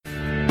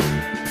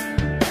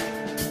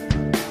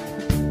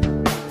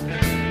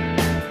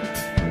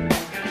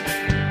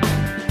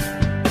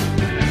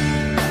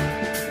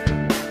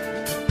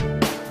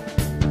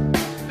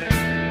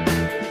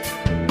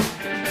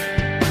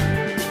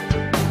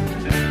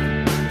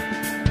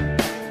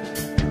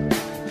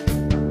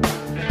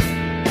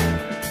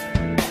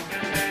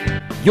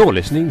You're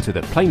listening to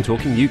the Plain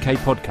Talking UK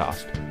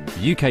podcast,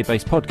 the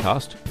UK-based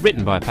podcast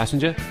written by a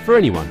passenger for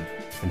anyone.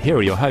 And here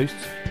are your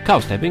hosts, Carl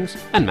Stebbings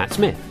and Matt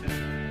Smith.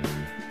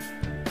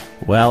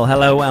 Well,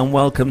 hello and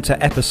welcome to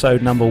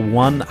episode number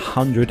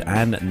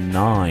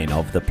 109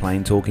 of the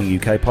Plain Talking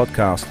UK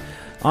podcast.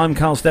 I'm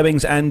Carl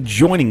Stebbings, and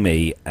joining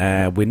me,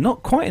 we're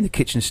not quite in the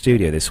kitchen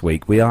studio this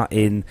week. We are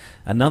in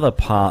another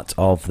part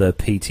of the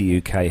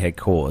PT UK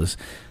headquarters.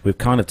 We've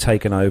kind of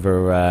taken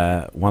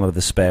over one of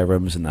the spare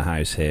rooms in the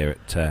house here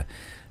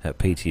at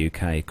PT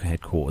UK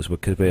headquarters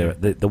because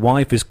the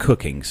wife is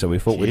cooking, so we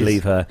thought we'd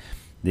leave her.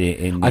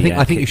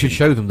 I think you should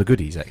show them the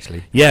goodies.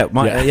 Actually, yeah.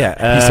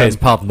 He says,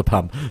 "Pardon the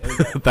pun."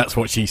 That's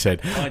what she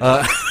said.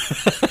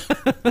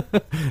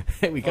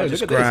 Here we go.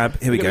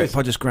 Here we go. If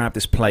I just grab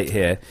this plate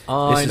here,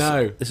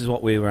 This is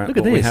what we're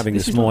having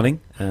this morning.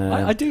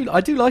 I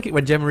do like it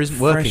when Gemma isn't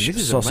working. This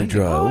is sausage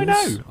rolls.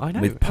 I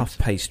know. With puff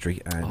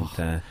pastry and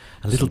a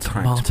little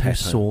tomato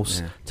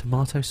sauce. Yeah.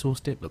 Tomato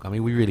sauce dip. Look, I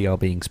mean, we really are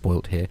being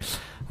spoilt here.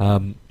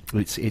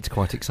 It's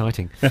quite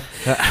exciting.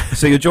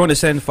 So you'll join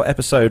us then for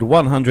episode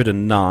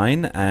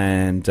 109,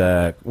 and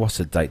what's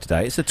the date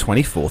today? It's the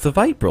 24th of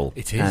April.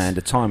 It is. And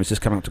the time is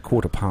just coming up to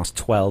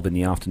 12:15 in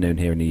the afternoon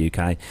here in the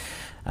UK.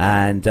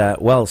 And,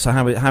 so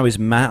how is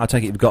Matt? I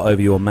take it you've got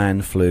over your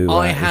man flu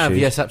I have,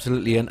 issues. yes,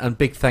 absolutely. And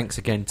big thanks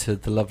again to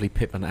the lovely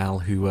Pip and Al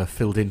who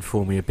filled in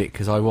for me a bit,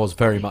 because I was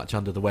very much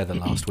under the weather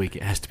last week,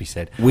 it has to be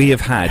said. We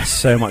have had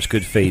so much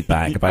good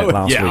feedback about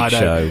last week's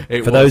show.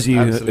 For those of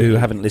you who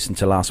haven't listened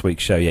to last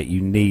week's show yet, you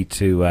need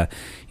to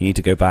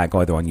go back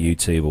either on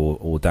YouTube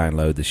or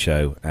download the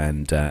show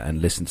and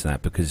listen to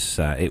that, because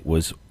it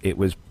was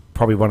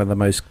probably one of the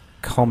most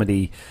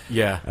comedy,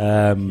 sort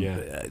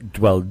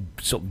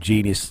of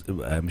genius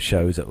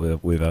shows that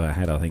we've ever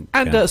had, I think.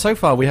 And so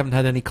far, we haven't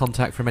had any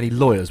contact from any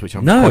lawyers, which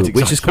I'm quite excited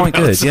which is quite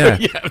about. good. So,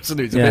 yeah,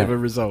 absolutely, it's a bit of a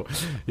result.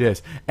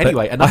 Yes.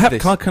 Anyway,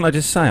 can I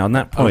just say on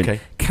that point,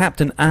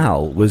 Captain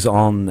Al was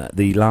on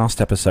the last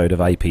episode of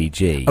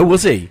APG. Oh,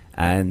 was he?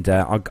 And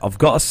I've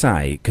got to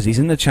say, because he's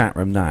in the chat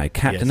room now,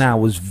 Captain Al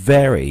was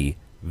very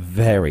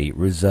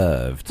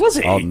reserved. Was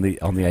he? on the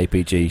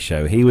APG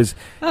show? He was.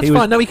 That's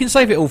fine. No, he can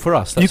save it all for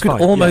us. That's you could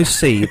almost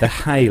see the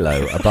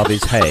halo above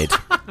his head.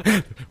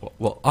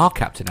 What our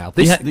Captain Al?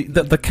 The captain.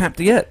 The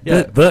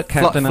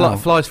Captain Al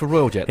flies for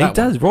Royal Jet. He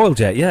does Royal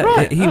Jet. Yeah,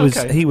 right.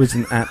 He was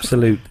an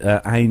absolute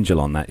angel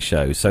on that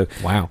show. So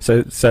wow.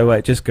 So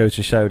it just goes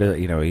to show that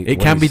it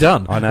can be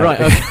done. I know. Right.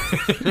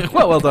 Okay.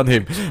 well done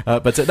him.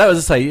 But that was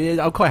to say,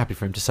 I'm quite happy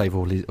for him to save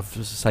all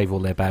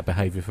their bad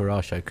behaviour for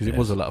our show, because it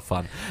was a lot of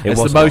fun.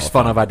 It's the most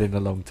fun I've had in a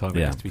long time.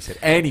 It has to be said.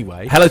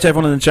 Anyway, hello to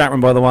everyone in the chat room,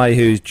 by the way,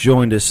 who's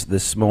joined us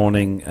this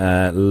morning.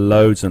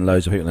 Loads and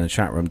loads of people in the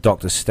chat room.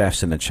 Dr.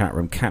 Steph's in the chat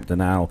room.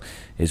 Captain Al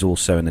is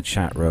also in the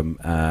chat room.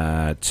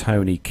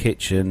 Tony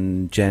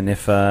Kitchen,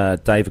 Jennifer,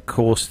 David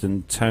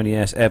Corsten, Tony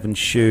S, Evan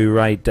Shue,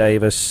 Ray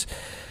Davis.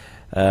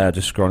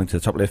 Just scrolling to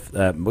the top left,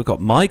 we've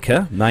got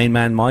Micah, main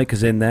man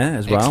Micah's in there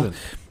as well.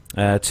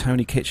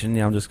 Tony Kitchen,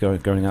 I'm just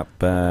going up.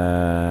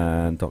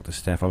 Dr.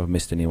 Steph, I've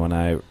missed anyone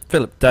out.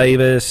 Philip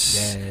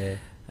Davis. Yeah.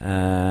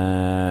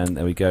 And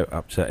there we go,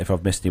 up to, if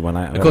I've missed anyone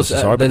out. Of course, there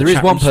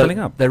is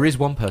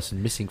one up.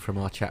 person missing from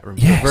our chat room,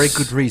 yes, for a very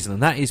good reason,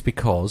 and that is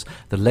because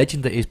the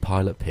legend that is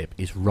Pilot Pip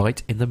is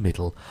right in the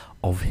middle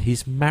of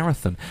his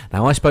marathon.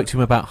 Now, I spoke to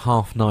him about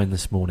 9:30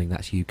 this morning.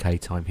 That's UK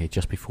time here,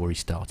 just before he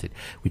started.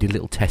 We did a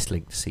little test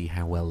link to see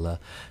how well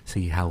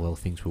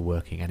things were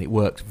working, and it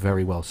worked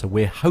very well. So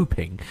we're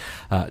hoping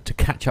to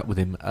catch up with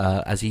him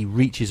as he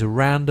reaches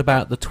around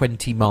about the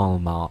 20-mile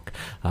mark.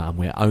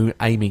 We're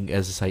aiming,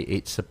 as I say,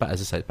 it's about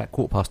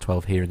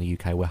 12:15 here in the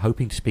UK. We're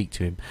hoping to speak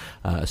to him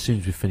as soon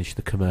as we finish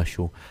the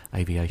commercial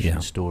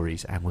aviation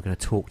stories, and we're going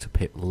to talk to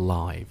Pip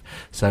live.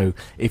 So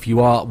if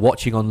you are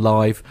watching on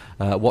live,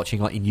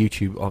 watching in YouTube,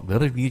 if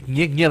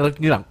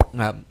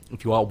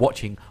you are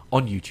watching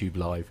on YouTube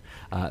live,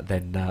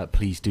 then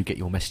please do get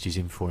your messages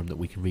in for him that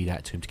we can read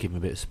out to him to give him a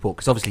bit of support,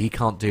 because obviously he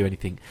can't do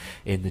anything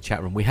in the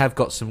chat room. We have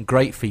got some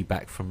great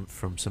feedback from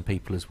some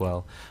people as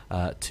well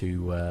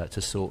to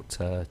sort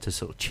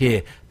of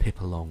cheer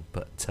Pip along.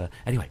 But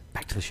anyway,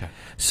 back to the show.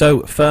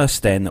 So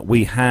first, then,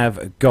 we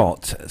have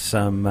got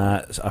some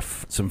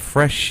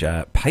fresh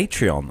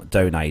Patreon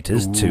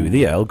donators to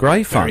the Earl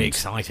Grey Fund. Very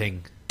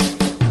exciting.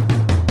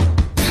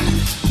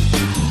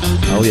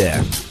 Oh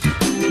yeah.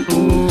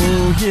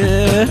 Oh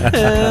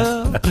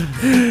yeah.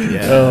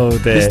 Yeah. Oh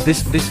dear.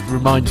 This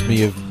reminds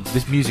me of.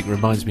 This music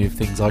reminds me of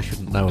things I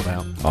shouldn't know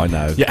about. I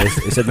know. Yeah.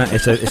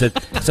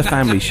 It's a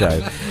family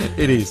show.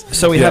 It is.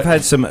 So we have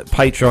had some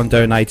Patreon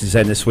donators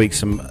in this week,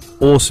 some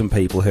awesome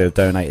people who have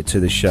donated to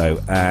the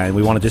show, and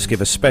we want to just give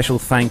a special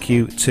thank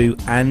you to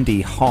Andy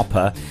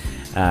Hopper.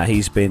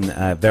 He's been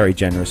a very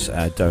generous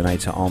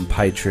donator on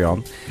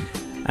Patreon.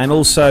 And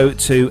also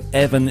to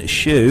Evan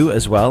Shue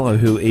as well,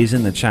 who is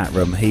in the chat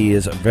room. He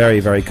is very,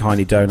 very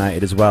kindly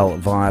donated as well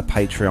via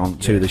Patreon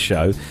to the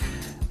show.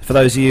 For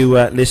those of you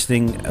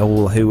listening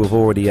or who have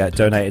already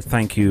donated,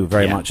 thank you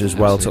very much as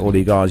well to all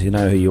you guys. You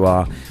know who you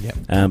are.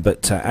 Yep.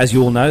 But as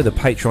you all know, the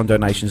Patreon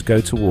donations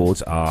go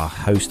towards our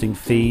hosting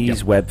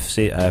fees, web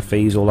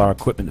fees, all our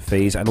equipment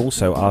fees, and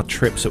also our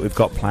trips that we've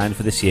got planned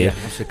for this year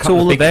to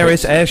all the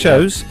various air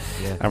shows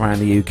around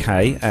the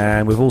UK.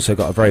 And we've also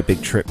got a very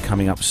big trip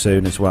coming up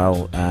soon as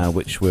well,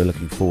 which we're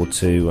looking forward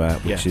to,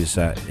 which is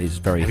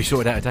very... Have you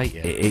sorted out a date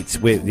yet?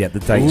 The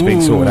date's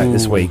being sorted out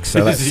this week,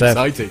 so that's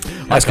exciting.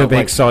 That's going to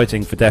be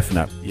exciting for definite.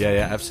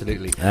 Yeah,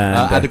 absolutely.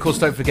 And of course,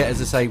 don't forget,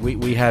 as I say,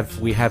 we have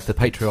the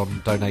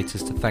Patreon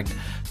donators to thank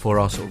for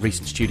our sort of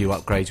recent studio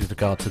upgrades with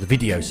regard to the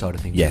video side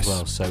of things as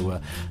well.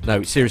 So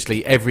no,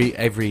 seriously, every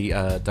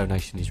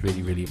donation is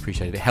really, really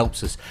appreciated. It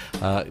helps us.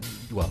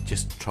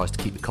 Just tries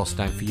to keep the cost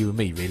down for you and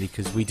me, really,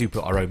 because we do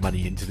put our own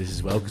money into this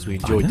as well because we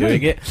enjoy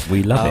doing it.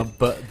 We love it.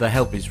 But the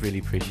help is really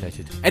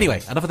appreciated.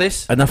 Anyway, enough of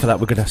this. Enough of that.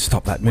 We're going to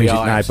stop that music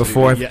now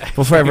before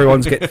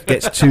everyone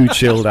gets too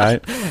chilled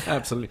out.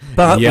 Absolutely.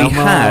 But we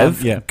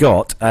have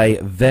got a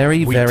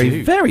very,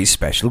 very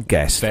special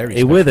guest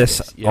with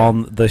us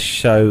on the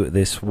show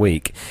this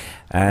week.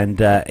 And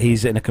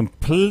he's in a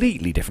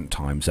completely different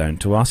time zone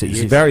to us.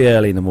 It's very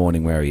early in the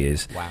morning where he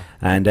is. Wow.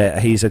 And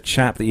he's a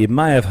chap that you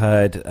may have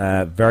heard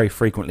very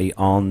frequently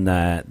on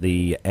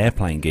the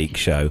Airplane Geek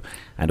show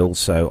and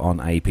also on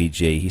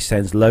APG. He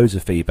sends loads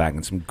of feedback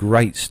and some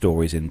great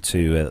stories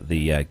into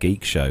the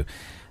Geek show.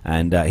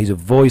 And he's a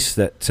voice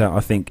that I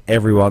think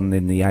everyone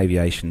in the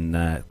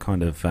aviation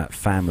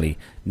family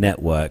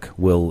network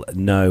will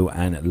know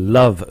and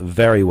love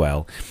very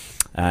well.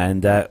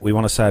 And we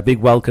want to say a big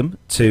welcome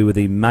to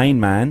the main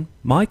man,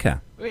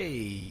 Micah.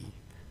 Hey.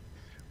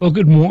 Well,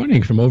 good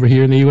morning from over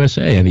here in the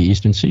USA and the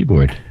Eastern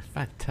Seaboard.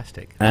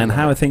 Fantastic. And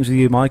how are things with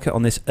you, Micah,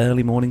 on this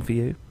early morning for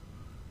you?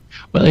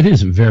 Well, it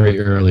is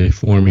very early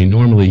for me.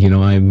 Normally,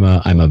 I'm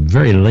a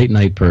very late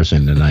night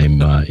person, and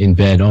I'm in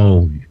bed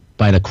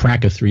by the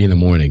crack of 3 in the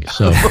morning.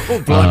 So,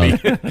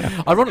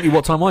 ironically,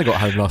 what time I got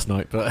home last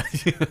night, but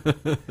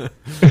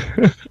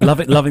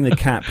loving the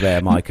cap there,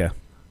 Micah.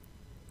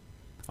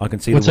 I can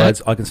see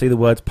the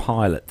words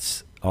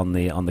pilots on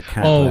the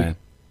cap there.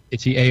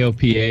 It's the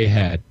AOPA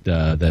hat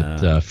that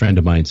a friend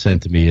of mine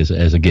sent to me as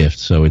a gift.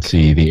 So it's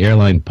the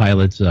Airline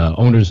Pilots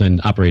Owners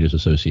and Operators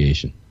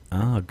Association.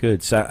 Ah,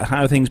 good. So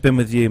how have things been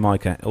with you,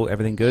 Micah?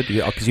 Everything good?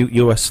 Because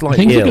you were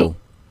slightly ill.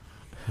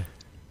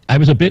 I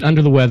was a bit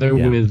under the weather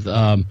with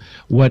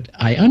what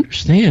I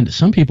understand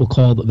some people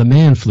call the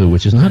man flu,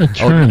 which is not a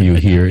term you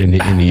hear in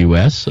the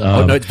U.S.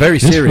 No, it's very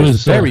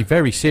serious. Very,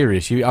 very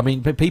serious.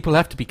 People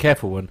have to be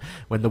careful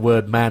when the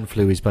word man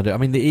flu is bandied. I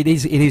mean, it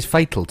is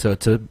fatal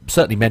to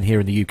certainly men here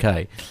in the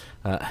UK.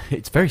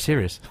 It's very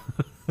serious.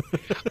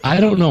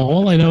 I don't know.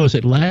 All I know is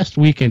that last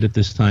weekend at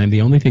this time,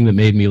 the only thing that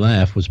made me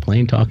laugh was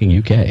Plain Talking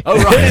UK.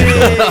 Oh,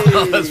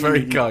 right. That's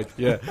very kind.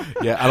 Yeah.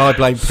 And I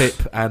blame Pip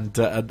and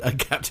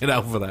Captain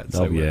Al for that.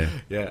 So,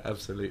 yeah,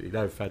 absolutely.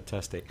 No,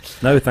 fantastic.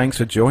 No, thanks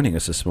for joining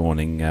us this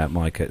morning,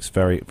 Micah. It's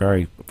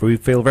we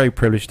feel very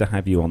privileged to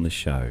have you on the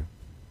show.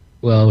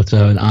 Well, it's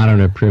an honor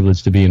and a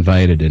privilege to be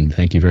invited, and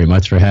thank you very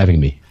much for having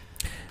me.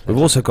 We've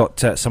also got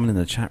someone in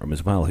the chat room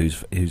as well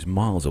who's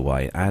miles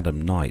away,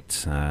 Adam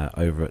Knight,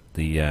 over at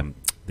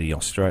the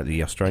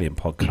Australian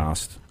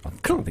podcast. I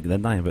can't think of their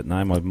name, but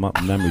now my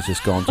memory's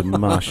just gone to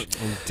mush.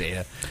 Oh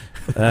dear.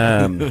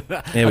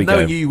 Here we go.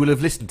 You will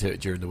have listened to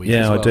it during the week.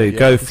 Yeah, as well. I do. Yeah.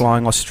 Go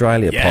Flying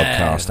Australia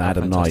podcast.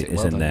 Adam Knight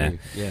is in there.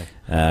 Yeah.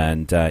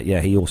 And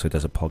he also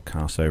does a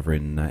podcast over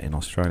in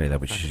Australia there,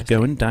 which you should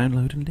go and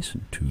download and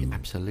listen to. Yeah,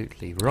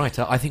 absolutely. Right,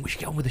 I think we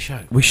should get on with the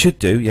show. We should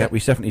do, we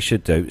definitely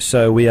should do.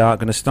 So we are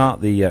going to start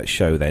the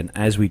show then,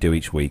 as we do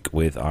each week,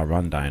 with our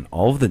rundown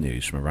of the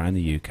news from around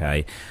the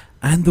UK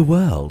and the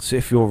world. So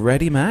if you're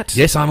ready, Matt.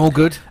 Yes, I'm all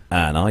good.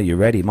 And are you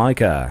ready,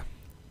 Micah?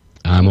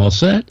 I'm all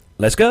set.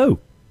 Let's go.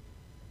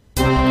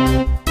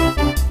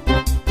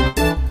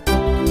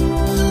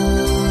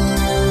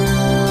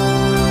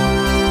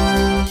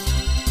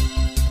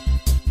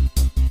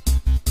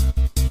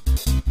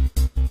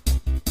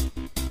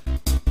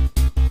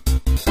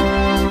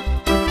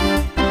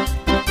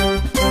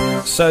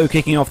 So,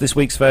 kicking off this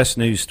week's first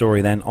news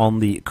story then on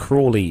the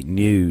Crawley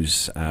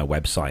News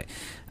website.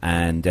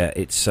 And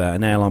it's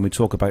an airline we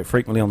talk about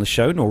frequently on the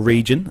show,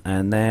 Norwegian,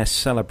 and they're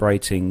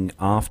celebrating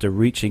after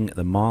reaching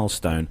the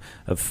milestone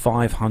of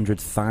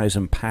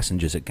 500,000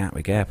 passengers at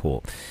Gatwick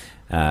Airport.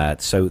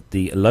 So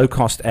the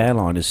low-cost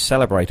airline has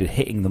celebrated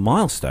hitting the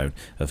milestone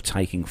of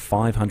taking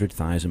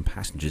 500,000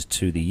 passengers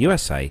to the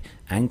USA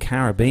and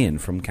Caribbean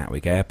from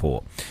Gatwick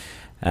Airport.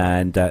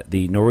 And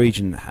the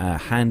Norwegian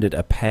handed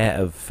a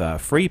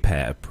free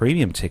pair of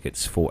premium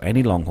tickets for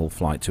any long-haul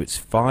flight to its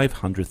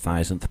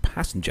 500,000th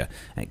passenger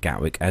at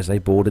Gatwick as they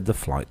boarded the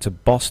flight to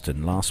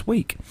Boston last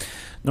week.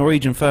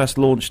 Norwegian first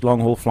launched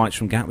long-haul flights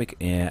from Gatwick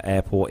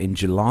Airport in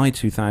July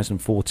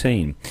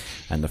 2014,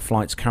 and the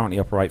flights currently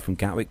operate from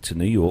Gatwick to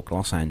New York,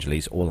 Los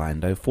Angeles,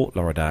 Orlando, Fort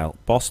Lauderdale,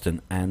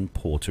 Boston, and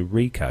Puerto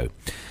Rico.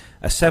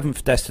 A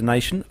seventh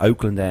destination,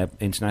 Oakland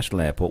International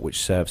Airport, which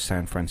serves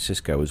San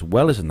Francisco as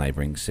well as the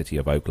neighbouring city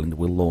of Oakland,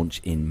 will launch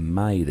in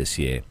May this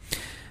year.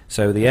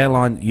 So the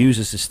airline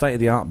uses the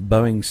state-of-the-art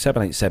Boeing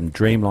 787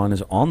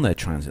 Dreamliners on their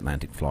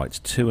transatlantic flights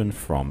to and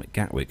from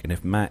Gatwick. And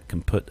if Matt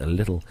can put there's a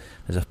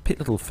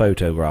little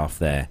photograph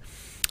there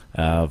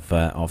of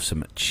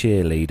some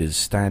cheerleaders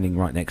standing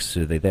right next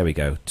to there we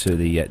go, to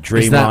the Dreamliner.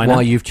 Is that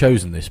why you've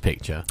chosen this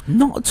picture?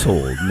 Not at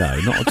all, no,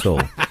 not at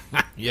all.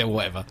 Yeah,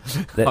 whatever.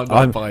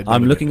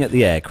 I'm looking at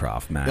the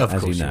aircraft, Matt,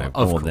 as you know,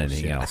 more than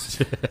anything else.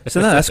 So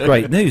no, that's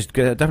great news.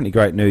 Definitely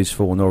great news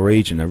for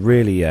Norwegian. A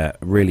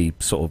really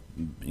sort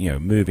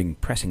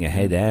of pressing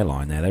ahead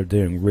airline there. They're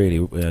doing really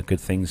good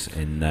things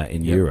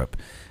in Europe.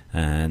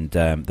 And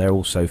they're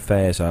also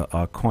fares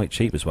are quite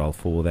cheap as well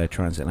for their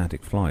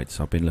transatlantic flights.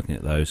 I've been looking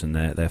at those, and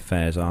their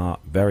fares are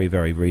very,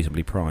 very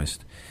reasonably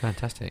priced.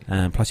 Fantastic.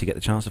 And plus, you get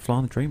the chance to fly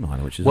on the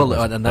Dreamliner, which is no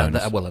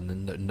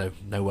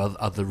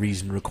other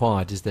reason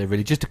required, is there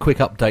really? Just a quick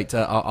update.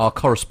 Our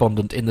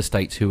correspondent in the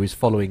States, who is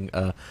following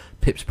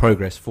Pip's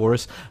progress for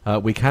us,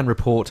 we can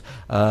report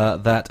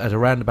that at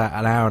around about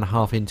an hour and a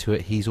half into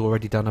it, he's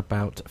already done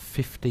about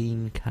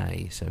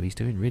 15k. So he's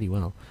doing really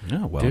well.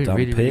 Oh, well doing done,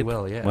 really, Pip. really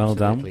well. Yeah, well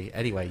absolutely. done.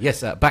 Anyway,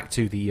 yes. Back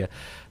to the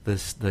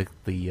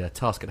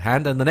task at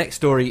hand, and the next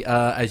story,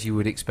 as you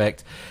would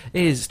expect,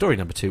 is story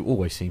number 2.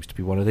 Always seems to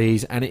be one of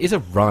these, and it is a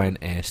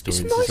Ryanair story. It's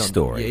a nice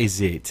story.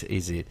 Is it?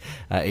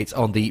 It's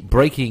on the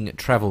Breaking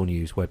Travel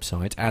News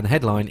website, and the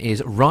headline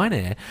is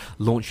Ryanair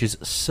launches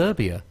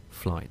Serbia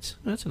flights.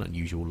 That's an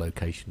unusual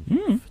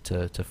location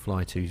to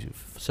fly to,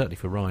 certainly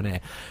for Ryanair.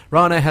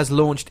 Ryanair has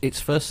launched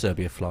its first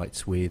Serbia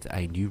flights with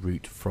a new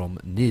route from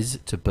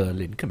Niš to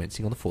Berlin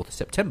commencing on the 4th of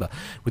September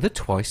with a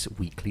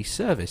twice-weekly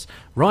service.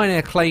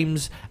 Ryanair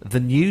claims the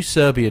new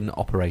Serbian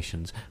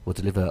operations will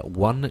deliver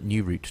 1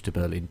 new route to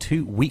Berlin,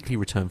 2 weekly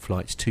return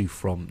flights to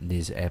from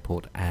Niš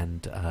airport,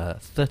 and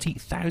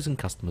 30,000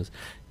 customers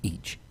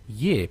each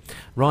year.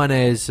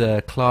 Ryanair's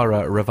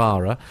Clara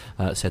Rivara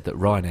said that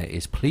Ryanair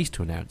is pleased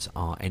to announce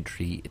our entry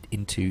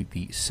into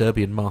the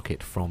Serbian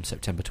market from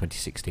September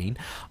 2016,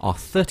 our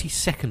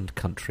 32nd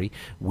country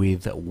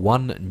with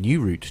 1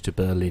 new route to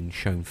Berlin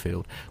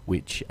Schönefeld,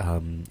 which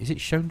is it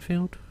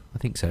Schönefeld? I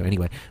think so,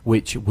 anyway,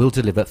 which will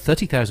deliver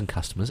 30,000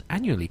 customers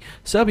annually.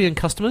 Serbian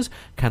customers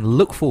can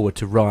look forward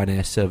to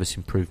Ryanair service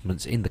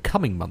improvements in the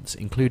coming months,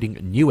 including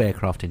new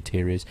aircraft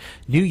interiors,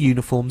 new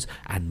uniforms,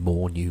 and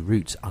more new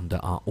routes under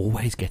our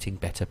Always Getting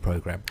Better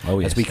programme. Oh,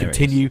 yes, as we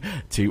continue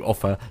to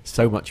offer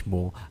so much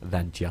more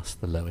than just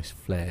the lowest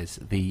fares.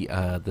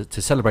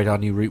 To celebrate our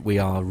new route, we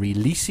are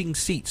releasing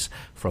seats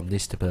from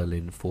Niš to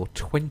Berlin for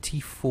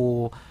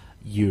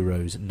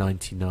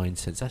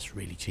 €24.99. That's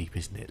really cheap,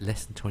 isn't it?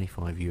 Less than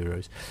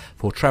 €25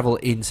 for travel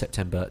in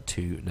September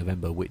to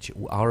November, which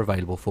are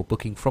available for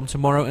booking from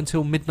tomorrow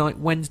until midnight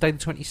Wednesday the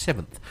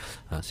 27th.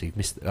 So you've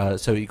missed.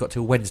 So you've got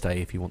till Wednesday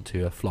if you want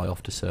to fly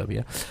off to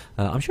Serbia.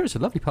 I'm sure it's a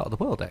lovely part of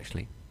the world,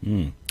 actually.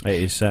 It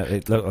is.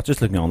 I was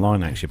just looking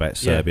online actually about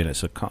Serbia, and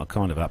it's a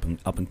kind of up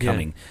and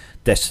coming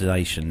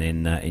destination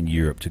in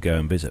Europe to go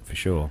and visit for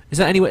sure. Is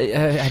that anyway?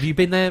 Have you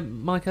been there,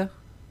 Micah?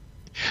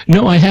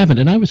 No, I haven't,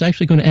 and I was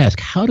actually going to ask,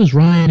 how does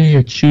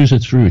Ryanair choose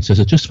its routes? Does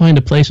it just find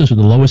the places with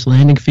the lowest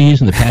landing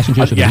fees and the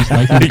passengers are the least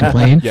likely to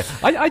complain? Yeah,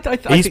 I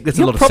think there's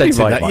a lot of sense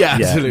in that. Yeah,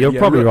 absolutely. You're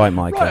probably right,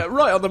 Mike.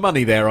 Right on the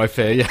money there, I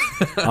fear. Yeah,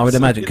 I would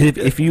imagine,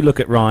 because if you look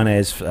at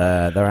Ryanair's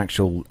their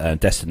actual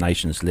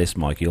destinations list,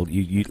 Mike,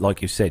 you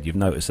like you said, you've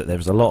noticed that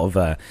there's a lot of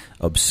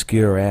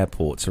obscure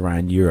airports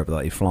around Europe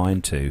that they fly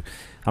into.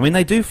 I mean,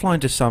 they do fly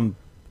into some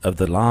of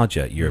the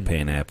larger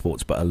European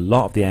airports, but a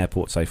lot of the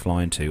airports they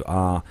fly into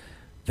are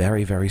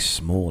very, very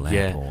small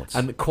airports.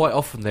 And quite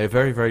often they're a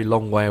very, very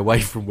long way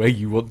away from where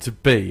you want to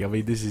be. I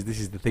mean, this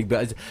is the thing.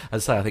 But as I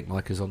say, I think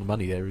Micah's on the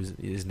money there,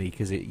 isn't he?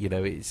 Because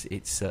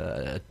it's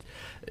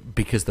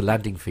because the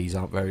landing fees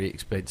aren't very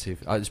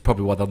expensive. It's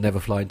probably why they'll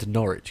never fly into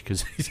Norwich.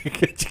 Because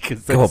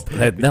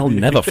they'll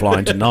never fly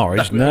into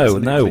Norwich.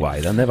 No way.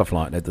 They'll never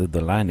fly.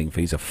 The landing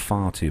fees are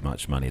far too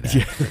much money there.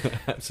 Yeah,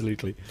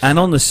 absolutely. And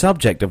on the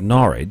subject of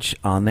Norwich,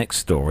 our next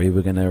story,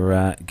 we're going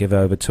to give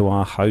over to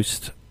our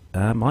host,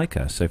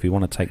 Micah. So if you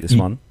want to take this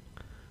one.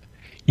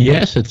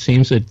 Yes, it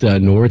seems that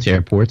Norwich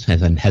Airport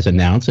has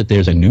announced that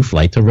there's a new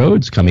flight to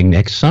Rhodes coming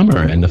next summer,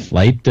 and the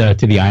flight to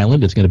the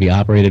island is going to be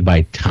operated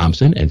by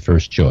Thomson and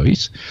First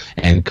Choice,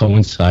 and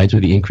coincides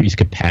with the increased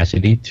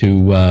capacity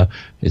to,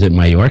 is it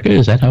Mallorca?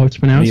 Is that how it's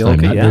pronounced?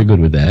 Mallorca, I'm not very good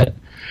with that.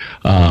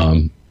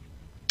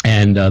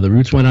 And the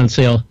routes went on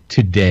sale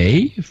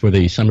today for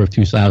the summer of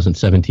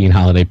 2017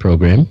 holiday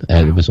program.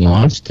 It was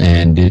launched,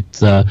 and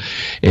it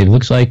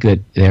looks like that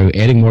they're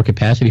adding more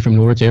capacity from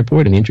Norwich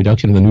Airport, and the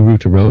introduction of the new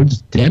route to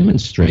Rhodes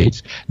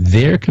demonstrates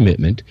their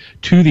commitment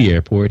to the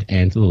airport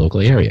and to the local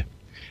area.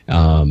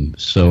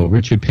 So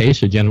Richard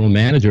Pace, the general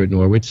manager at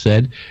Norwich,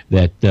 said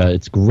that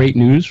it's great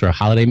news for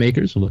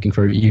holidaymakers who are looking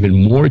for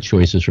even more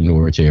choices from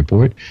Norwich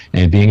Airport,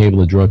 and being able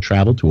to draw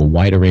travel to a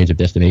wider range of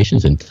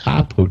destinations and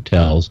top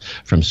hotels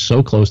from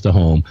so close to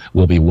home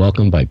will be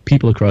welcomed by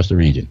people across the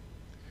region.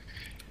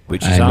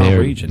 Which is our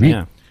region,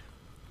 yeah.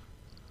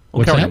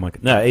 What's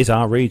that? No, it is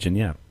our region,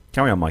 yeah.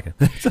 Carry on, Micah.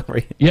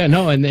 Sorry. Yeah,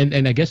 no,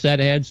 and I guess that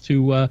adds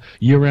to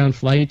year-round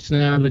flights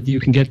now that you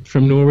can get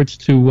from Norwich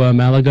to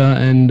Malaga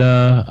and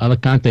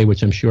Alicante,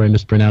 which I'm sure I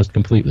mispronounced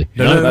completely.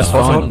 No, that's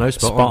fine. No,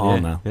 spot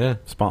on now. Yeah.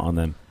 Spot on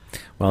then.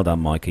 Well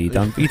done, Micah. You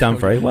done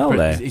very well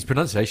there. His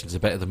pronunciations are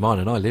better than mine,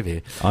 and I live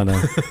here. I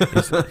know.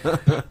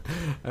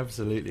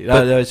 Absolutely.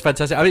 No, it's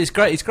fantastic. I mean, it's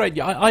great. It's great.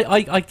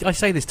 I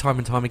say this time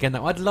and time again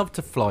that I'd love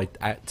to fly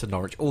out to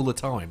Norwich all the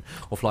time,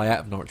 or fly out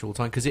of Norwich all the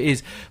time, because it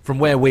is, from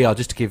where we are,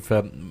 just to give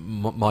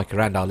Micah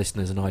and our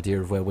listeners an idea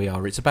of where we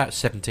are, it's about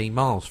 17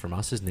 miles from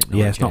us, isn't it?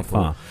 Norwich It's not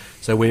Airport. far.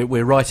 So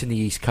we're right in the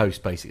east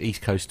coast, basically,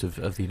 east coast of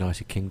the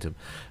United Kingdom.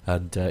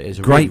 And it's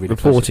a Great really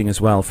reporting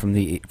as well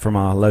from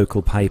our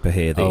local paper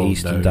here, the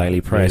Eastern Daily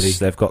Press. Really?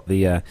 They've got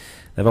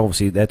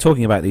they're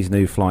talking about these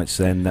new flights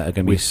then that are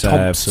going to be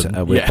served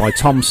by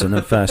Thomson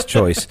and First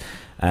Choice,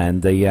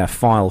 and the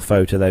file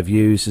photo they've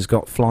used has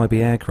got Flybe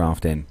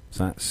aircraft in.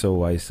 So that's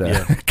always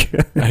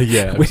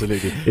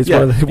absolutely. It's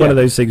one of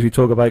those things we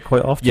talk about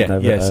quite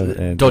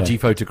often. Dodgy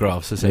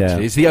photographs,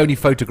 essentially. It's the only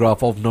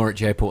photograph of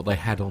Norwich Airport they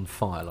had on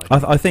file.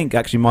 I think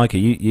actually, Micah,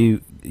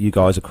 you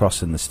guys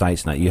across in the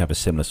States now, you have a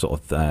similar sort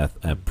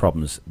of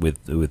problems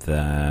with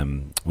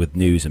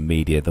news and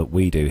media that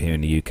we do here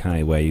in the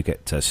UK, where you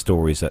get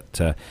stories that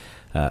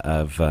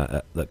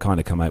that kind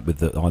of come out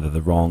with either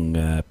the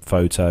wrong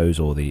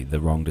photos or the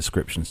wrong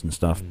descriptions and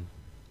stuff.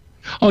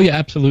 Oh, yeah,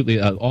 absolutely.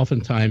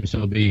 Oftentimes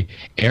there'll be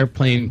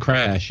airplane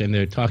crash, and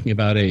they're talking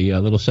about a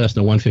little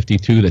Cessna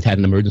 152 that had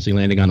an emergency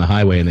landing on the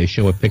highway, and they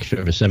show a picture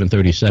of a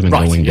 737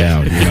 going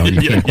down.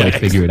 You can't quite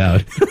figure it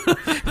out.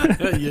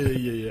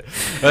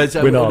 We had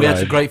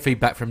some great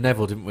feedback from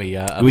Neville, didn't we?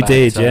 We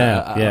did,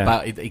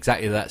 about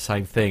exactly that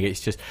same thing.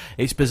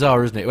 It's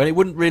bizarre, isn't it? Well, it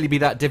wouldn't really be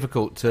that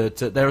difficult to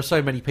there are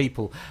so many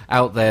people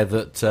out there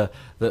that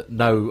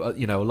know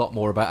a lot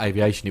more about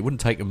aviation. It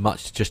wouldn't take them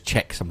much to just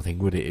check something,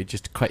 would it? It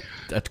just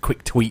a quick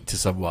tweet to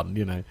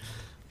someone,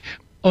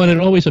 Oh, and it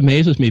always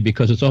amazes me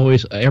because it's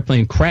always an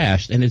airplane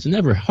crashed, and it's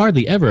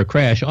hardly ever a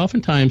crash.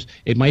 Oftentimes,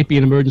 it might be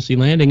an emergency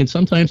landing, and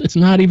sometimes it's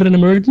not even an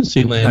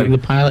emergency landing. The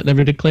pilot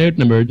never declared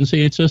an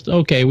emergency. It's just,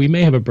 okay, we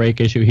may have a brake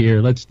issue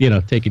here. Let's,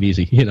 take it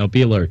easy.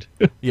 Be alert.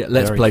 Yeah,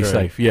 let's play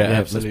safe. Yeah,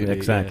 absolutely.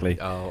 Exactly.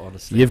 Yeah. Oh,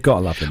 honestly. You've got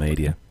to love the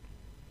media.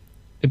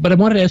 But I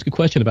wanted to ask a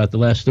question about the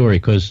last story,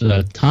 because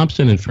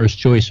Thomson and First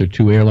Choice are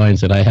two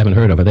airlines that I haven't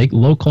heard of. Are they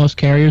low-cost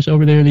carriers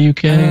over there in the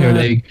UK? Are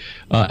they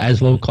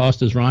as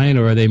low-cost as Ryan,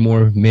 or are they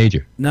more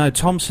major? No,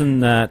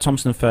 Thomson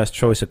and First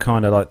Choice are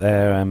kind of like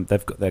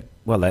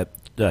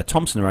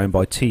Thomson are owned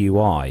by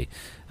TUI,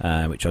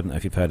 which I don't know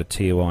if you've heard of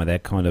TUI. They're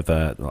kind of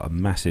a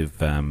massive...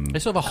 they're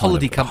sort of a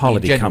holiday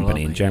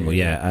company in general,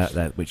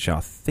 which I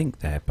think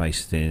they're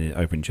based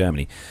over in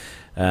Germany.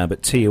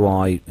 But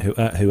TUI,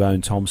 who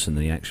own Thomson,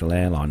 the actual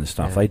airline and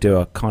stuff, they do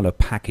a kind of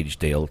package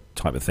deal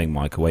type of thing,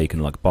 Mike, where you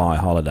can buy a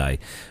holiday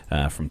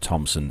from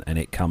Thomson, and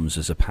it comes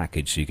as a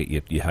package. So you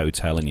get your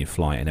hotel and your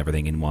flight and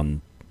everything in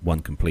one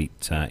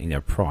complete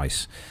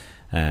price.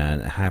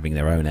 And having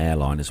their own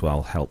airline as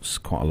well helps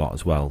quite a lot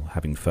as well.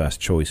 Having First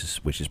Choices,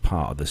 which is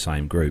part of the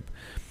same group.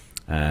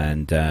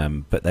 And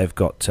but they've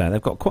got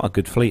quite a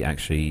good fleet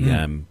actually,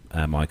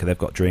 Micah. They've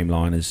got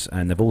Dreamliners,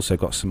 and they've also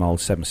got some old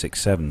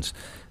 767s,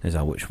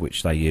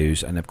 which they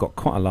use, and they've got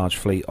quite a large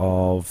fleet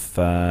of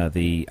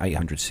the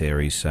 800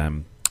 series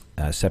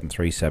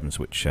 737s,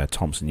 which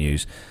Thomson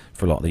use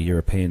for a lot of the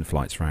European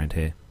flights around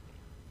here.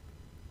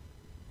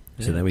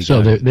 So there we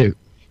go. So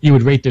you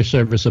would rate their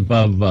service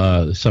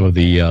above some of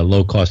the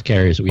low-cost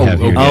carriers that we have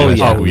here in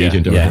the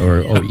Regent or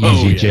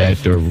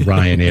EasyJet or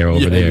Ryanair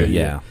over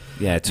there.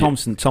 Yeah,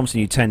 Thomson.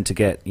 You tend to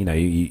get, you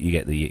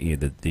get the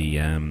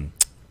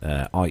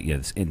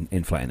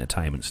in-flight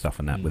entertainment stuff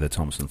and that with a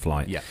Thomson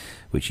flight,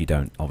 which you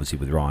don't obviously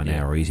with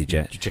Ryanair or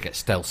EasyJet. You should get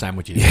stale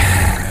sandwiches.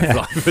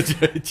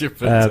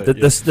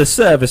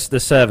 The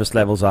service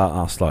levels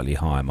are slightly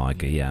higher,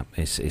 Micah. Yeah,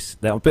 it's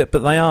but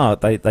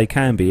they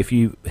can be, if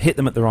you hit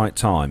them at the right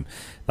time,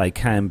 they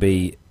can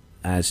be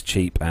as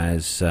cheap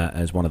as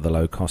one of the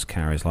low cost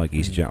carriers like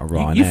EasyJet or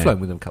Ryanair. You've flown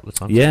with them a couple of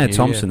times. Yeah,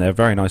 Thomson. They're a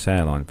very nice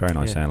airline. Very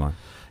nice airline.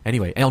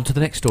 Anyway, on to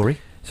the next story.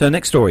 So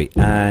next story,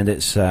 and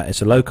it's a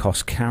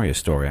low-cost carrier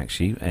story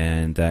actually,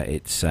 and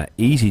it's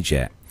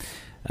EasyJet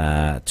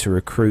to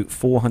recruit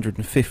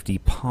 450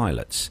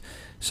 pilots.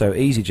 So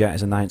EasyJet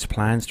has announced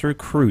plans to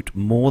recruit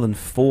more than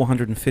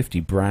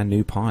 450 brand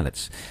new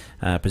pilots.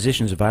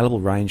 Positions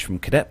available range from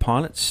cadet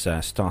pilots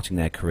starting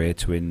their career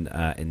to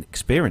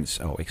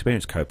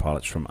experienced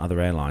co-pilots from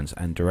other airlines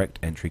and direct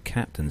entry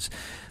captains.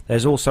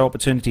 There's also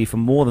opportunity for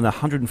more than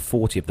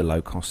 140 of the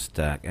low-cost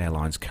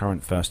airlines'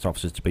 current first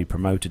officers to be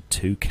promoted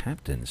to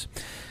captains.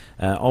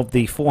 Of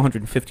the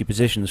 450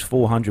 positions,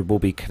 400 will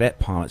be cadet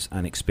pilots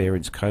and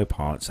experienced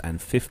co-pilots,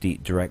 and 50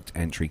 direct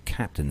entry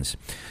captains.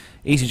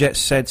 EasyJet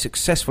said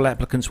successful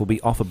applicants will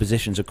be offered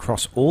positions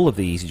across all of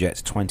the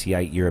EasyJet's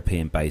 28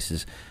 European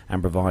bases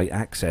and provide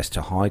access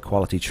to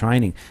high-quality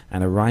training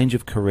and a range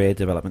of career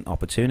development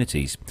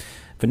opportunities.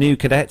 For new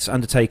cadets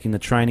undertaking the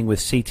training with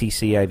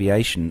CTC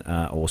Aviation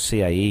or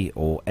CAE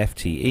or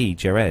FTE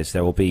Jerez,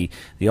 there will be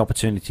the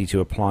opportunity to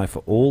apply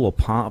for all or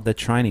part of their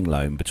training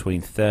loan between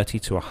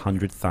 £30,000 to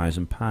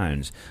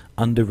 £100,000,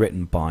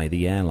 underwritten by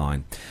the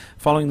airline.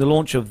 Following the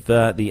launch of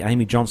the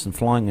Amy Johnson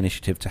Flying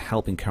Initiative to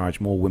help encourage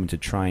more women to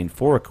train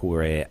for a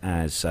career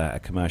as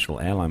a commercial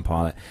airline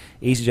pilot,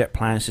 EasyJet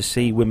plans to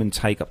see women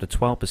take up to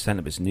 12%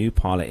 of its new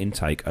pilot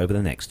intake over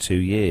the next 2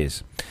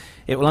 years.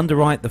 It will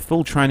underwrite the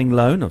full training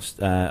loan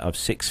of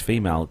 6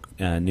 female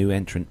new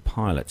entrant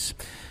pilots.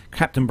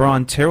 Captain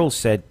Brian Tyrrell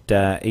said,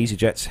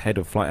 EasyJet's head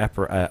of flight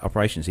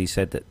operations, he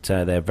said that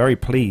they're very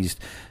pleased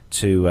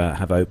to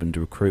have opened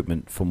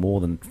recruitment for more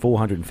than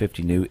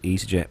 450 new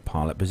EasyJet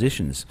pilot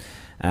positions.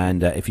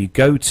 And if you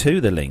go to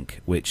the link,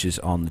 which is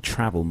on the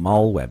Travel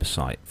Mole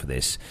website for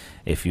this,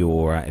 if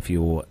you're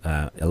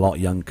a lot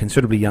young,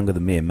 considerably younger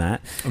than me and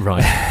Matt,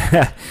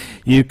 right,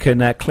 you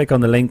can click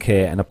on the link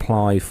here and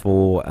apply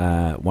for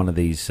one of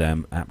these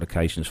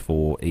applications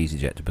for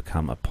EasyJet to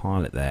become a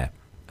pilot there.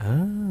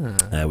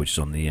 Which is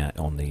on the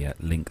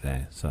link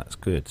there, so that's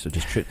good. So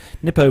just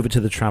nip over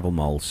to the Travel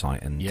Mole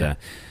site and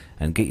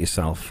get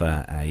yourself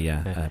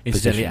a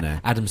position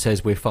there. Adam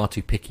says we're far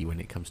too picky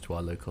when it comes to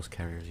our low-cost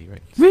carriers, he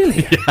reckons.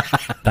 Really?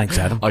 Thanks,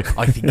 Adam. I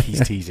think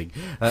he's teasing.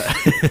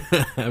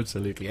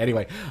 Absolutely.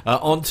 Anyway,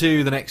 on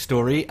to the next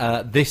story.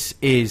 This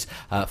is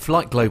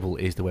Flight Global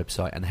is the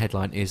website, and the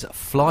headline is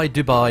Fly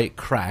Dubai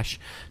Crash.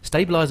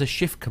 Stabilizer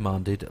shift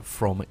commanded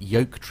from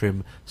yoke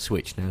trim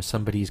switch. Now,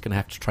 somebody is going to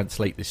have to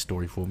translate this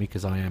story for me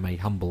because I am a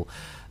humble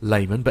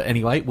layman. But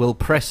anyway, we'll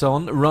press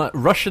on.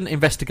 Russian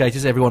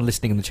investigators, everyone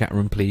listening in the chat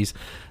room, please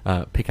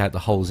pick out the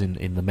holes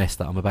in the mess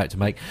that I'm about to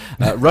make.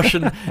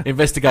 Russian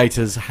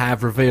investigators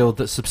have revealed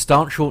that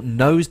substantial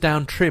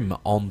nose-down trim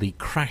on the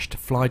crashed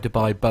Fly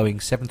Dubai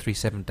Boeing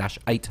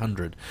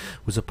 737-800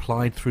 was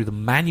applied through the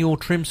manual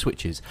trim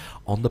switches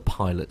on the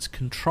pilot's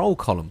control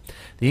column.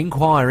 The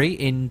inquiry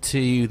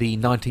into the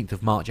 19th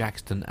of March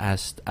accident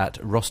at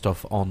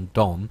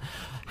Rostov-on-Don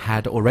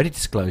had already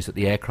disclosed that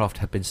the aircraft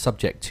had been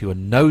subject to a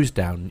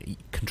nose-down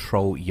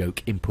control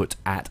yoke input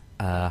at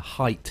a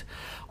height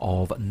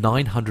of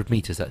 900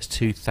 metres, that's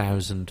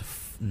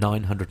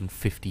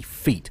 2,950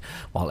 feet,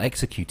 while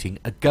executing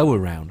a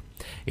go-around.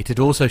 It had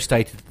also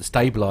stated that the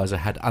stabiliser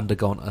had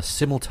undergone a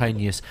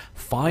simultaneous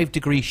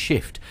 5-degree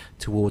shift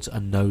towards a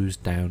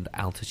nose-down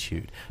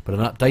altitude. But an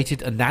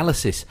updated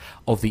analysis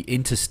of the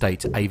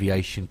Interstate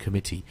Aviation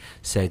Committee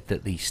said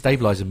that the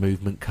stabiliser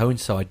movement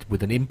coincided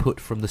with an input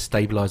from the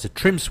stabiliser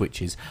trim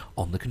switches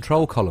on the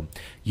control column,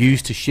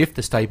 used to shift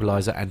the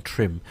stabiliser and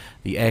trim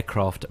the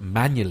aircraft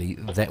manually.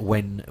 Used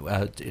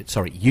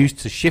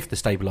to shift the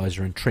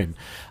stabiliser and trim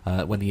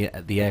when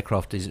the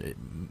aircraft is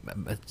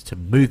to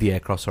move the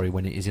aircraft.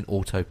 When it is in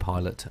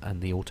autopilot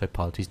and the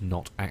autopilot is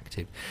not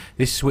active.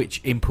 This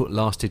switch input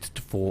lasted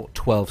for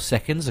 12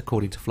 seconds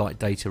according to flight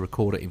data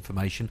recorder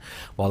information,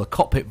 while the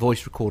cockpit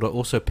voice recorder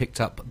also picked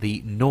up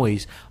the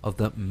noise of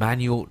the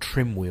manual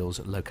trim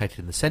wheels located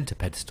in the centre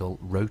pedestal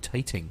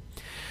rotating.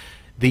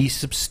 The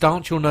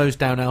substantial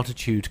nose-down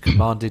altitude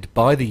commanded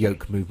by the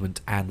yoke movement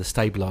and the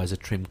stabiliser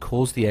trim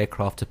caused the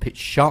aircraft to pitch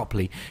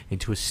sharply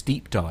into a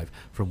steep dive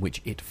from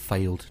which it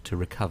failed to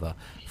recover.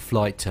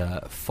 Flight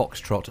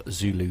Foxtrot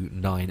Zulu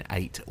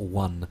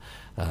 981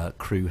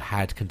 crew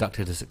had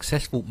conducted a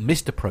successful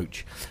missed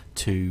approach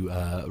to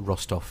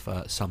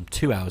Rostov some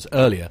 2 hours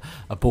earlier,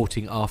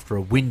 aborting after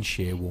a wind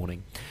shear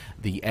warning.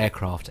 The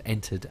aircraft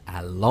entered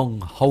a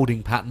long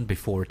holding pattern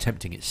before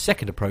attempting its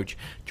second approach,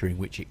 during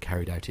which it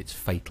carried out its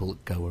fatal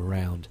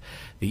go-around.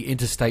 The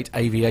Interstate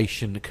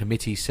Aviation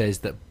Committee says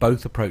that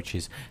both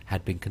approaches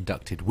had been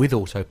conducted with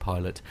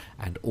autopilot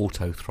and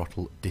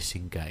auto-throttle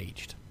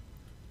disengaged.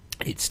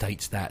 It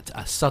states that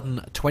a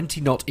sudden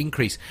 20-knot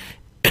increase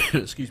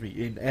in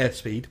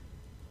airspeed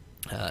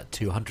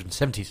to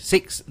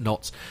 176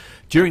 knots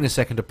during the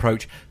second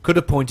approach could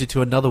have pointed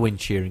to another wind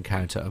shear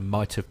encounter and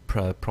might have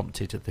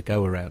prompted the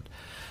go-around.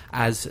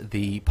 As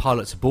the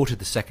pilots aborted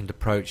the second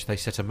approach, they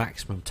set a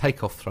maximum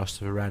takeoff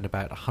thrust of around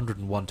about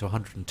 101 to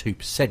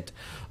 102%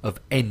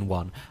 of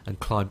N1 and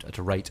climbed at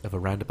a rate of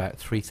around about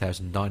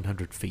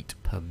 3,900 feet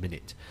per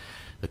minute.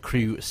 The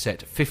crew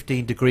set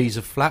 15 degrees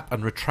of flap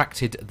and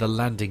retracted the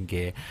landing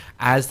gear.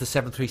 As the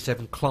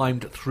 737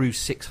 climbed through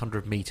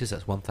 600 metres,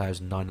 that's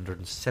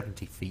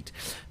 1,970 feet,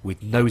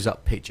 with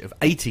nose-up pitch of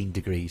 18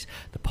 degrees,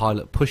 the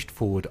pilot pushed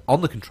forward on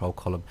the control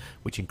column,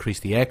 which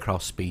increased the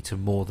aircraft speed to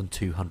more than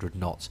 200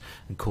 knots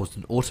and caused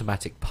an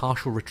automatic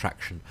partial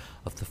retraction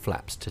of the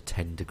flaps to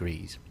 10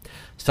 degrees.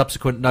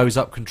 Subsequent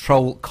nose-up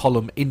control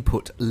column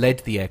input led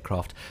the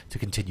aircraft to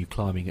continue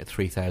climbing at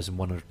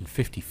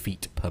 3,150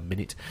 feet per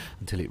minute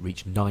until it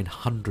reached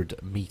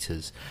 900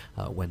 metres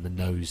when the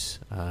nose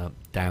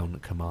down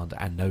command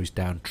and nose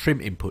down trim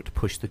input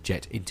pushed the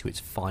jet into its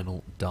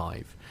final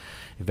dive.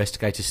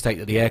 Investigators state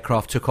that the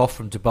aircraft took off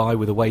from Dubai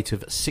with a weight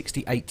of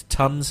 68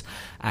 tonnes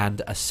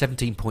and a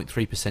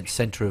 17.3%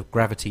 centre of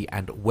gravity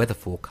and weather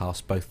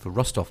forecast both for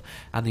Rostov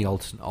and the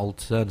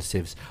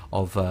alternatives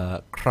of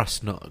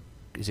Krasnodar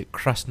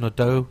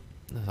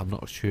I'm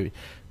not sure.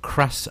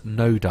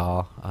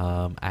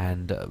 Krasnodar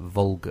and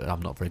Volga.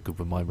 I'm not very good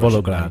with my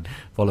Volgograd. Russian name.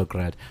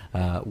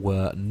 Volgograd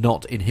were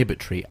not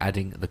inhibitory,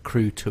 adding the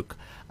crew took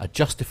a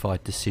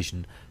justified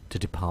decision to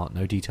depart.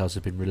 No details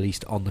have been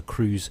released on the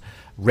crew's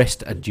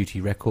rest and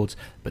duty records,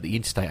 but the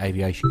Interstate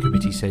Aviation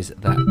Committee says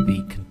that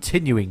the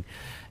continuing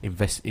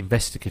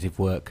investigative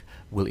work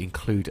will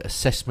include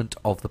assessment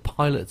of the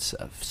pilot's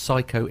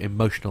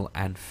psycho-emotional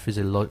and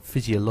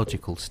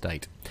physiological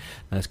state.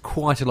 Now, there's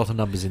quite a lot of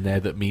numbers in there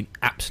that mean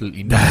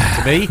absolutely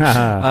nothing to me,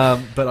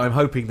 but I'm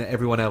hoping that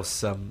everyone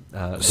else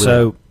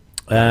will.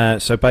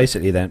 So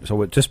basically then,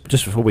 just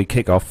before we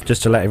kick off,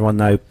 just to let everyone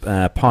know,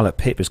 Pilot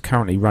Pip is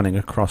currently running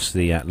across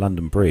the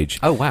London Bridge.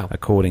 Oh, wow.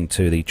 According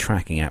to the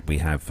tracking app we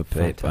have for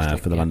Pip,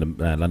 for the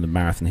London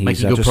Marathon.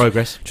 He's making good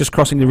progress. Just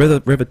crossing the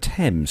River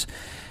Thames.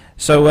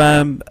 So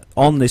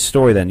on this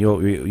story then,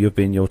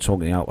 you're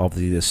talking about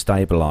obviously the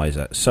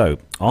stabiliser. So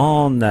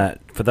on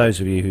for those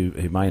of you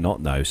who may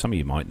not know, some of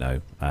you might know,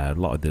 a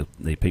lot of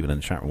the people in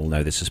the chat room will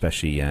know this,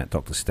 especially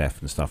Dr.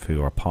 Steph and stuff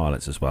who are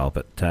pilots as well,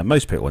 but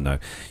most people will know.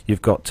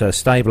 You've got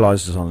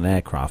stabilisers on an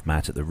aircraft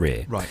mat at the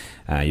rear. Right.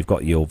 You've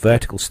got your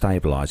vertical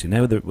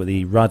stabiliser, with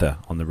the rudder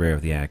on the rear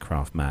of the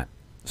aircraft mat.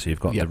 So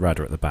you've got the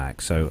rudder at the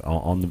back. So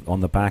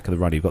on the back of the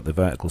rudder, you've got the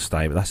vertical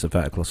that's the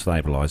vertical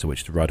stabilizer,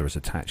 which the rudder is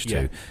attached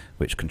to,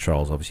 which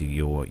controls obviously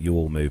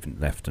your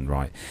movement left and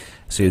right.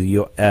 So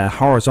your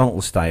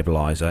horizontal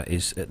stabilizer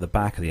is at the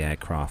back of the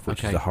aircraft,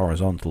 which is the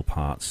horizontal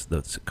parts.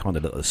 That's kind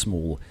of the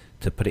small.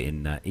 To put it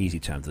in easy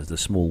terms, there's the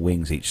small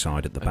wings each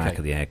side at the back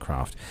of the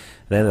aircraft.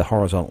 They're the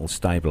horizontal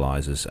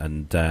stabilizers,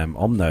 and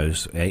on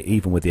those,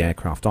 even with the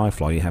aircraft I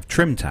fly, you have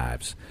trim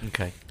tabs.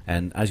 Okay.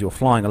 And as you're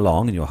flying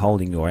along and you're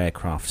holding your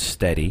aircraft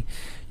steady,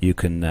 you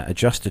can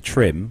adjust the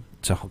trim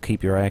to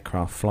keep your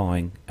aircraft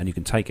flying, and you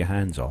can take your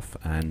hands off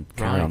and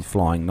carry on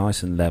flying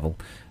nice and level.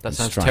 That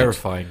sounds straight.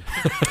 terrifying.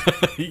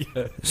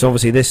 So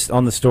obviously, this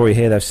on the story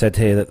here, they've said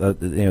here that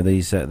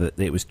these that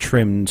it was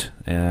trimmed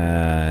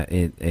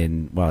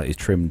it's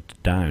trimmed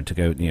down to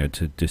go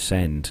to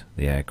descend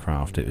the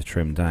aircraft. It was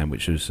trimmed down,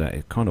 which was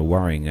kind of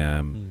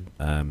worrying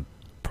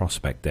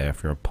prospect there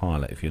if you're a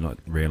pilot, if you're not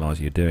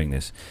realising you're doing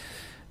this.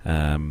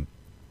 I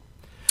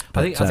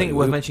think it's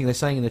worth mentioning. They're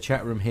saying in the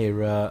chat room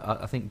here.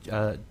 I think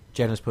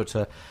Jen has put.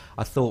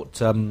 I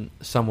thought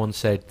someone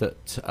said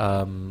that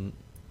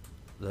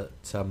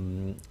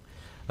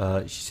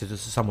she said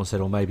someone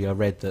said, or maybe I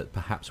read that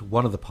perhaps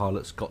one of the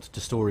pilots got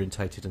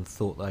disorientated and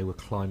thought they were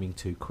climbing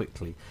too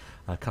quickly.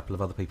 A couple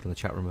of other people in the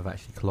chat room have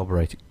actually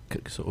collaborated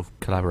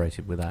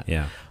with that.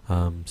 Yeah.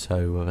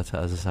 So as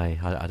I say,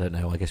 I don't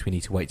know. I guess we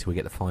need to wait till we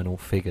get the final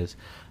figures.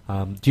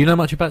 Do you know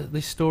much about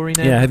this story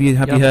now? Yeah. Have you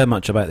heard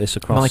much about this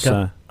across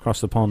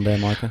the pond there,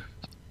 Micah?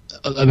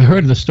 I've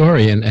heard the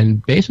story,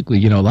 and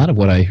basically, a lot of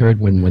what I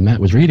heard when Matt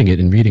was reading it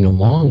and reading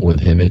along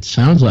with him, it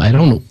sounds like, I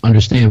don't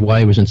understand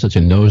why it was in such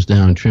a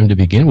nose-down trim to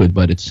begin with,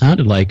 but it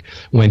sounded like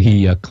when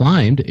he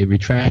climbed, it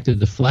retracted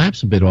the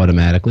flaps a bit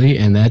automatically,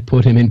 and that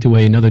put him into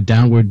another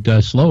downward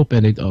slope,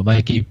 and he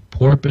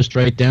porpoised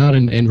right down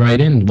and right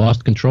in,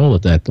 lost control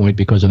at that point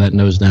because of that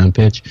nose-down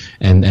pitch,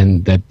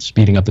 and that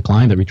speeding up the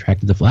climb that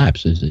retracted the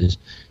flaps.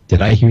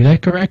 Did I hear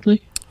that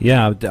correctly?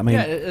 Yeah, I mean,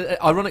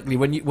 ironically,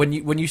 when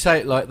you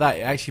say it like that,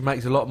 it actually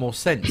makes a lot more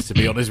sense. To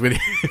be honest with you,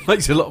 it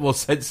makes a lot more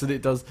sense than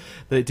it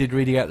did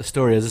reading out the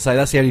story. As I say,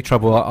 that's the only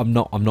trouble. I'm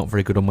not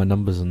very good on my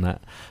numbers and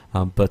that.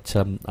 But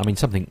I mean,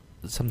 something.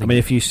 I mean,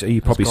 if you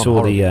probably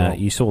saw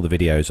the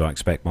videos, I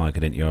expect, Mike,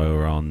 didn't you?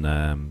 Or on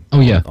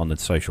on the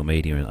social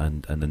media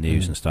and the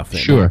news and stuff.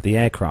 Sure. The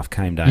aircraft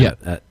came down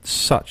at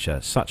such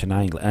an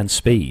angle and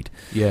speed.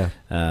 Yeah.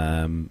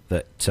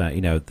 That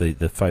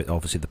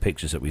obviously the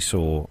pictures that we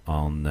saw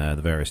on the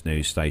various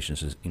news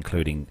stations,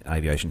 including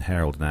Aviation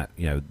Herald, and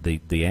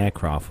that the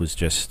aircraft was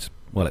just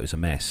it was a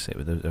mess.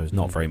 There was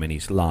not very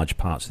many large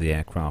parts of the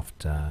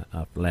aircraft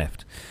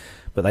left.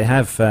 But they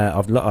have,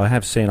 I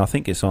have seen, I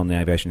think it's on the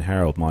Aviation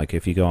Herald, Mike,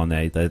 if you go on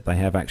there, they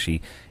have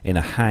actually, in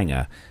a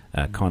hangar,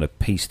 kind of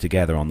pieced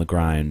together on the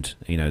ground,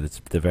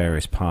 the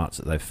various parts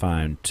that they've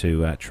found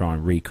to try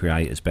and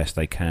recreate as best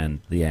they can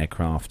the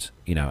aircraft,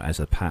 as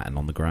a pattern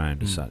on the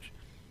ground as such.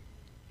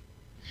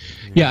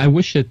 Yeah, I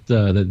wish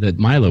that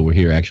Milo were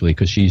here, actually,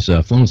 because she's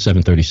flown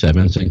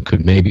 737s and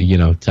could maybe,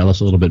 tell us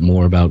a little bit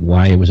more about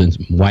why it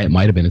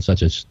might have been in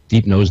such a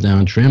steep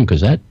nose-down trim, because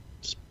that's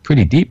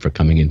pretty deep for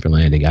coming in for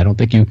landing. I don't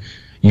think you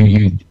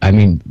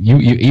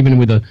even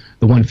with the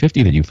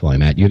 150 that you fly,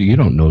 Matt, you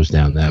don't nose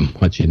down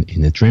that much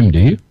in the trim, do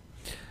you?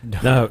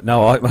 No,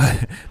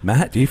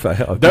 Matt, do you fly?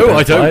 No,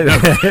 I don't.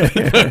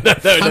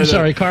 No, I'm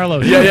sorry,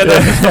 Carlos. Yeah.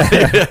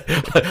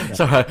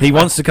 Sorry. He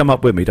wants to come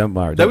up with me. Don't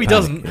worry. No, he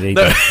doesn't.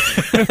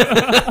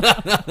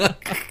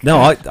 No,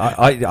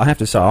 I have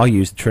to say I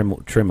use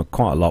the trim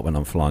quite a lot when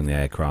I'm flying the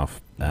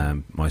aircraft.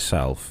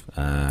 Myself,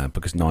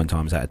 because 9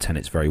 times out of 10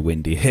 it's very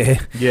windy here.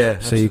 Yeah,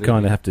 so you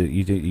kind of have to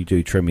you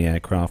do trim the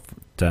aircraft,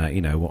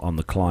 on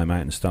the climb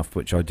out and stuff,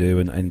 which I do,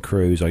 and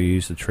cruise I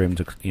use the trim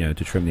to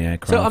trim the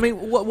aircraft. So I mean,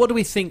 what do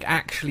we think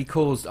actually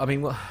caused? I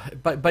mean,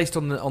 based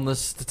on the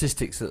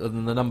statistics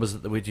and the numbers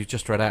that you've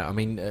just read out, I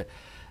mean,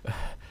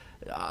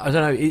 I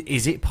don't know.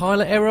 Is it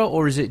pilot error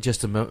or is it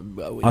just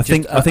I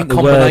think the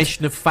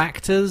combination of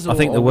factors? I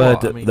think the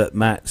word that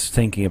Matt's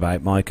thinking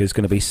about, Micah, is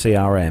going to be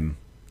CRM.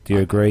 Do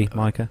you agree,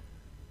 Micah?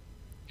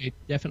 It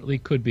definitely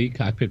could be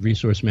cockpit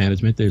resource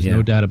management. There's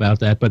no doubt about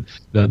that. But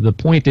the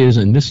point is,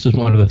 and this is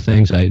one of the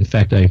things, I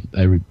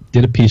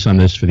did a piece on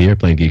this for the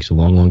Airplane Geeks a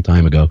long, long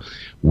time ago.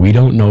 We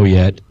don't know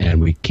yet,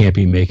 and we can't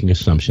be making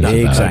assumptions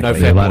about it.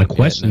 There are a lot of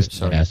questions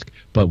to ask,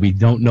 but we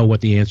don't know what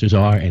the answers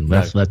are, and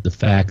let's let the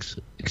facts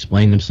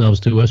explain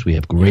themselves to us. We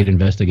have great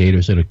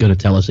investigators that are going to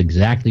tell us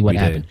exactly what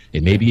happened.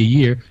 It may be a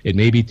year, it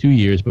may be 2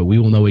 years, but we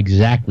will know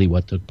exactly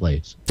what took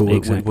place.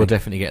 We'll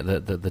definitely get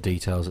the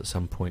details at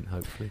some point,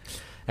 hopefully.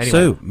 Anyway,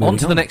 so, on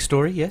to the next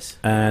story, yes?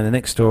 And the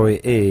next story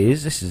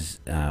this is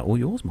all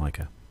yours,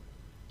 Micah.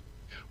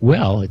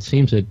 Well, it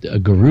seems that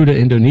Garuda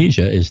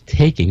Indonesia is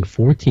taking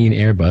 14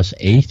 Airbus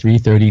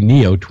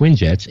A330neo twin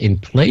jets in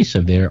place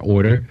of their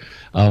order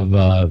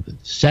of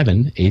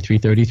 7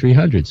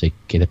 A330-300s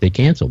that they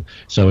canceled.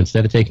 So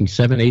instead of taking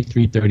 7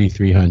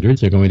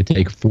 A330-300s, they're going to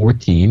take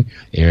 14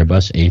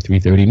 Airbus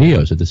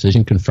A330neos. The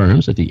decision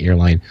confirms that the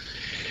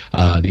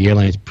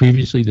airline's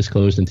previously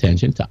disclosed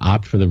intention to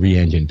opt for the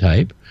re-engine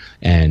type,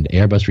 and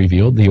Airbus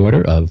revealed the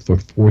order for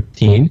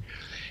 14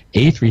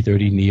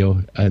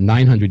 A330neo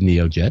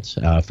 900neo jets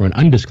for an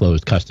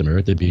undisclosed customer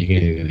at the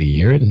beginning of the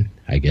year, and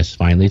I guess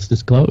finally it's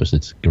disclosed.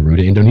 It's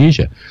Garuda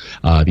Indonesia.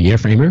 The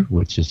airframer,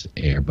 which is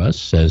Airbus,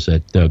 says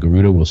that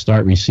Garuda will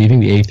start receiving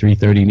the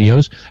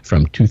A330neos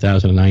from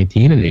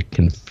 2019, and it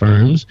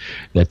confirms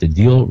that the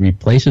deal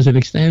replaces and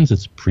extends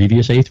its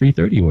previous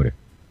A330 order.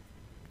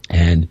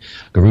 And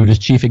Garuda's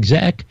chief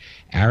exec,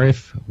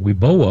 Arif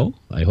Wibowo,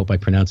 I hope I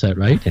pronounced that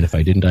right, and if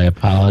I didn't, I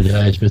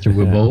apologize, Mr.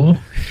 Wibowo.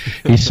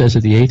 He says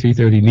that the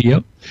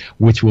A330neo,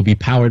 which will be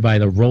powered by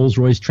the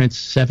Rolls-Royce Trent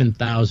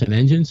 7000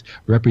 engines,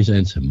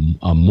 represents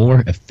a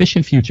more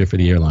efficient future for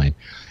the airline.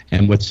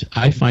 And what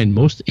I find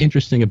most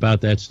interesting about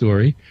that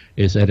story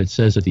is that it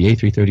says that the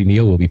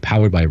A330neo will be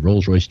powered by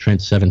Rolls-Royce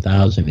Trent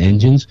 7000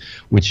 engines,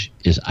 which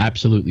is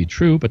absolutely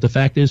true. But the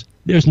fact is,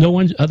 there's no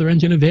other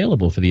engine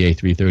available for the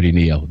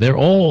A330neo. They're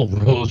all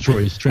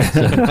Rolls-Royce Trent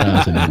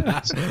 7000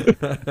 engines.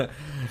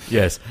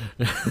 Yes.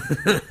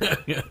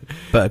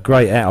 But a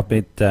great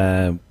outfit.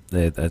 They're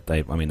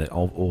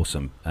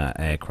awesome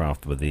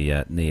aircraft with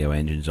the Neo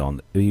engines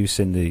on. You've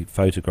seen the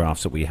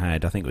photographs that we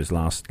had. I think it was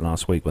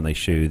last week when they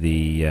showed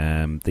the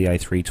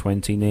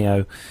A320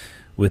 Neo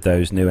with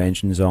those new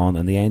engines on,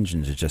 and the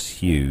engines are just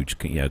huge.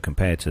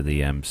 Compared to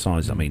the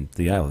size. I mean,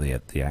 the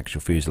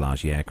actual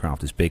fuselage, the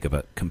aircraft is bigger,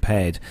 but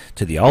compared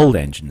to the old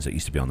engines that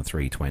used to be on the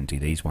 320,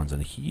 these ones are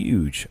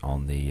huge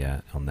on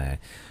there.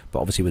 But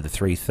obviously with the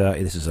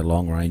 330, this is a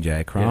long range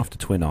aircraft, a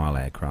twin aisle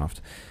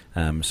aircraft.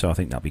 So I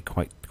think that'll be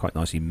quite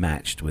nicely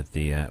matched with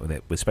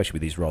especially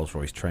with these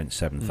Rolls-Royce Trent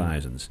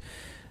 7000s.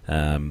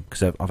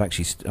 Because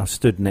I've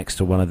stood next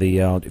to one of the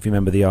if you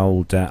remember the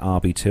old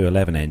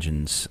RB211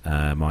 engines,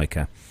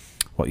 Micah,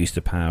 what used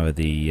to power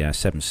the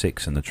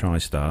 7.6 and the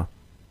TriStar.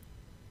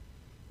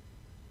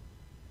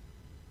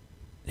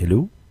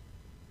 Hello?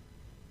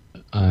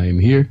 I'm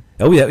here.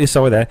 Oh yeah,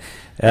 sorry there.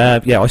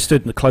 I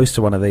stood close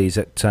to one of these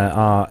at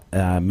our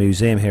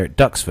museum here at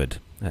Duxford.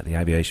 At the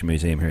Aviation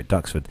Museum here at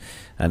Duxford,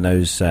 and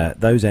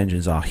those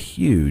engines are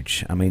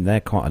huge. I mean,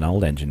 they're quite an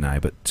old engine now,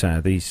 but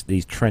these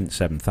Trent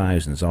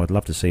 7000s, I would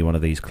love to see one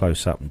of these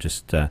close up and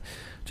just to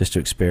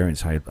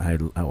experience how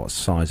what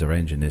size of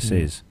engine this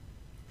is.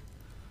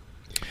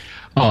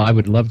 Oh, I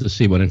would love to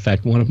see one. In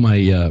fact, one of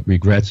my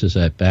regrets is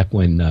that back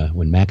when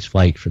Max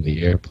Flight from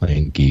the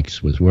Airplane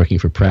Geeks was working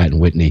for Pratt &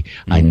 Whitney,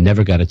 I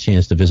never got a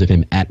chance to visit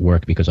him at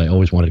work because I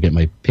always wanted to get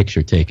my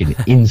picture taken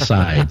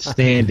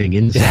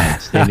standing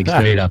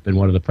straight up in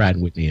one of the Pratt &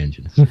 Whitney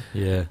engines.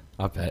 Yeah,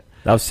 I bet.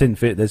 I've seen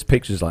there's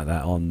pictures like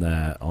that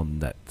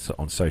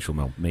on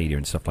social media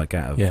and stuff like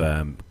that of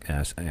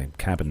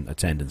cabin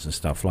attendants and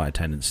stuff, flight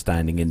attendants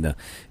standing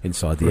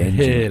inside the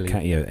engine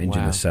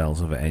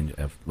nacelles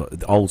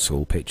of old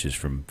school pictures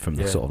from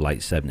the sort of late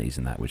 70s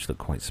and that, which look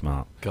quite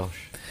smart.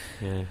 Gosh,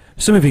 yeah.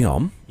 So moving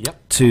on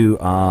to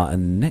our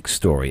next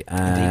story,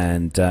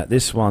 and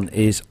this one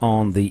is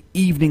on the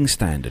Evening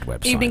Standard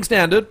website. Evening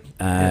Standard,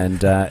 and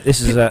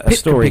this is a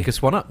story. Can pick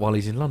us one up while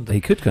he's in London.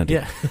 He could, couldn't he?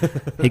 Yeah.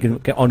 He can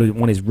get on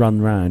his run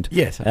round.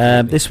 Yes.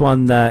 This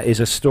one is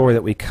a story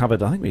that we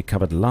covered. I think we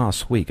covered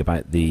last week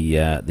about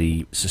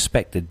the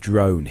suspected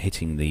drone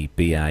hitting the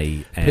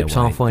BA Pip's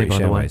halfway, by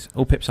the way.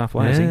 Oh, Pip's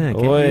halfway. Yeah,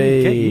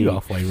 get you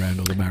halfway round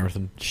on the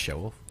marathon.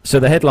 Show off. So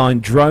the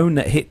headline: drone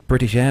that hit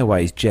British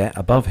Airways jet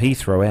above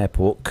Heathrow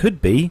Airport could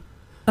be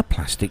a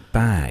plastic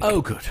bag.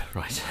 Oh, good.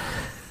 Right.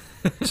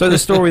 So the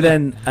story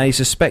then: a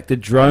suspected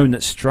drone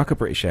that struck a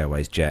British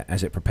Airways jet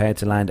as it prepared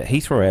to land at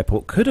Heathrow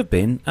Airport could have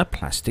been a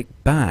plastic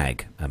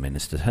bag, a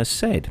minister has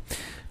said.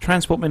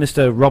 Transport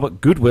Minister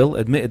Robert Goodwill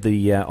admitted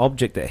the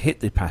object that hit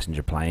the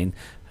passenger plane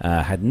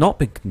had not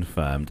been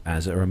confirmed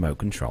as a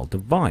remote-controlled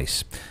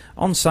device.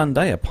 On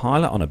Sunday, a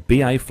pilot on a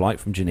BA flight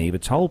from Geneva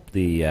told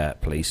the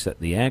police that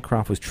the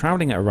aircraft was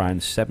travelling at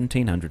around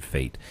 1,700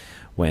 feet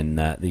when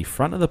the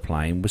front of the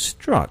plane was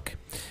struck.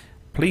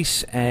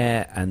 Police,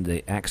 Air and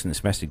the Accidents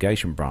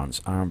Investigation Branch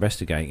are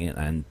investigating it,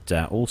 and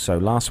also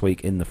last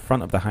week in the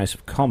front of the House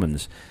of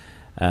Commons,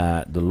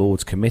 the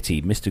Lords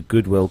Committee, Mr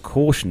Goodwill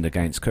cautioned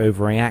against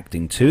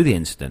overreacting to the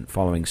incident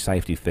following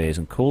safety fears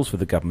and calls for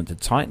the government to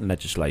tighten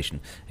legislation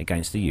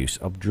against the use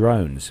of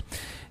drones.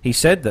 He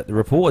said that the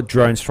reported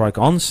drone strike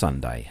on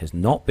Sunday has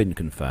not been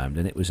confirmed,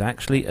 and it was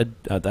actually a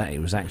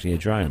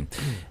drone.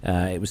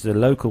 It was the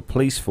local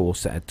police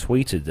force that had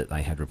tweeted that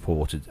they had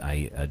reported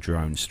a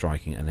drone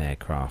striking an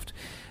aircraft.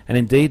 And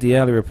indeed, the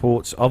early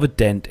reports of a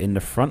dent in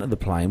the front of the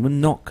plane were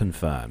not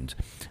confirmed,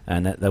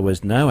 and that there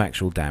was no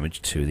actual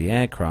damage to the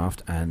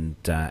aircraft, and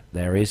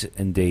there is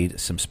indeed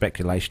some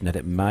speculation that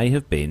it may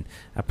have been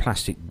a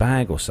plastic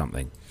bag or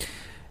something.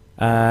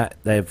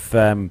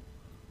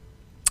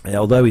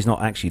 Although he's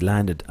not actually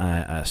landed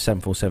a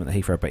 747 at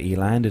Heathrow, but he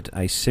landed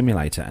a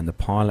simulator, and the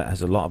pilot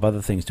has a lot of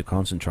other things to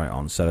concentrate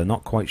on, so they're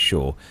not quite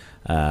sure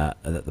that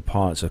the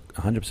pilots are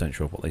 100%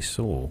 sure of what they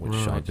saw,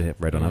 which I've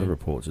read on other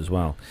reports as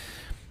well.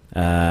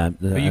 But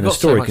you've got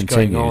story so much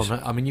continues. going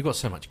on. I mean, you've got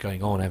so much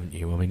going on, haven't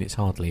you? I mean, it's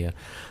hardly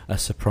a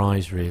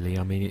surprise, really.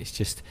 I mean,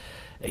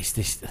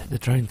 the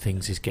drone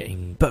things is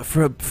getting. But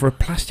for a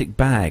plastic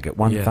bag at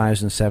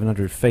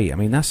 1,700 feet, I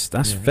mean that's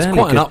fairly it's quite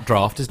good. an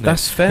updraft, isn't it?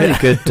 That's fairly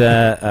good,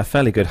 a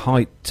fairly good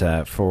height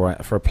for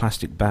a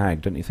plastic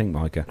bag, don't you think,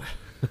 Micah?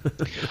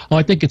 Oh,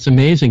 I think it's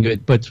amazing.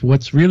 But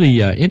what's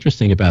really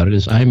interesting about it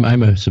is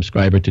I'm a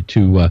subscriber to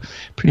two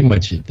pretty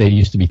much, they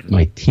used to be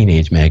my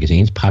teenage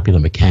magazines, Popular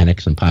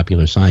Mechanics and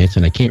Popular Science,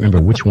 and I can't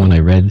remember which one I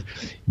read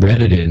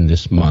it in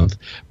this month,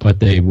 but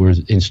they were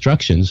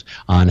instructions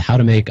on how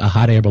to make a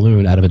hot air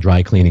balloon out of a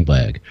dry cleaning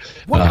bag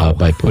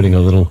by putting a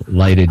little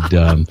lighted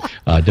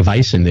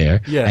device in there,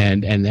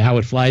 and how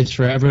it flies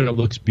forever and it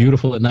looks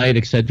beautiful at night,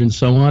 etc., and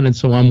so on. And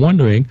so I'm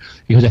wondering,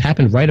 because it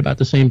happened right about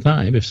the same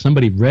time, if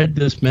somebody read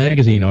this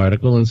magazine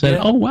article and said,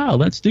 "Oh wow,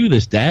 let's do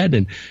this,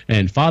 Dad,"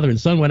 and father and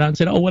son went out and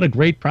said, "Oh, what a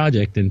great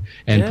project," and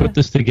put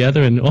this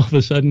together, and all of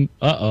a sudden,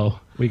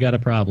 we got a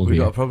problem here. We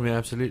got a problem,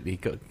 absolutely.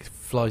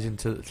 Flies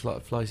into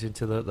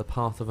the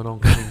path of an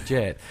oncoming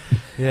jet.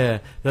 Yeah.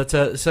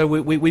 So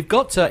we've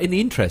got, in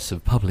the interests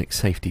of public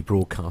safety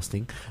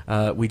broadcasting,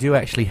 we do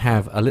actually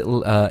have a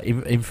little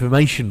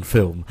information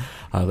film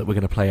that we're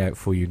going to play out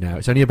for you now.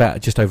 It's only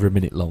about just over a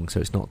minute long, so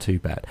it's not too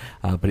bad.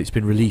 But it's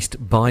been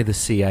released by the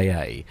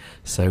CAA.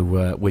 So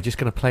we're just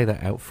going to play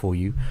that out for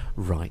you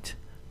right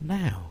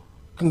now.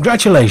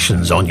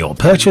 Congratulations on your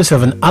purchase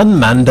of an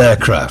unmanned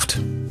aircraft.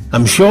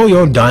 I'm sure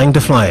you're dying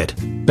to fly it,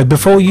 but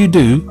before you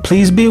do,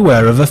 please be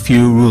aware of a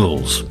few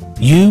rules.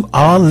 You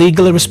are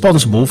legally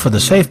responsible for the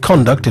safe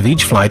conduct of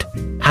each flight,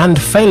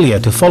 and failure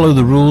to follow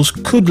the rules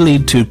could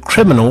lead to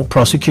criminal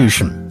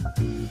prosecution.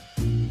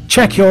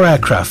 Check your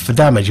aircraft for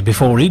damage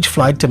before each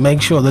flight to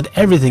make sure that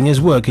everything is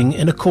working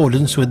in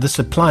accordance with the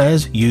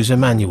supplier's user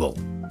manual.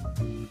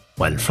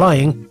 When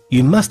flying,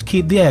 you must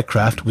keep the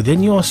aircraft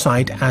within your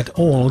sight at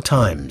all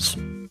times.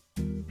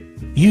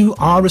 You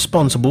are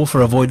responsible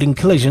for avoiding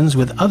collisions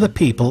with other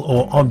people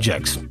or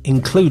objects,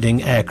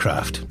 including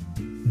aircraft.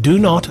 Do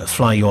not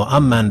fly your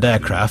unmanned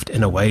aircraft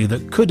in a way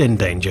that could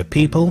endanger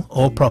people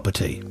or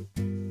property.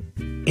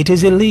 It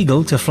is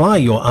illegal to fly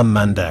your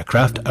unmanned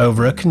aircraft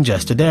over a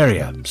congested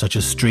area, such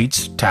as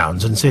streets,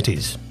 towns and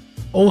cities.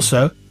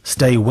 Also,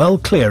 stay well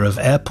clear of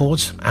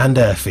airports and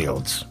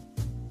airfields.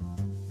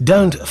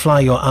 Don't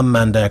fly your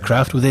unmanned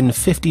aircraft within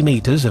 50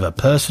 meters of a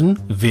person,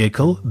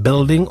 vehicle,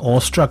 building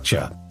or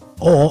structure,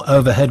 or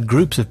overhead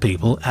groups of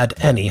people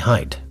at any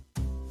height.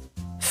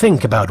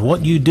 Think about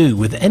what you do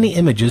with any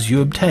images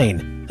you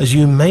obtain, as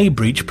you may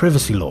breach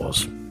privacy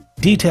laws.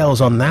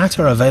 Details on that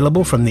are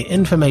available from the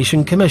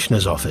Information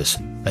Commissioner's Office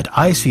at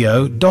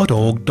ico.org.uk.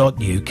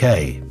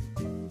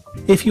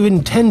 If you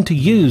intend to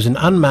use an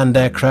unmanned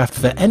aircraft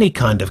for any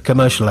kind of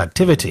commercial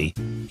activity,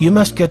 you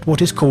must get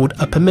what is called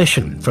a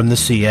permission from the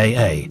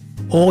CAA,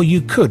 or you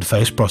could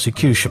face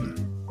prosecution.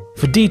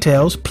 For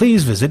details,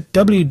 please visit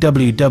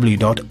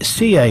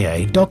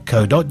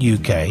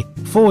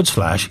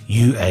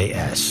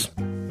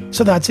www.caa.co.uk/UAS.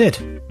 So that's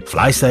it.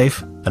 Fly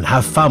safe and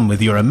have fun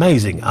with your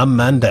amazing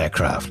unmanned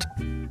aircraft.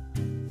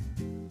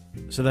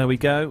 So there we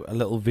go, a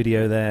little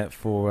video there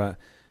for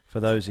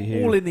those of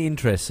you. All in the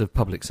interests of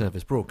public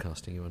service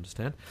broadcasting, you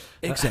understand?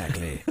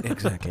 Exactly.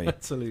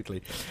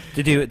 Absolutely.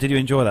 Did you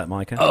enjoy that,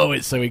 Micah? Oh,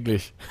 it's so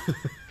English.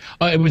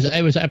 It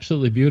was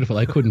absolutely beautiful.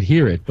 I couldn't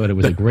hear it, but it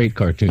was a great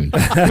cartoon.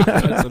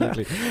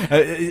 Absolutely.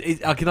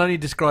 I can only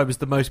describe as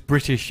the most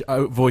British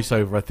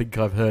voiceover I think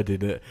I've heard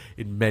in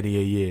many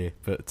a year.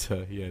 But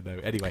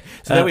Anyway,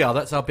 so there we are.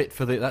 That's our bit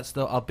for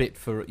our bit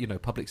for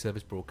public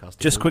service broadcasting.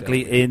 Just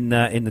quickly in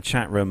the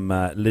chat room,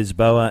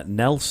 Lisboa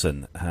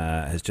Nelson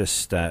has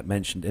just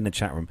mentioned in the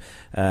chat room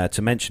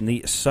to mention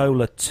the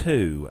Solar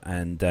 2,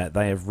 and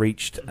they have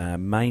reached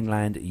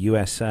mainland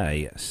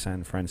USA,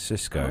 San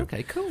Francisco. Oh,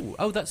 okay, cool.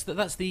 Oh, that's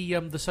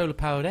the solar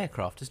powered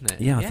aircraft, isn't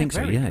it? Yeah, I think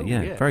so. Yeah, cool,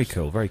 yeah, very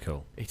cool, very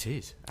cool. It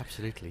is,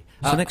 absolutely.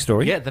 So next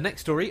story? Yeah, the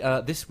next story.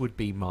 This would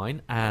be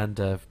mine,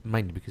 and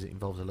mainly because it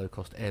involves a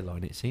low-cost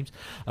airline, it seems.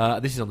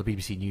 This is on the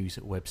BBC News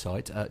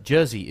website.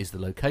 Jersey is the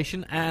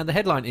location, and the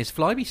headline is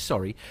Flybe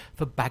sorry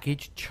for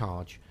baggage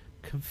charge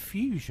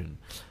confusion.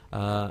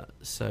 Sorry,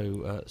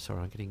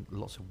 I'm getting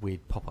lots of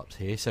weird pop-ups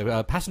here.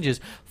 So passengers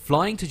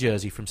flying to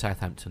Jersey from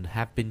Southampton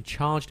have been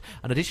charged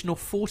an additional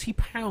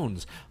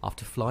 £40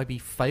 after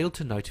Flybe failed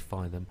to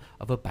notify them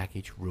of a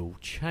baggage rule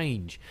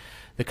change.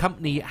 The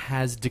company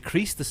has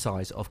decreased the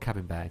size of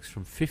cabin bags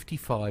from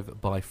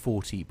 55 by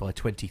 40 by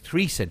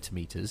 23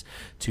 centimetres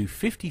to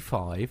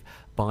 55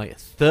 by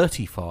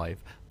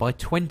 35 by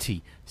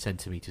 20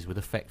 centimetres with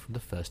effect from the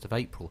 1st of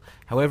April.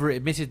 However, it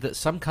admitted that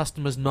some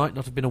customers might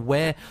not have been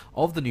aware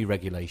of the new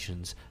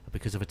regulations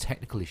because of a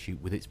technical issue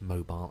with its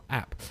mobile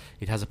app.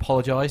 It has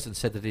apologised and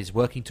said that it is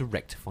working to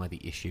rectify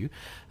the issue.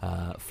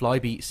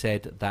 Flybe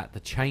said that the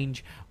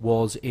change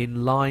was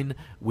in line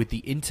with the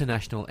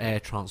International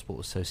Air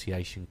Transport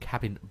Association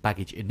Cabin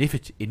Baggage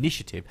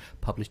Initiative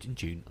published in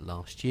June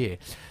last year.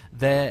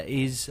 There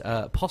is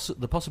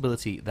the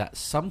possibility that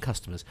some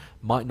customers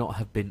might not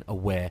have been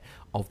aware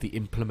of the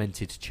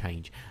implemented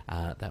change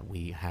that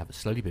we have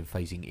slowly been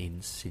phasing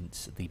in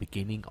since the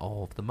beginning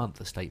of the month.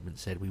 The statement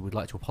said, "We would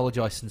like to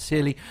apologise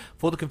sincerely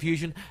for the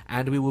confusion,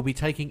 and we will be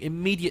taking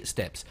immediate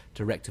steps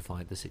to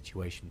rectify the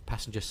situation."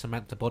 Passenger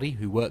Samantha Body,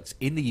 who works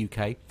in the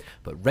UK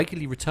but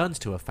regularly returns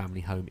to her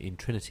family home in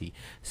Trinity,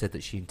 said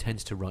that she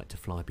intends to write to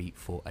Flybe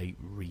for a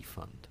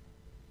refund.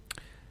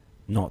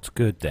 Not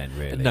good then,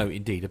 really. No,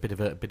 indeed, a bit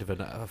of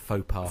a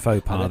faux pas.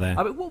 Faux pas there.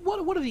 I mean,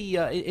 what are the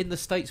in the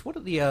States? What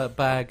are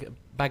the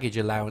baggage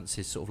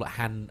allowances, sort of like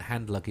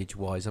hand luggage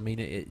wise? I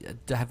mean,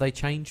 have they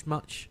changed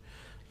much,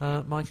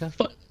 Micah?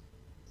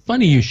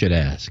 Funny you should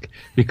ask,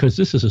 because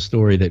this is a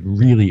story that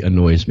really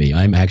annoys me.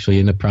 I'm actually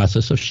in the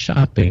process of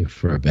shopping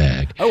for a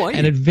bag,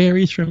 and it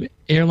varies from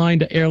airline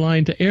to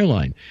airline to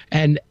airline,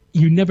 and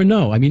you never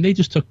know. I mean, they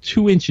just took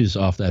 2 inches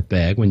off that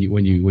bag when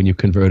you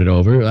convert it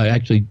over.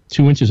 Actually,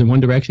 2 inches in one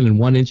direction and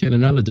 1 inch in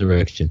another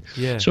direction.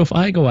 Yeah. So if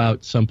I go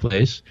out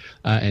someplace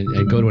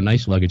and go to a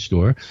nice luggage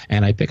store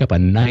and I pick up a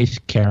nice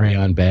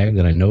carry-on bag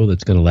that I know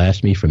that's going to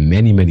last me for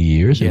many, many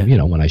years,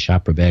 and when I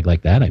shop for a bag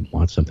like that, I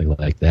want something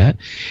like that,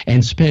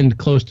 and spend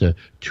close to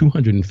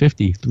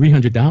 $250,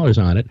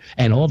 $300 on it,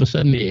 and all of a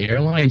sudden the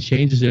airline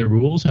changes their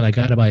rules and I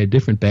got to buy a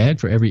different bag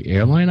for every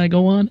airline I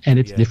go on, and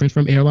it's different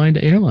from airline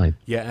to airline.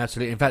 Yeah,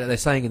 absolutely. In fact, they're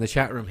saying in the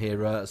chat room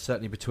here,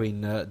 certainly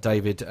between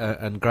David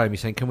and Graham, he's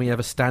saying, can we have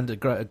a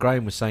standard?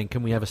 Graham was saying,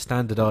 can we have a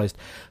standardised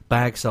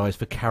bag size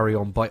for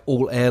carry-on by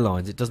all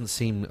airlines? It doesn't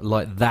seem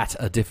like that's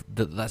a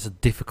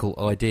difficult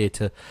idea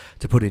to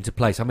put into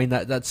place. I mean,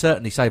 that'd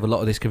certainly save a lot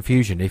of this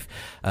confusion if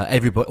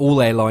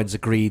all airlines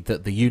agreed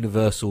that the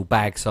universal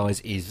bag size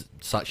is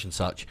such and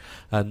such,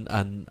 and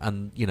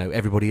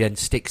everybody then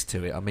sticks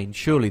to it. I mean,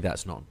 surely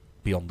that's not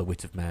beyond the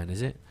wit of man,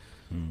 is it?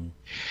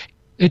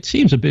 It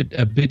seems a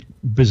bit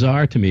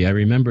bizarre to me. I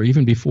remember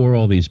even before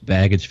all these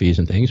baggage fees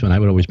and things, when I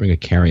would always bring a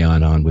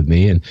carry-on on with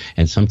me,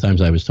 and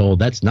sometimes I was told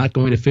that's not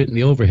going to fit in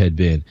the overhead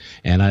bin,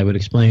 and I would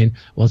explain,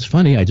 well, it's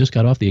funny, I just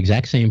got off the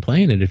exact same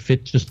plane and it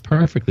fit just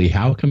perfectly.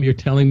 How come you're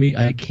telling me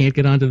I can't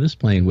get onto this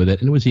plane with it?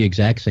 And it was the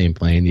exact same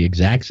plane, the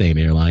exact same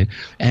airline,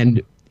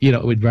 and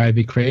it would drive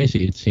me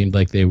crazy. It seemed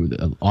like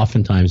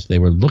oftentimes they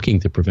were looking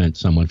to prevent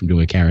someone from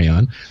doing a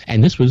carry-on,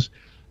 and this was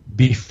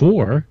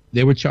before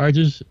there were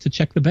charges to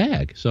check the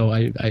bag. So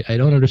I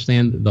don't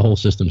understand the whole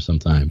system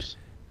sometimes.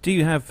 Do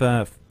you have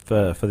for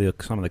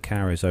some of the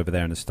carriers over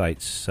there in the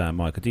States,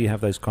 Michael? Do you have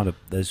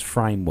those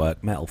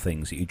framework metal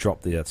things that you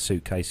drop the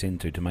suitcase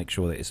into to make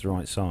sure that it's the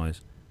right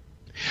size?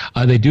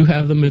 They do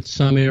have them at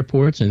some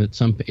airports, and at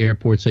some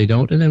airports they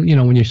don't. And then,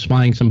 when you're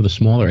flying some of the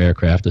smaller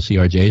aircraft, the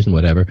CRJs and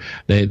whatever,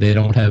 they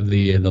don't have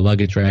the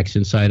luggage racks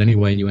inside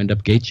anyway, and you end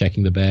up gate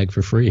checking the bag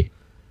for free.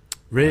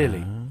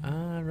 Really?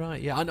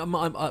 Right. Yeah.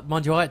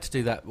 Mind you, I had to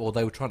do that, or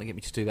they were trying to get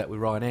me to do that with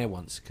Ryanair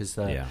once, because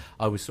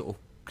I was sort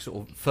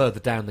of further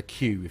down the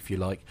queue, if you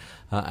like,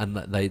 and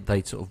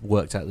they sort of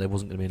worked out there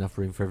wasn't going to be enough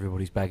room for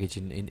everybody's baggage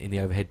in the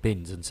overhead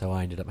bins, and so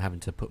I ended up having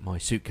to put my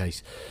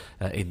suitcase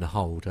in the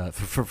hold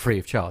for free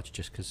of charge,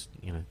 just because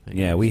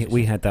Yeah,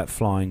 we had that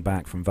flying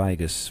back from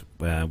Vegas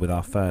with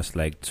our first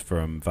leg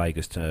from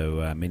Vegas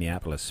to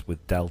Minneapolis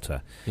with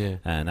Delta,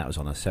 and that was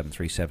on a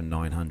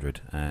 737-900,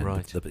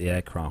 and the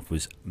aircraft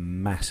was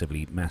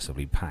massively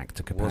packed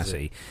to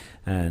capacity,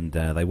 and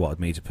they wanted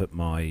me to put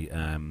my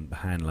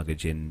hand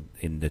luggage in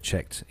the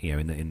checked,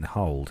 in the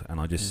hold, and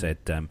I just said,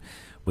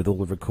 with all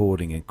the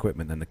recording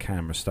equipment and the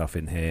camera stuff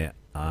in here,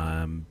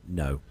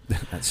 no,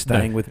 that's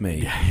staying with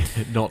me.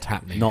 Not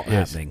happening. Not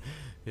happening.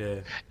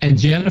 Yeah. And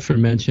Jennifer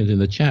mentioned in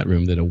the chat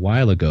room that a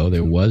while ago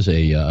there was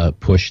a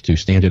push to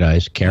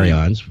standardize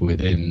carry-ons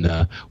within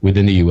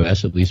the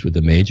U.S., at least with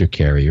the major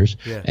carriers,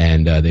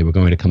 and they were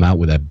going to come out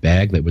with a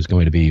bag that was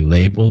going to be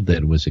labeled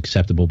that was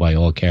acceptable by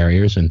all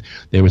carriers, and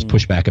there was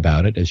pushback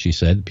about it. As she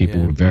said,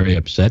 people were very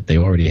upset. They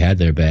already had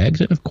their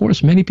bags, and of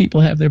course, many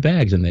people have their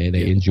bags and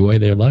they enjoy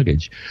their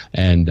luggage,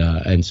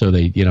 and so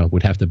they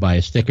would have to buy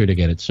a sticker to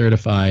get it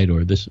certified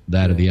or this,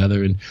 that, or the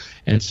other,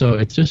 and so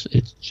it's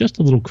just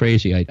a little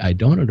crazy. I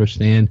don't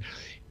understand.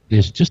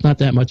 There's just not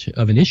that much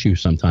of an issue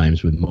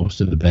sometimes with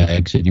most of the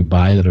bags that you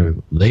buy that are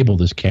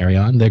labeled as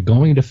carry-on. They're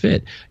going to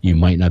fit. You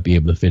might not be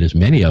able to fit as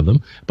many of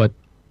them, but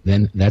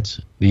then that's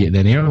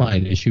an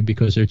airline issue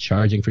because they're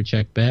charging for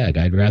checked bag.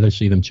 I'd rather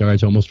see them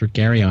charge almost for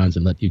carry-ons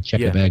and let you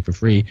check the bag for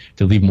free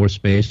to leave more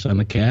space on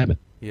the cabin.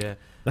 Yeah.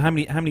 How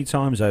many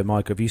times, though,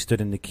 Mike, have you stood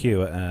in the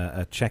queue at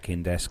a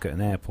check-in desk at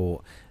an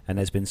airport and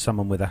there's been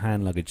someone with a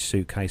hand luggage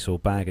suitcase or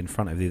bag in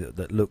front of you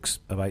that looks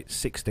about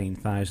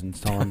 16,000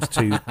 times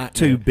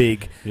too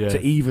big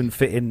to even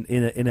fit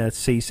in a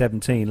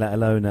C-17, let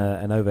alone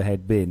an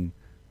overhead bin?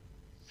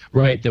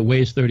 Right, that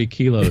weighs 30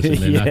 kilos, and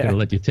they're not going to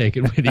let you take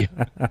it with you.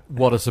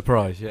 What a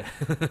surprise! Yeah,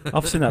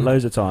 I've seen that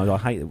loads of times. I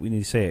hate that when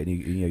you see it.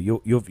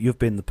 And you've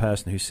been the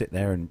person who sit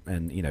there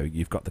and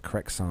you've got the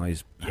correct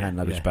size hand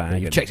luggage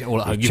bag. You've checked it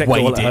all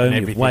at home.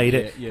 You've weighed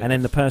it, and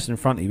then the person in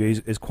front of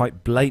you is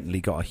quite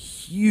blatantly got a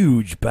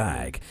huge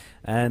bag,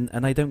 and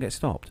they don't get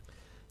stopped.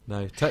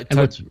 No. And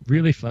what's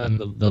really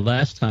fun, the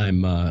last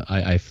time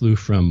I flew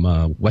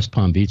from West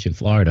Palm Beach in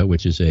Florida,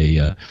 which is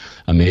a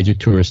major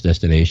tourist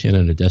destination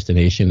and a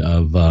destination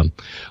of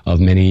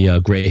many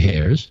gray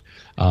hairs.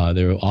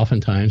 There are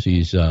oftentimes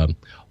these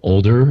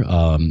older,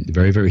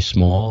 very, very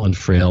small and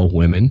frail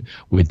women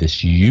with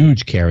this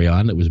huge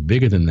carry-on that was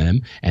bigger than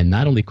them. And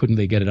not only couldn't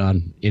they get it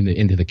on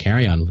into the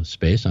carry-on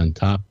space on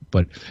top,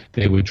 but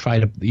they would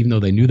try to, even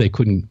though they knew they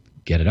couldn't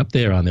get it up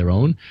there on their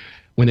own,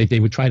 when they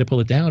would try to pull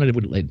it down, and it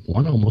would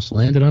one almost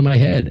landed on my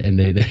head, and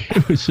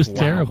it was just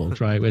terrible.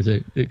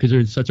 Because they're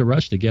in such a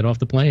rush to get off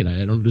the plane. I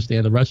don't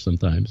understand the rush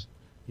sometimes.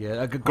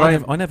 Yeah,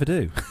 Graham, I never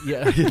do.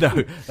 Yeah,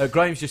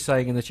 Graham's just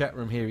saying in the chat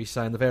room here, he's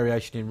saying the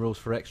variation in rules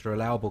for extra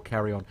allowable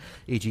carry-on,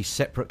 e.g.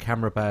 separate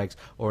camera bags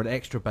or an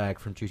extra bag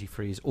from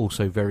duty-free is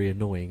also very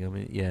annoying. I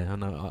mean, I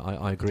know,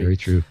 I agree. Very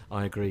true.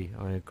 I agree.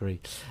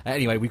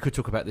 Anyway, we could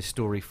talk about this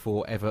story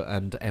forever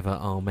and ever,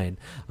 amen,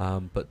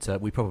 but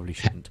we probably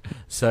shouldn't.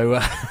 So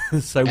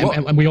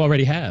and we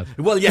already have.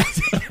 Well,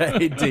 yes,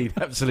 indeed,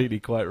 absolutely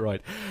quite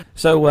right.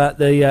 So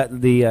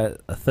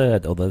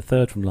the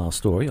third from last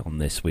story on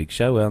this week's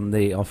show on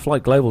the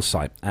Flight Global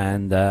site,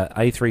 and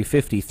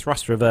A350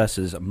 thrust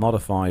reversers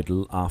modified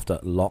after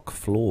lock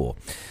floor.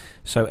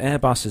 So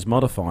Airbus has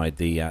modified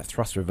the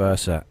thrust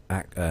reverse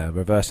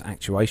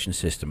actuation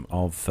system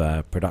of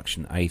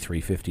production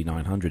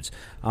A350-900s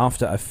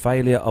after a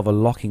failure of a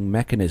locking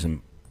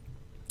mechanism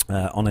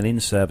on an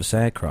in-service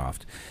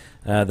aircraft.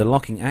 The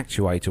locking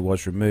actuator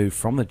was removed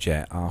from the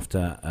jet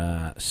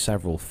after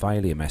several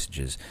failure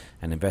messages,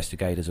 and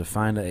investigators have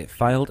found that it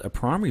failed a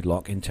primary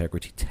lock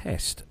integrity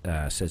test,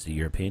 says the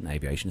European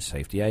Aviation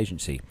Safety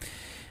Agency.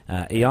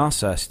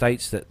 EASA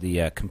states that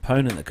the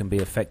component that can be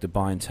affected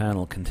by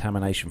internal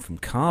contamination from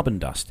carbon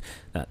dust,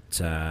 that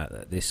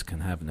this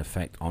can have an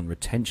effect on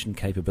retention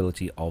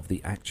capability of the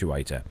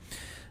actuator.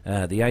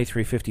 The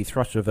A350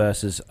 thrust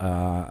reversers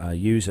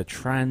use a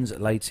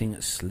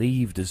translating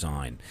sleeve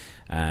design,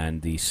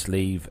 and the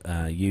sleeve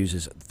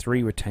uses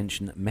 3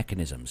 retention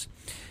mechanisms.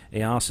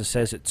 EASA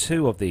says that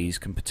 2 of these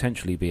can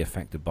potentially be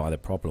affected by the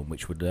problem,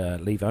 which would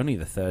leave only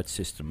the third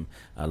system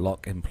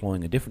lock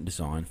employing a different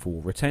design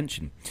for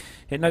retention.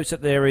 It notes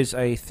that there is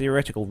a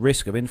theoretical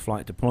risk of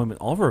in-flight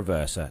deployment of a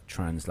reverser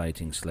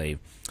translating sleeve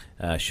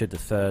should the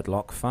third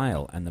lock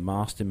fail, and the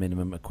master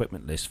minimum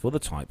equipment list for the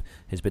type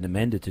has been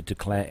amended to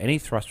declare any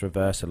thrust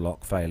reverser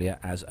lock failure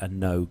as a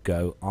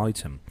no-go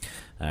item,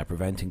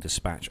 preventing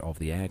dispatch of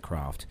the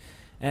aircraft.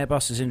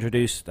 Airbus has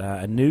introduced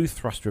a new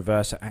thrust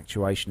reverser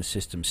actuation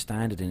system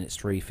standard in its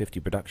 350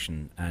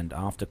 production, and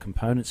after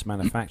components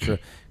manufacturer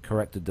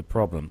corrected the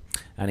problem,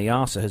 and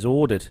EASA has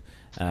ordered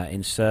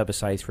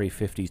in-service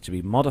A350s to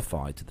be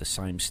modified to the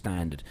same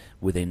standard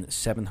within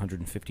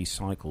 750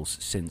 cycles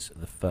since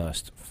the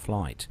first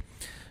flight.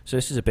 So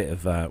this is a bit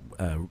of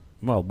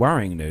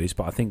worrying news,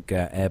 but I think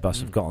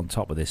Airbus have got on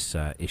top of this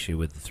issue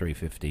with the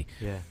 350,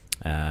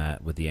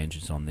 with the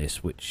engines on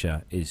this, which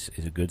is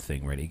a good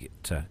thing, really.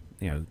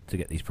 To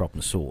get these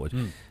problems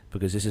sorted,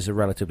 because this is a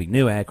relatively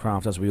new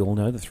aircraft, as we all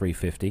know, the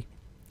 350,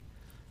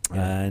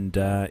 and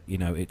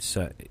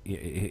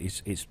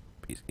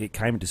it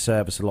came into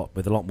service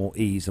with a lot more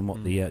ease than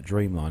what the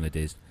Dreamliner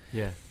did.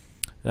 Yeah.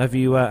 Have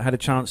you had a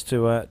chance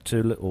to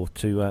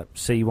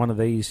see one of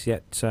these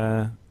yet,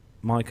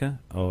 Micah,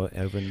 or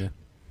over in the?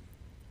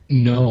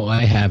 No,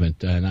 I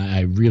haven't, and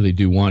I really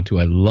do want to.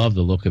 I love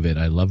the look of it.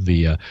 I love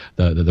the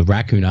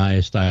Raccoon Eye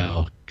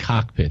style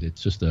cockpit.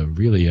 It's just a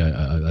really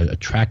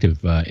attractive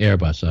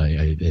Airbus.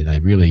 I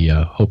really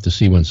hope to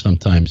see one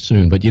sometime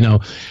soon. But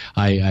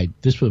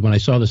this was when I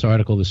saw this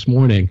article this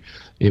morning.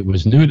 It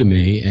was new to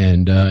me,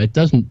 and it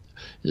doesn't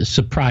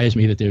surprise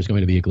me that there's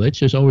going to be a glitch.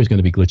 There's always going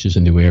to be glitches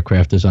in new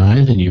aircraft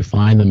designs, and you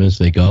find them as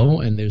they go,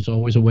 and there's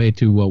always a way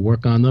to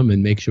work on them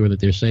and make sure that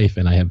they're safe.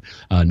 And I have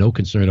no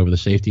concern over the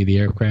safety of the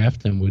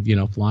aircraft, and would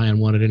fly on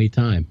one at any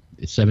time.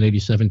 It's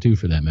 787 too,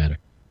 for that matter.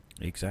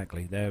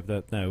 Exactly.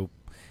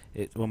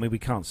 We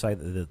can't say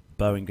that the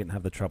Boeing didn't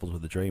have the troubles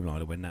with the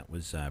Dreamliner when that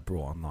was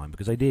brought online,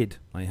 because they did.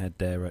 They had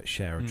their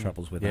share of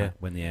troubles with that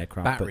when the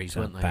aircraft batteries,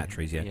 weren't they?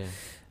 Batteries, yeah.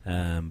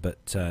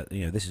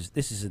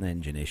 This is an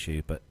engine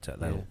issue, but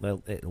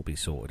it'll be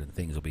sorted and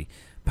things will be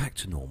back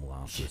to normal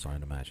afterwards,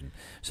 I'd imagine.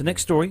 So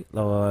next story,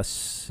 let's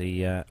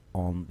see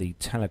on the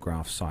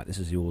Telegraph site. This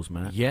is yours,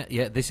 Matt.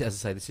 Yeah. This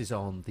is a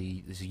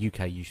UK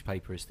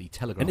newspaper. It's the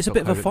Telegraph. And it's a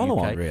bit of a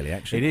follow-on, really.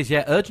 Actually, it is.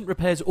 Yeah, urgent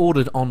repairs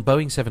ordered on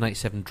Boeing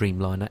 787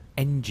 Dreamliner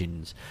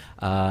engines.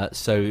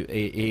 So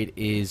it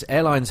is.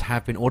 Airlines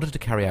have been ordered to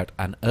carry out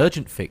an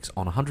urgent fix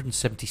on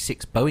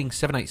 176 Boeing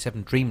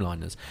 787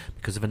 Dreamliners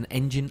because of an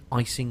engine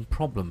icing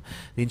problem.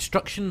 The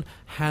instruction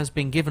has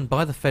been given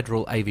by the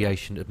Federal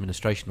Aviation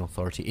Administration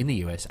Authority in the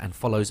US and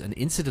follows an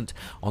incident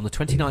on the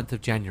 29th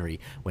of January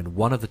when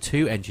one of the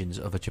two engines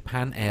of a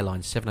Japan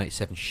Airlines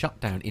 787 shut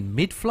down in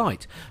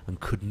mid-flight and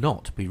could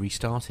not be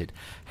restarted.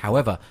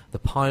 However, the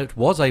pilot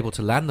was able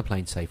to land the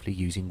plane safely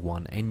using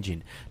one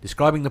engine.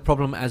 Describing the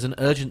problem as an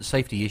urgent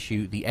safety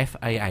issue, the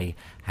FAA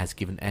has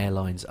given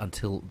airlines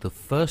until the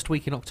first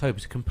week in October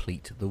to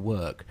complete the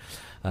work.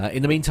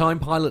 In the meantime,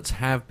 pilots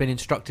have been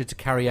instructed to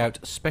carry out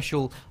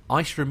special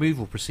ice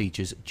removal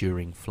procedures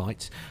during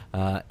flights.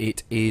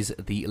 It is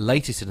the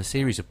latest in a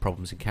series of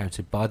problems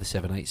encountered by the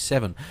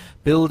 787.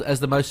 Billed as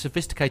the most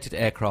sophisticated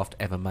aircraft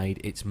ever made,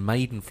 its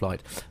maiden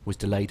flight was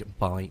delayed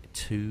by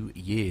 2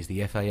 years.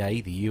 The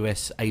FAA, the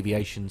US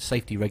aviation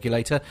safety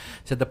regulator,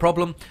 said the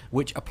problem,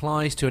 which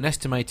applies to an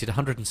estimated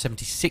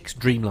 176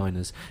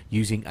 Dreamliners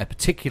using a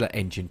particular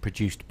engine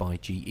produced by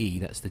GE,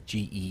 that's the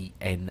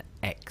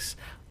GEnx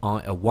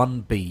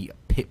 1B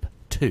PIP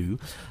 2.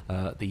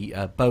 The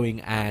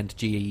Boeing and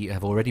GE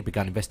have already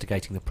begun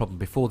investigating the problem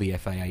before the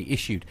FAA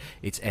issued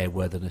its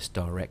airworthiness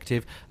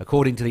directive.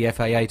 According to the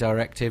FAA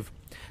directive,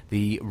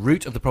 the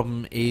root of the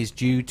problem is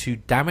due to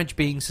damage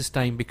being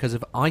sustained because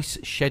of ice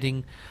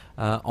shedding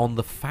on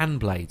the fan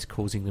blades,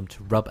 causing them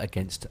to rub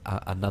against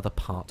another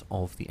part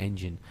of the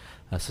engine.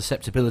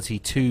 Susceptibility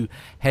to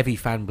heavy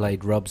fan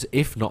blade rubs,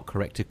 if not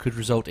corrected, could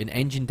result in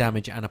engine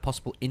damage and a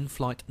possible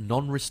in-flight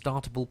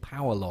non-restartable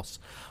power loss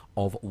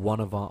of one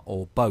of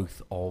or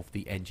both of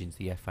the engines,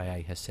 the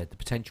FAA has said. The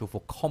potential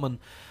for common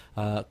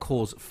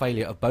cause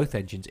failure of both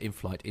engines in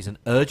flight is an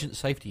urgent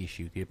safety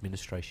issue, the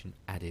administration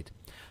added.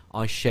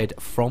 Ice shed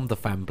from the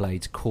fan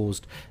blades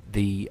caused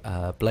the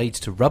blades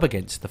to rub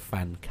against the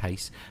fan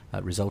case,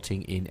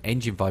 resulting in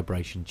engine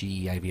vibration,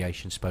 GE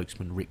Aviation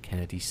spokesman Rick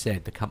Kennedy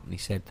said. The company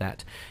said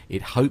that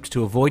it hoped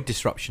to avoid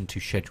disruption to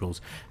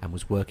schedules and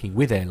was working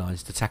with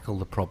airlines to tackle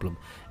the problem,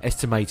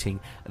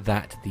 estimating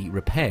that the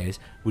repairs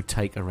would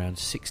take around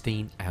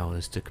 16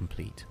 hours to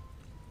complete.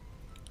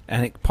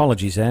 And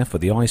apologies there for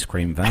the ice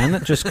cream van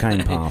that just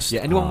came past.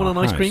 Yeah, anyone want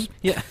an ice cream?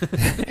 Yeah.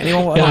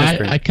 Anyone want an ice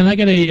cream? Can I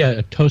get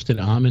a toasted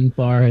almond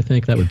bar? I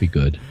think that would be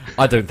good.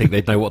 I don't think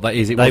they'd know what that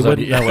is. They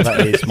wouldn't know what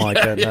that is, Mike.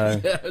 No.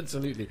 Yeah,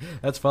 absolutely.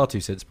 That's far too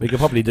sensible. We could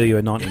probably do you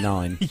a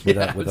 99 with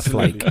a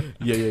flake.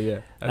 Yeah.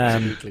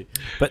 Absolutely.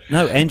 But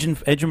no, engine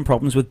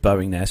problems with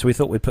Boeing there. So we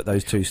thought we'd put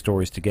those two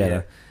stories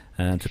together.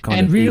 To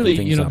kind of really,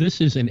 even things up.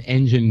 This is an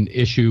engine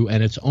issue,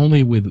 and it's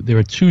only there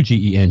are two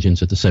GE engines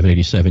that the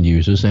 787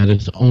 uses, and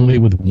it's only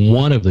with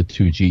one of the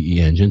two GE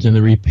engines. And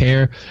the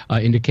repair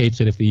indicates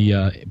that if the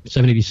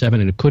 787,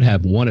 and it could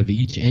have one of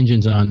each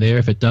engines on there,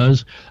 if it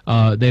does,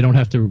 they don't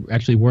have to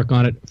actually work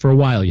on it for a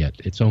while yet.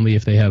 It's only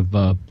if they have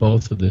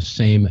both of the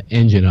same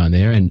engine on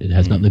there, and it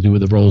has nothing to do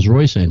with the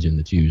Rolls-Royce engine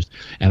that's used.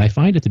 And I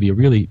find it to be a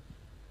really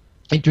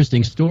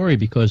interesting story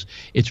because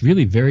it's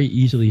really very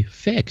easily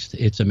fixed.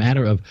 It's a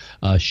matter of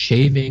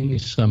shaving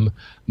some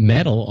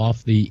metal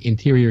off the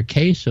interior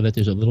case so that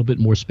there's a little bit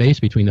more space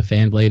between the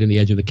fan blade and the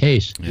edge of the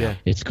case. Yeah.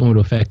 It's going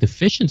to affect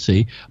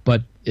efficiency,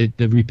 but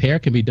the repair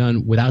can be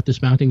done without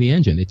dismounting the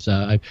engine. It's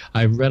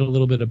I've read a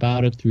little bit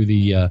about it through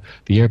the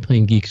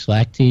Airplane Geek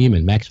Slack team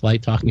and Max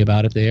Flight talking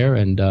about it there,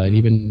 and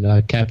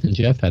even Captain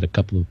Jeff had a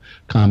couple of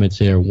comments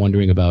there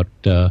wondering about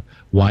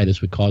why this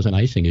would cause an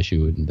icing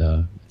issue.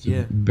 And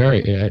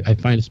I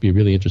find this to be a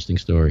really interesting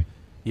story.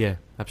 Yeah,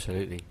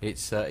 absolutely.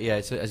 It's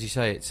as you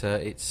say, it's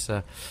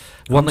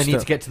one they need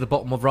to get to the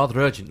bottom of rather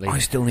urgently. I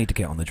still need to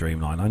get on the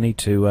Dreamline. I need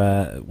to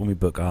when we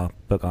book our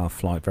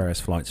various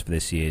flights for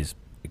this year's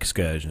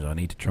excursions, I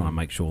need to try and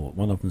make sure that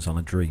one of them's on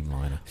a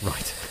Dreamliner.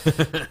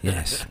 Right.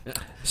 Yes.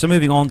 So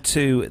moving on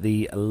to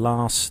the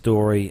last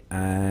story,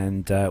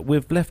 and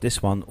we've left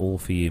this one all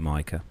for you,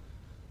 Micah.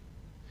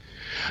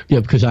 Yeah,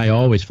 because I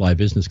always fly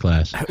business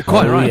class.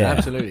 Quite Oh, right, yeah.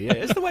 absolutely. Yeah,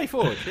 it's the way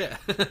forward. Yeah.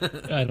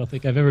 I don't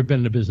think I've ever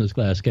been in a business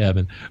class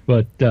cabin.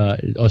 But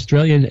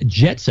Australian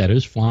jet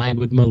setters flying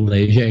with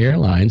Malaysia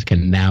Airlines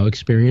can now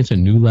experience a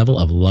new level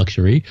of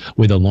luxury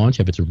with the launch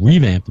of its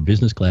revamped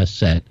business class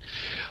set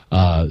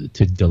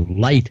to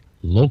delight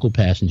local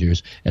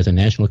passengers as a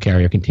national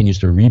carrier continues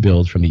to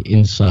rebuild from the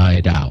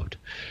inside out.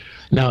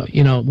 Now,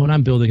 when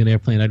I'm building an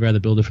airplane, I'd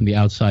rather build it from the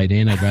outside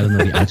in. I'd rather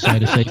know the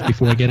outside is safe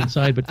before I get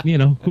inside. But,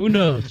 who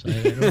knows?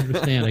 I don't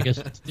understand. I guess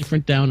it's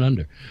different down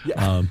under.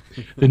 Yeah.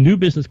 The new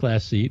business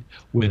class seat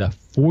with a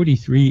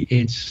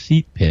 43-inch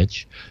seat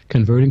pitch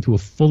converting to a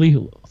fully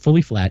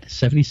flat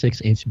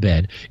 76-inch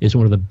bed is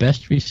one of the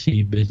best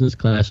received business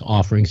class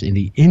offerings in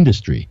the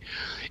industry.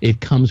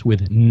 It comes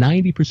with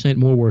 90%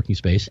 more working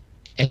space,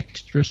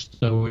 extra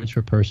storage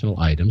for personal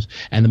items,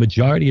 and the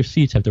majority of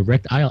seats have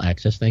direct aisle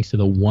access thanks to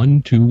the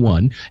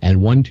 1-2-1 and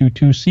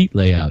 1-2-2 seat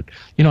layout.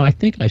 I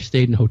think I've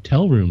stayed in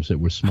hotel rooms that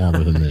were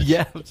smaller than this.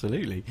 Yeah,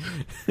 absolutely.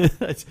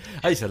 It's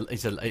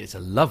a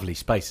lovely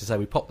space. As I say,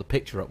 we popped the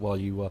picture up while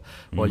you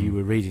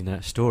were reading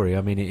that story.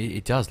 I mean,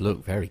 it does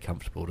look very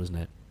comfortable, doesn't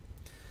it?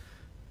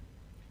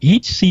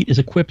 Each seat is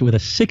equipped with a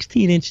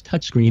 16-inch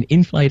touchscreen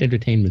in-flight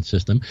entertainment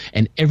system,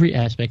 and every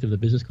aspect of the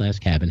business class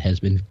cabin has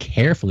been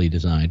carefully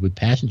designed with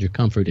passenger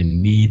comfort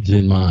and needs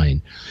in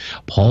mind.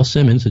 Paul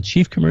Simmons, the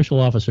chief commercial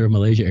officer of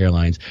Malaysia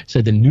Airlines,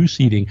 said the new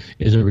seating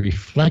is a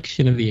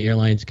reflection of the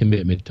airline's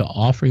commitment to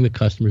offering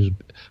the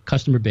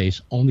customer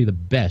base only the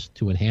best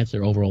to enhance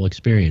their overall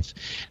experience.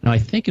 Now, I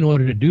think in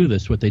order to do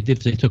this, what they did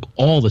is they took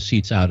all the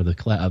seats out of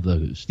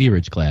the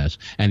steerage class,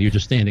 and you're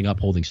just standing up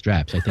holding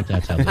straps. I think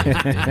that's how they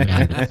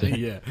managed it.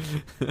 Yeah.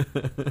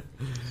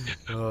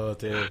 Oh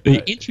dear.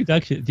 The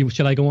introduction.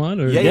 Shall I go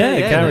on? Or? Yeah,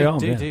 carry on.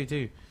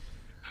 Do.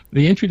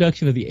 The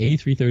introduction of the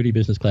A330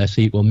 business class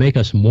seat will make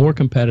us more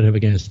competitive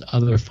against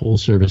other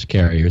full-service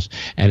carriers,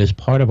 and is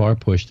part of our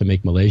push to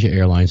make Malaysia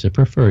Airlines a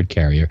preferred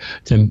carrier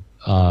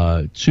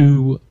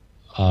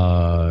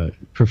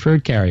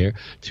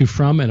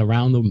from and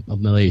around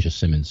Malaysia,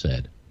 Simmons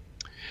said.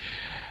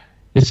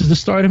 This is the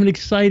start of an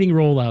exciting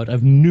rollout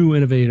of new,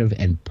 innovative,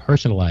 and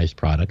personalized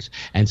products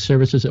and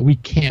services that we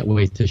can't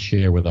wait to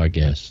share with our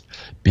guests.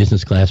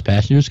 Business class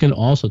passengers can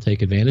also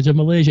take advantage of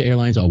Malaysia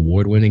Airlines'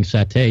 award-winning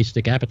satay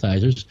stick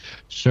appetizers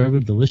served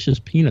with delicious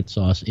peanut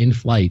sauce in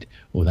flight.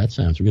 Oh, that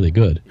sounds really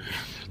good.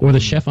 Or the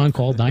chef on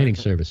call dining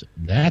service.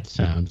 That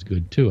sounds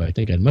good too. I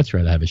think I'd much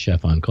rather have a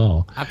chef on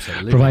call.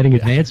 Absolutely. Providing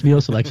advanced meal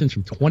selections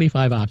from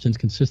 25 options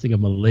consisting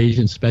of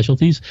Malaysian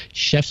specialties,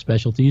 chef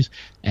specialties,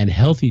 and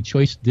healthy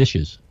choice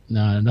dishes.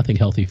 No, nothing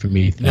healthy for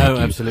me. No,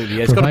 absolutely.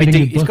 Yeah, it's got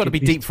to be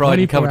deep fried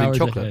and covered in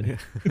chocolate.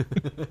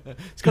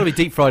 It's got to be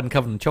deep fried and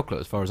covered in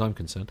chocolate, as far as I'm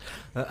concerned.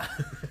 The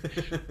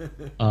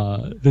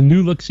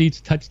new look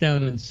seats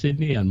touchdown in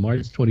Sydney on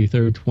March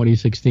 23rd,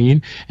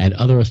 2016, and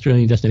other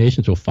Australian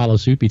destinations will follow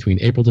suit between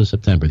April to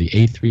September. The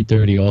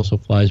A330 also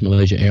flies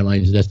Malaysia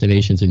Airlines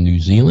destinations in New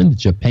Zealand,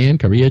 Japan,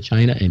 Korea,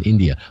 China, and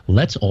India.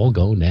 Let's all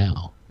go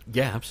now.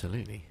 Yeah,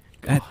 absolutely.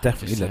 It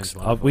definitely looks.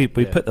 We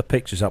put the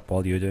pictures up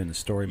while you were doing the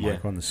story,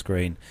 Mike, on the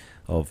screen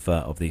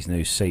of these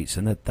new seats,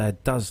 and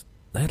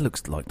there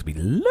looks like to be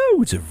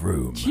loads of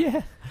room.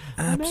 Yeah,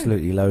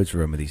 absolutely loads of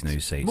room with these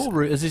new seats. More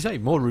room, as you say,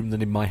 more room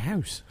than in my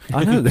house.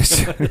 I know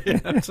this.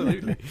 Yeah,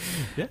 absolutely.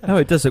 Yeah. No,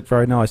 it does look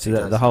very nice.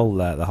 The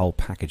whole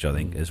package, I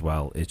think, as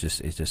well, is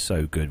just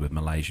so good with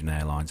Malaysian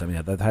Airlines. I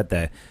mean, they've had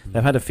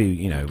a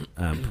few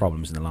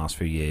problems in the last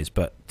few years,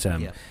 but.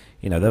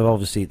 They're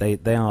obviously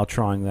they are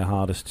trying their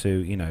hardest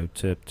to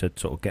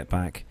sort of get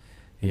back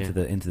into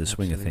the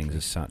swing of things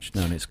as such.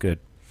 No, and it's good.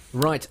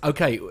 Right,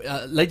 okay,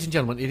 ladies and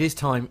gentlemen, it is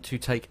time to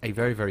take a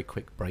very, very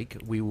quick break.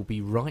 We will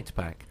be right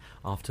back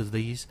after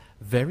these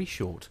very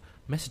short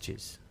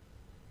messages.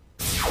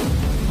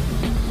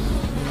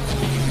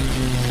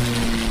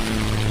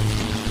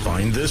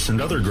 Find this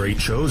and other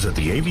great shows at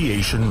the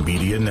Aviation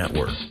Media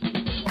Network.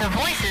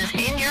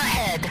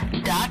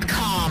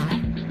 TheVoicesInYourHead.com.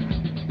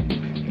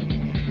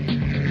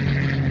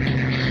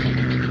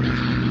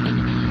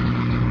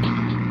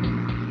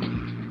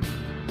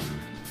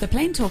 The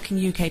Plain Talking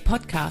UK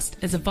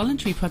podcast is a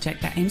voluntary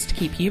project that aims to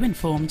keep you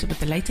informed with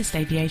the latest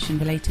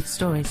aviation-related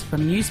stories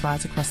from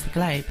newswires across the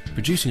globe.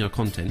 Producing our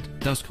content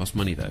does cost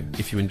money though.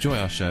 If you enjoy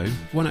our show,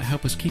 why not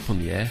help us keep on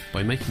the air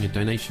by making a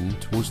donation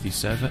towards the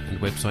server and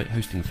website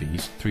hosting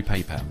fees through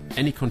PayPal.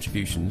 Any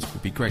contributions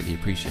would be greatly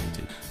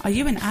appreciated. Are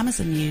you an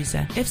Amazon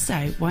user? If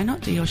so, why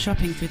not do your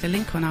shopping through the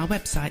link on our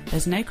website?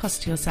 There's no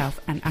cost to yourself,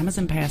 and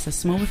Amazon pay us a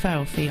small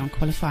referral fee on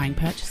qualifying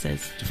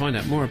purchases. To find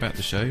out more about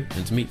the show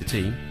and to meet the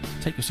team,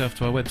 take yourself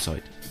to our website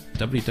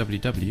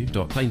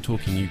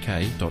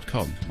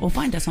www.plaintalkinguk.com, or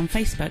find us on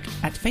Facebook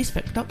at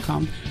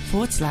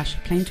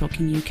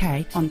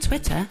facebook.com/plaintalkinguk, on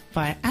Twitter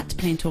via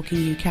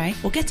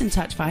 @plaintalkinguk, or get in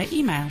touch via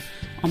email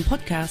on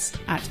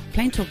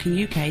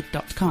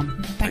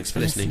podcast@plaintalkinguk.com. Thanks for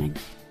listening.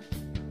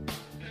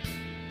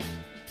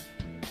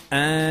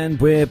 And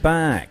we're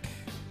back.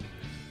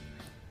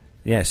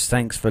 Yes,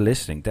 thanks for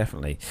listening,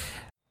 definitely.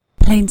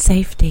 Plane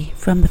safety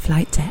from the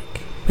flight deck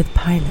with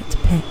Pilot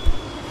Pip.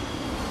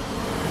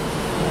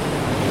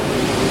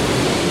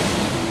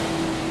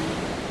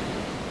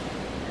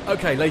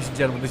 Okay, ladies and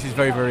gentlemen, this is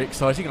very, very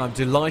exciting. I'm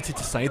delighted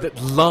to say that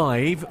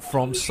live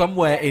from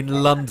somewhere in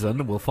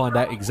London, we'll find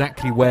out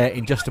exactly where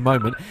in just a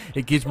moment,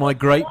 it gives my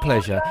great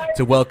pleasure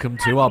to welcome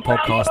to our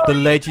podcast the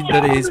legend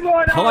that is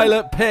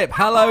Pilot Pip.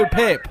 Hello,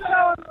 Pip.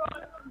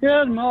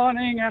 Good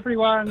morning,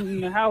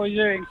 everyone. How are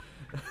you doing?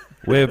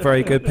 We're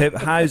very good, Pip.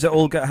 How's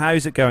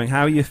it going?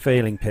 How are you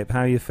feeling, Pip? How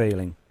are you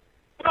feeling?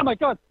 Oh, my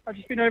God. I've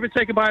just been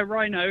overtaken by a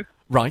rhino.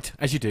 Right,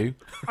 as you do.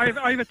 I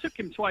overtook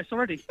him twice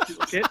already.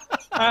 Little kid.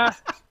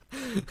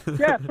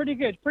 Yeah, pretty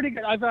good.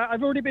 I've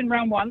already been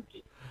round once.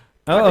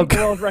 Oh, the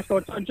world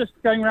record. So I'm just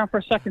going around for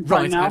a second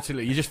time Right, now.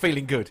 absolutely. You're just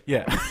feeling good.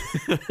 Yeah.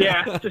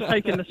 Yeah, just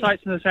taking the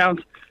sights and the sounds.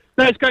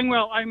 No, it's going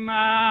well. I'm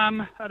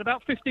at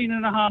about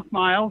 15.5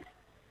 miles.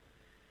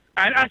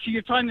 And actually,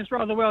 you've timed this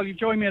rather well. You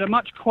joined me at a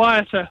much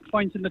quieter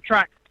point in the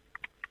track.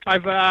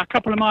 I've a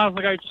couple of miles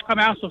ago just come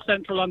out of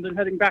central London,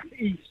 heading back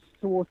east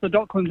towards the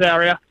Docklands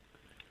area.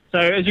 So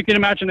as you can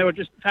imagine, there were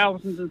just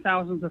thousands and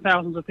thousands and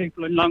thousands of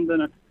people in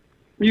London, and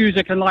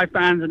music and live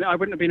bands, and I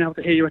wouldn't have been able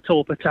to hear you at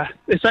all. But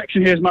this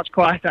section here is much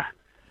quieter.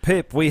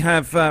 Pip, we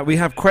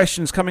have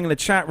questions coming in the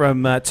chat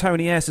room.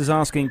 Tony S is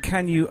asking,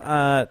 can you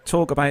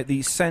talk about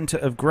the centre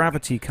of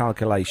gravity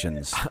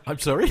calculations? I'm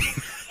sorry?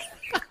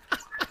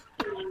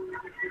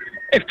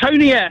 If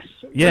Tony S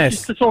Yes.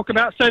 wishes to talk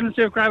about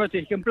centre of gravity,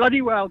 he can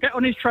bloody well get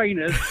on his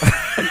trainers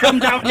and come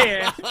down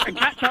here and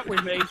catch up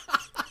with me,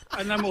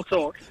 and then we'll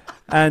talk.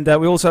 And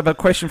we also have a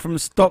question from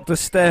Dr.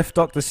 Steph.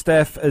 Dr.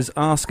 Steph is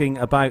asking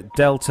about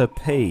Delta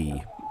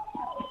P.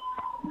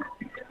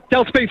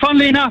 Delta P,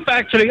 funnily enough,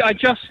 actually, I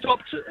just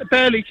stopped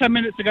barely 10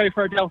 minutes ago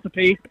for a Delta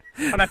P,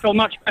 and I feel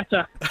much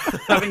better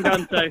having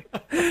done so.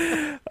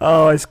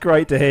 Oh, it's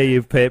great to hear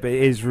you, Pip.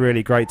 It is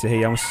really great to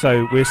hear you.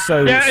 We're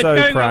so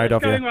proud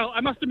of you. Well,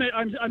 I must admit,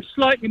 I'm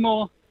slightly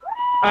more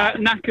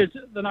knackered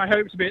than I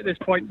hoped to be at this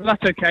point, but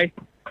that's okay.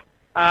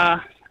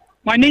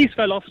 My knees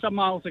fell off some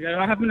miles ago.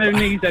 I have no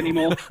knees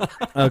anymore.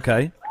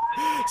 Okay.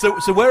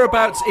 So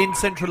whereabouts in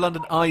central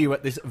London are you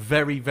at this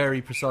very,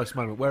 very precise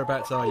moment?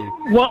 Whereabouts are you?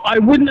 Well, I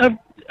wouldn't have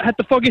had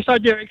the foggiest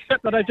idea,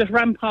 except that I just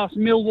ran past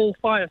Millwall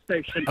Fire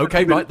Station.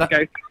 Okay, right.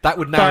 That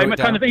would narrow So I'm it at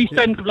down. kind of east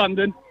end of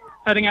London,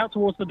 heading out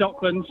towards the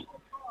Docklands.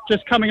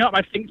 Just coming up,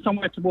 I think,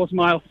 somewhere towards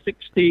mile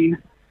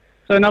 16.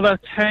 So another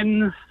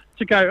 10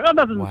 to go. Oh,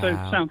 that doesn't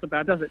sound so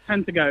bad, does it?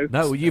 10 to go.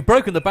 No, you've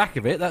broken the back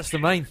of it. That's the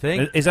main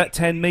thing. Is that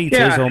 10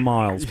 metres or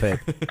miles, Pip?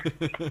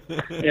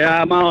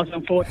 Yeah, miles,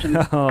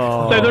 unfortunately.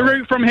 Oh. So the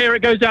route from here,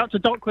 it goes out to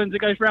Docklands, it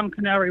goes round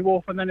Canary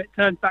Wharf, and then it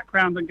turns back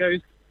round and goes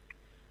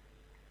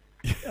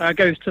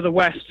to the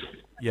west.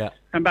 Yeah.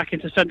 And back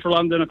into central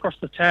London, across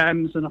the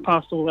Thames, and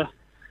past all the,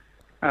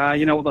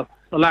 all the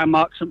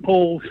landmarks, St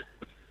Paul's,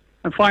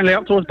 and finally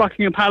up towards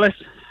Buckingham Palace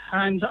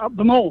and up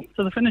the Mall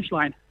to the finish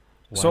line.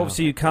 So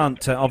obviously you can't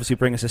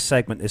bring us a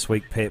segment this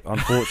week, Pip,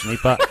 unfortunately.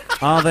 But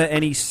are there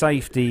any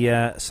safety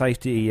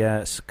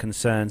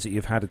concerns that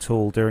you've had at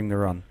all during the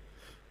run?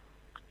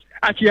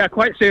 Actually, yeah,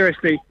 quite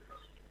seriously,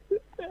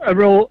 a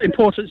real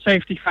important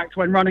safety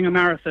factor when running a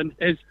marathon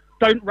is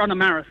don't run a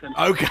marathon.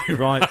 Okay,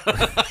 right.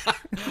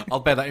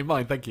 I'll bear that in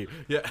mind. Thank you.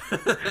 Yeah,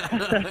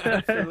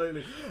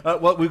 absolutely.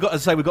 Well, we've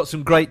got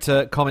some great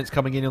comments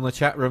coming in on the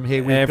chat room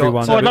here. I'd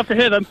love to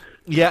hear them.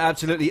 Yeah,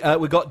 absolutely.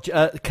 We've got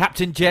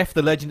Captain Jeff,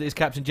 the legend that is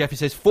Captain Jeff. He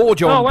says, "For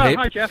John Oh, wow, Pip."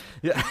 hi, Jeff.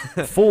 Yeah.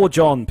 For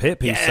John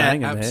Pip, he's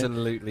saying.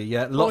 Absolutely.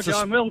 Yeah, For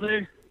John, will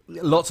do.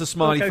 Lots of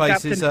smiley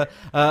faces.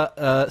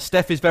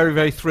 Steph is very,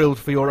 very thrilled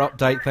for your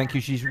update. Thank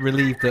you. She's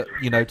relieved that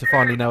to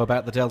finally know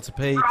about the Delta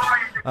P.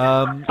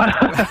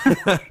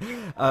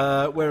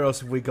 Where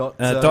else have we got?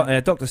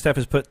 Dr. Steph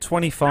has put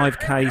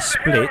 25k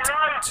split,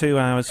 2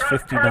 hours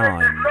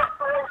 59.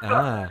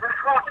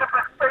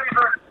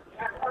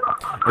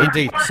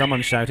 Indeed,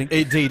 someone's shouting.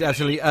 Indeed,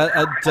 actually,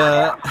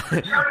 Jeff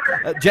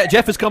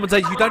has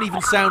commentated. You don't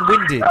even sound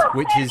winded,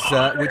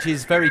 which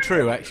is very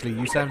true. Actually,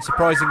 you sound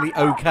surprisingly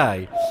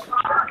okay.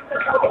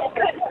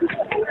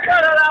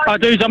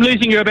 Dudes, I'm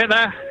losing you a bit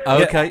there.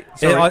 Okay,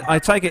 yeah, I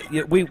take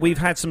it. We've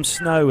had some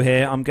snow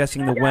here. I'm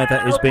guessing the weather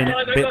has been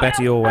a bit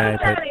better your way,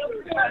 Pip.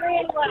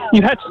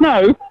 You had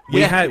snow?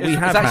 We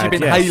have actually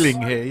been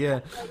hailing here. Yeah.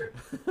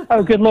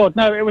 Oh, good Lord!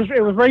 No, it was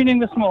raining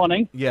this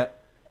morning. Yeah.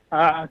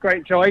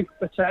 Great joy,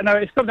 but no,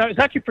 it's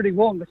actually pretty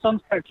warm. The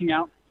sun's poking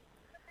out,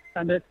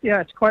 and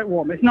it's quite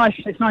warm. It's nice.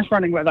 It's nice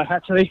running weather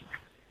actually.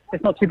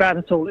 It's not too bad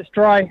at all. It's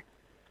dry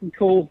and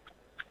cool.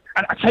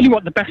 And I tell you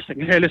what, the best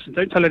thing here. Listen,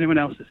 don't tell anyone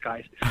else this,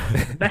 guys.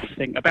 The best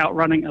thing about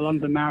running a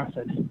London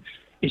Marathon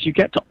is you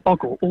get to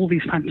ogle all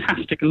these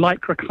fantastic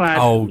lycra-clad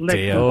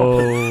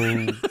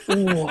legs.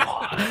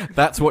 Oh,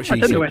 that's what she said.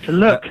 I don't know where to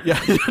look.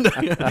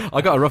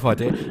 I got a rough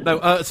idea.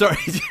 No, sorry.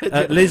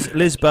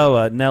 Liz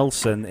Bower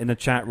Nelson in the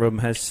chat room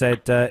has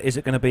said, is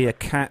it going to be a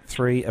Cat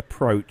 3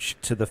 approach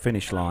to the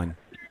finish line?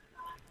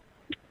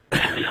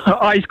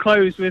 Eyes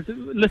closed with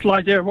little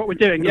idea of what we're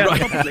doing. Yeah,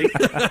 probably.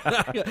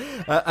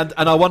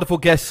 And our wonderful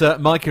guest,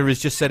 Micah, has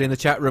just said in the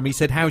chat room, he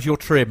said, how's your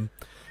trim?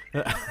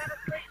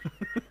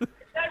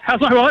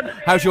 How's my what?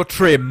 How's your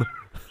trim?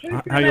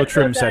 How are your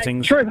trim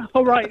settings? Trim.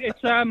 All right.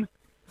 It's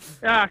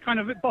Yeah, kind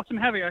of a bit bottom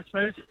heavy, I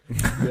suppose.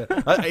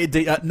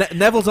 Indeed.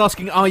 Neville's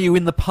asking, "Are you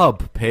in the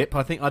pub, Pip?"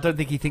 I don't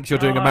think he thinks you're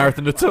doing a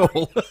marathon at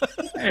all.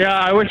 Yeah,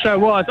 I wish I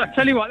was. I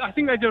tell you what, I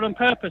think they do it on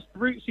purpose. The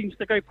route seems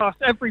to go past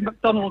every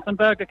McDonald's and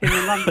Burger King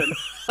in London.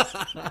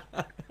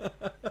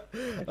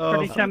 It's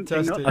pretty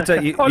tempting. Not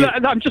to... Look,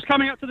 I'm just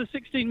coming up to the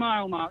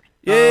 16-mile mark.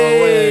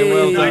 Yay!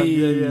 Well done.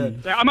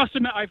 Yeah. I must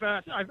admit,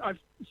 I've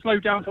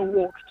slowed down to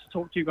walk to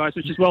talk to you guys,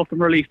 which is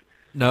welcome relief.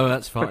 No,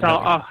 that's fine.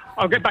 But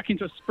I'll get back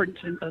into a sprint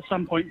at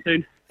some point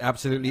soon.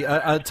 Absolutely.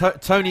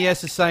 Tony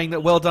S. is saying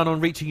that well done on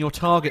reaching your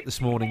target this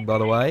morning, by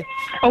the way.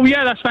 Oh,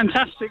 yeah, that's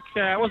fantastic,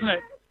 wasn't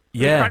it?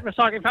 Yeah. In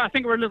fact, I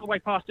think we're a little way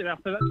past it now,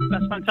 so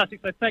that's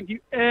fantastic. So thank you,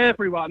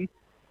 everyone,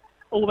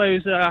 all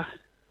those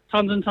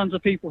tons and tons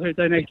of people who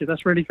donated.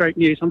 That's really great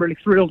news. I'm really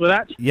thrilled with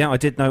that. Yeah, I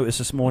did notice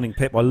this morning,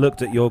 Pip. I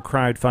looked at your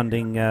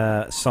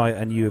crowdfunding site,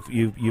 and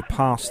you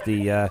passed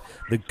the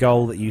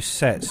goal that you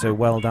set. So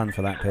well done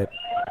for that, Pip.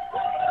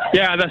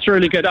 Yeah, that's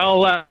really good.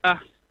 I'll have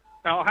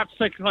to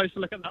take a closer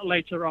look at that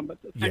later on. But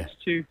thanks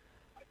to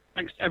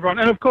everyone,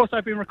 and of course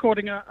I've been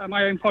recording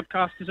my own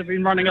podcast as I've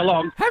been running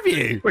along. Have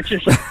you? Which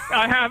is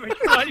I have. It's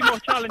slightly more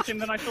challenging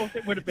than I thought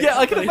it would have been. Yeah,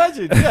 I can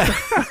imagine.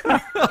 Yeah.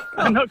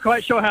 I'm not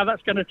quite sure how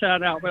that's going to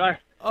turn out, but I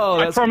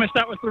promised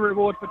that was the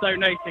reward for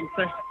donating.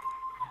 So.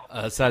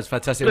 Sounds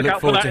fantastic.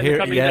 Look forward to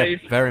hearing. Yeah, days.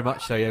 Very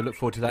much so. Yeah, look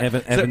forward to that.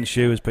 Evan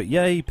Shue has put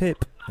 "Yay,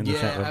 Pip" in the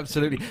chat room.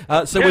 Absolutely.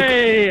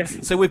 Yay!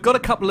 So we've got a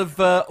couple of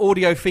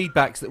audio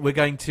feedbacks that we're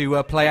going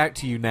to play out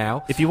to you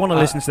now. If you want to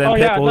listen to them,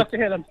 Pip, I'd love to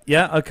hear them.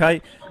 Yeah,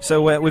 okay.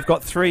 So we've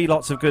got 3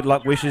 lots of good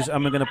luck wishes,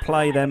 and we're going to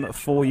play them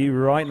for you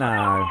right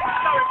now.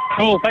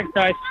 Cool, thanks,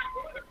 guys.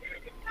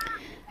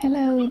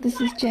 Hello, this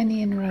is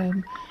Jenny in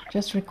Rome.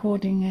 Just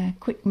recording a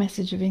quick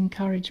message of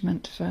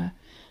encouragement for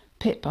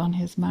Pip on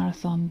his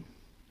marathon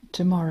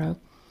tomorrow.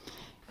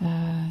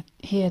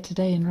 Here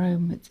today in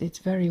Rome, it's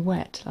very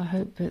wet. I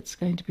hope it's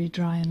going to be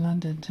dry in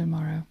London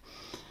tomorrow.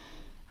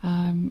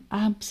 I'm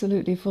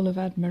absolutely full of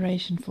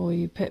admiration for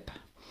you, Pip.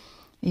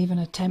 Even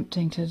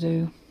attempting to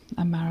do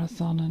a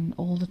marathon and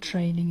all the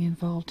training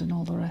involved and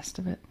all the rest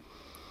of it.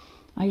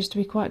 I used to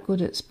be quite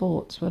good at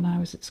sports when I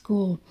was at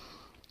school,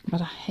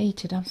 but I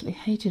absolutely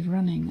hated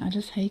running. I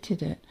just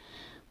hated it.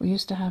 We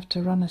used to have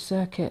to run a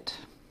circuit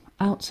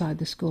outside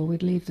the school.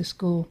 We'd leave the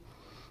school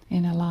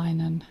in a line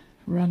and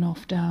run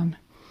off down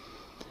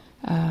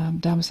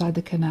beside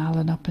the canal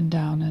and up and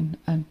down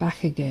and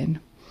back again.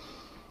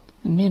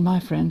 And me and my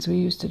friends, we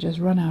used to just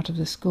run out of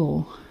the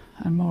school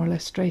and more or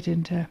less straight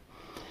into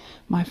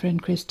my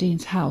friend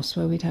Christine's house,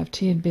 where we'd have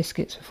tea and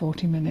biscuits for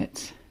 40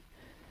 minutes.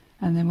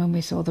 And then when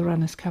we saw the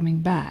runners coming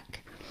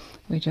back,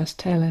 we just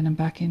tail in and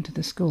back into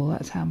the school.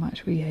 That's how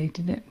much we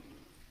hated it.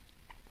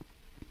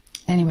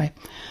 Anyway,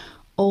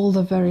 all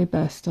the very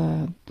best.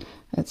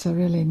 It's a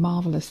really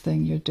marvellous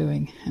thing you're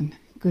doing, and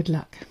good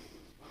luck.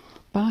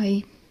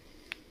 Bye.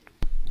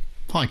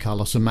 Hi,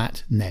 Carlos and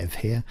Matt. Nev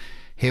here.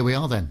 Here we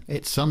are then.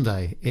 It's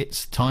Sunday.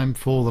 It's time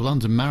for the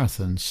London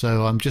Marathon.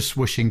 So I'm just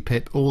wishing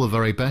Pip all the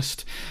very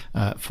best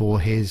for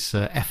his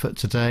effort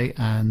today.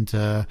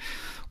 And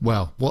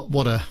well,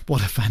 what a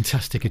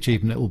fantastic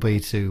achievement it will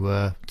be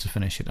to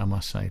finish it, I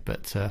must say.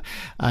 But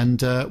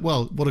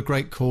well, what a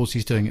great cause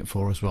he's doing it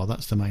for as well.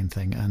 That's the main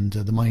thing. And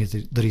the money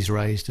that he's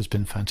raised has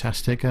been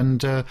fantastic,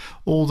 and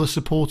all the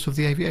support of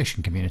the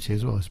aviation community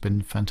as well has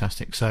been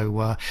fantastic.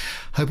 So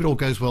hope it all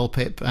goes well,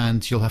 Pip,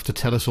 and you'll have to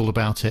tell us all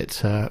about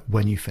it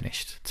when you've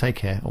finished. Take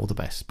care. All the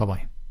best. Bye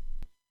bye.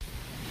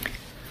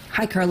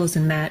 Hi, Carlos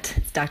and Matt.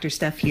 It's Dr.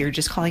 Steph here,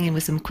 just calling in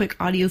with some quick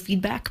audio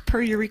feedback per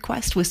your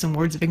request with some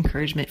words of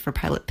encouragement for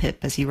Pilot Pip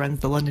as he runs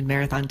the London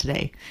Marathon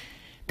today.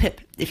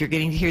 Pip, if you're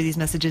getting to hear these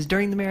messages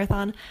during the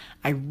marathon,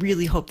 I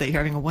really hope that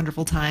you're having a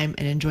wonderful time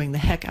and enjoying the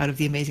heck out of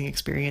the amazing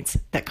experience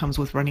that comes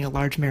with running a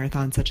large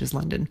marathon such as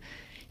London.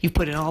 You've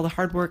put in all the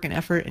hard work and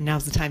effort, and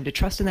now's the time to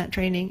trust in that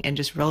training and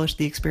just relish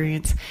the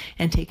experience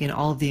and take in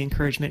all of the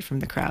encouragement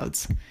from the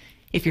crowds.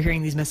 If you're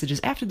hearing these messages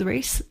after the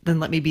race,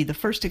 then let me be the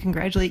first to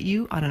congratulate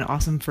you on an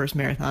awesome first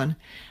marathon.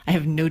 I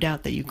have no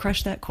doubt that you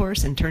crushed that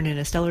course and turned in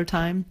a stellar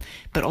time,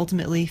 but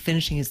ultimately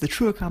finishing is the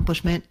true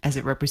accomplishment as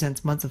it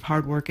represents months of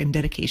hard work and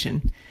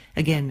dedication.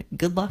 Again,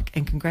 good luck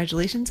and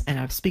congratulations, and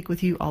I'll speak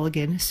with you all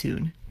again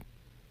soon.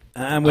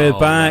 And we're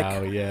back.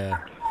 Wow, yeah.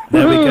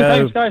 There we go.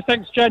 Thanks, guys.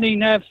 Thanks, Jenny,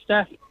 Nev,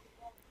 Steph.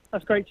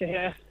 That's great to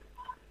hear.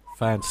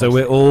 Fantastic. So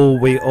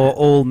we are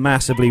all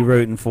massively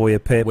rooting for you,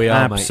 Pip. We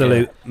are,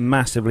 absolute,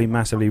 mate,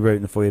 massively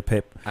rooting for you,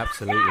 Pip.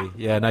 Absolutely.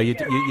 Yeah, no, you're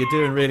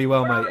doing really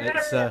well, mate.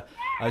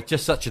 It's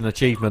just such an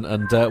achievement,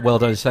 and well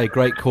done. Say,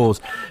 great cause.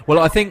 Well,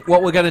 I think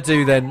what we're going to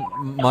do then,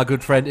 my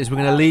good friend, is we're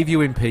going to leave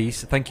you in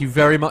peace. Thank you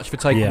very much for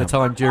taking the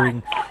time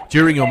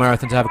during your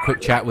marathon to have a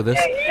quick chat with us.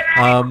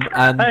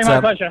 My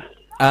pleasure.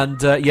 And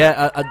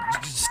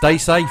stay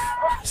safe.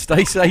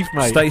 Stay safe,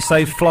 mate. Stay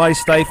safe, fly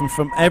safe, and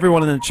from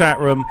everyone in the chat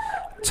room,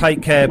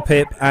 take care,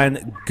 Pip,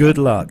 and good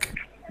luck.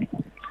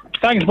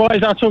 Thanks,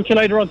 boys. I'll talk to you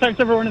later on. Thanks,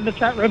 everyone in the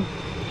chat room.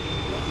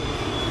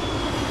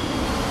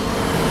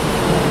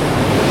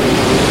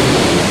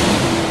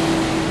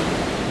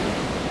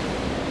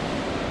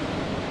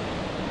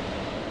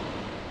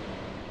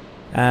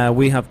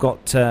 We have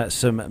got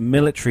some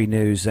military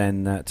news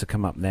then to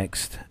come up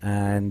next,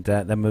 and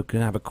then we're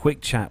going to have a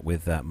quick chat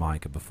with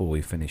Micah before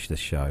we finish the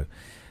show.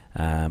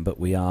 But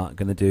we are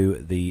going to do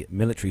the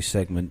military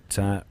segment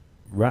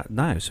right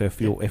now. So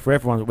if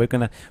everyone, we're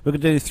going to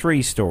do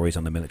 3 stories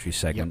on the military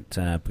segment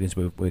because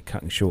we're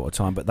cutting short of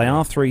time. But they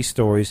are 3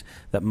 stories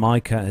that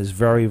Micah has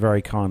very,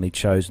 very kindly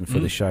chosen for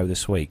the show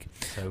this week.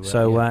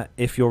 So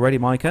if you're ready,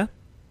 Micah.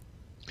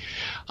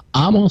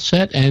 I'm all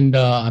set, and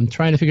I'm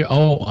trying to figure.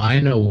 Oh, I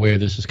know where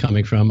this is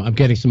coming from. I'm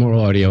getting some more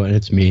audio, and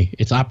it's me.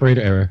 It's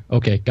operator error.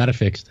 Okay, got it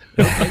fixed.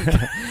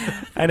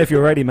 And if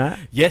you're ready, Matt.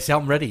 Yes,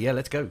 I'm ready. Yeah,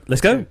 let's go.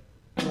 Let's go.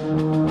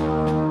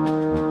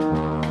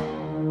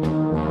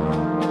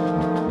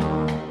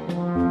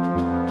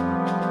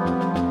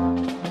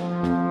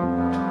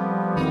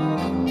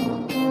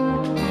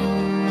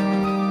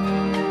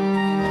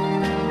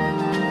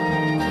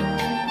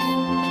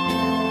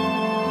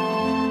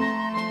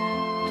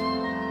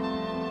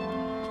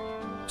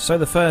 So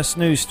the first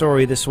news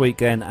story this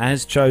weekend,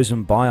 as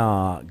chosen by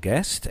our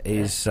guest,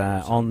 is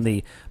on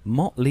the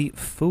Motley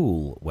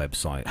Fool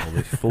website, or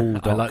the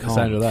Fool.com. I like the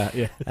sound of that,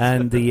 yeah.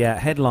 And the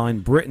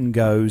headline, Britain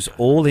goes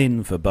all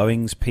in for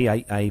Boeing's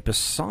P-8A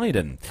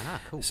Poseidon.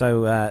 Cool.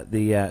 So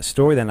the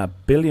story then, $1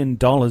 billion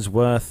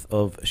worth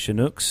of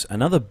Chinooks,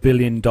 another $1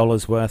 billion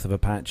worth of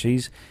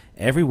Apaches.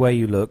 Everywhere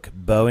you look,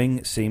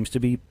 Boeing seems to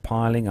be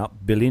piling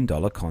up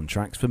billion-dollar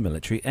contracts for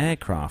military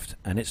aircraft,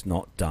 and it's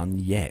not done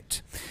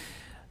yet.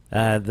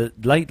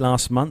 Late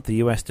last month, the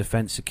U.S.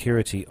 Defense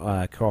Security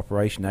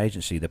Cooperation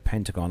Agency, the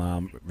Pentagon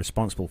arm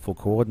responsible for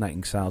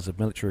coordinating sales of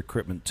military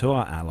equipment to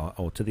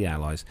the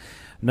Allies,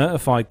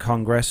 notified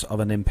Congress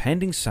of an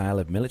impending sale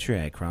of military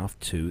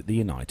aircraft to the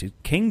United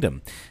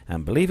Kingdom.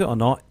 And believe it or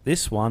not,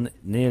 this one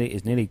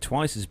is nearly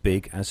twice as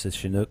big as the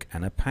Chinook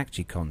and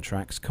Apache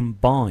contracts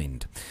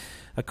combined.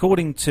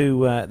 According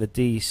to the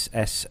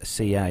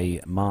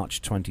DSCA March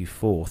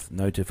 24th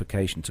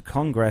notification to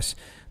Congress,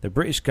 the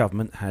British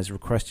government has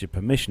requested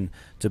permission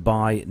to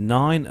buy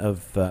 9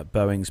 of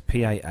Boeing's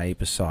P-8A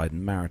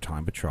Poseidon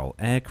maritime patrol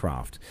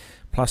aircraft,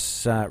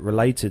 plus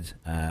related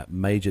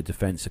major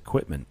defence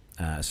equipment,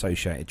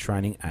 associated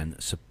training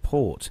and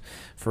support,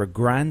 for a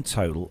grand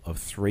total of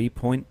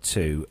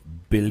 $3.2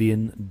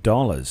 billion.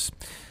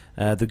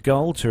 The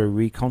goal to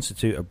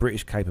reconstitute a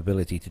British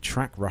capability to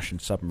track Russian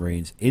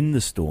submarines in the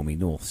stormy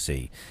North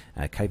Sea,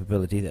 a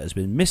capability that has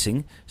been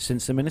missing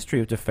since the Ministry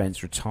of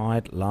Defence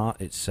retired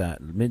its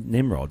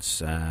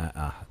Nimrod's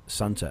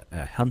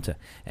Hunter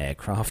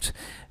aircraft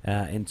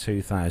in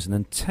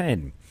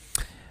 2010.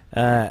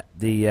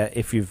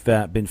 If you've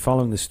been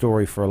following the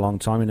story for a long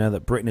time, you know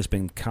that Britain has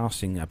been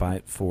casting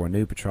about for a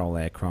new patrol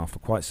aircraft for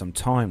quite some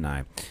time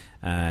now,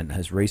 and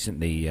has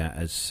recently,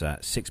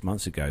 6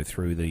 months ago,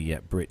 through the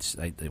Brits,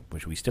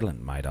 which we still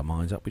haven't made our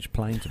minds up which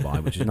plane to buy,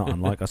 which is not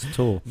unlike us at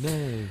all.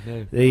 No.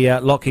 The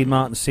Lockheed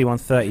Martin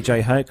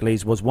C-130J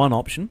Hercules was one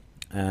option,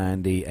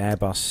 and the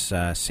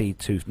Airbus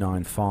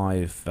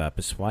C-295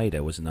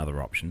 Persuader was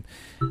another option.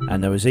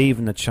 And there was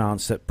even a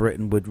chance that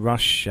Britain would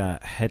rush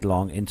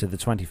headlong into the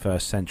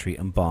 21st century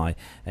and buy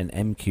an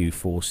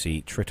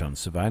MQ-4C Triton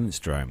surveillance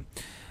drone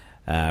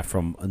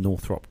from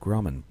Northrop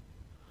Grumman.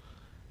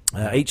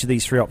 Each of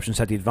these 3 options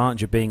had the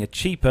advantage of being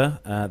cheaper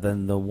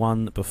than the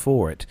one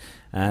before it,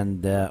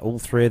 and all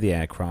 3 of the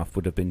aircraft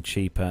would have been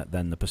cheaper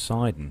than the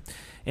Poseidon.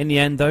 In the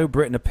end, though,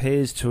 Britain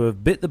appears to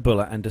have bit the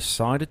bullet and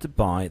decided to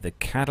buy the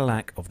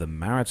Cadillac of the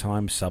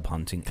maritime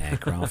sub-hunting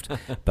aircraft,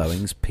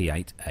 Boeing's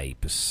P-8A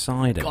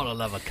Poseidon. Gotta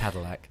love a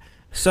Cadillac.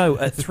 So,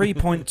 at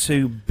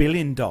 $3.2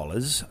 billion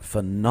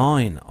for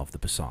 9 of the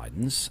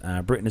Poseidons,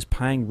 Britain is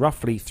paying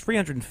roughly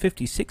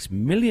 $356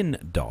 million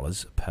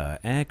per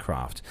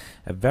aircraft.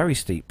 A very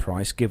steep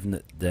price, given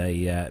that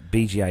the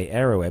BGA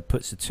Aeroweb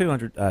puts the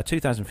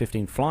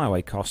 2015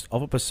 flyaway cost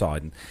of a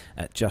Poseidon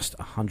at just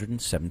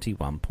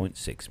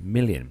 $171.6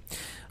 million.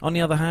 On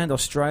the other hand,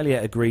 Australia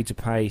agreed to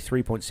pay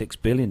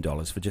 $3.6 billion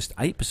for just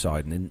 8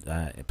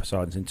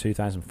 Poseidons in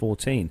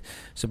 2014.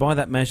 So by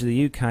that measure,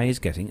 the UK is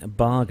getting a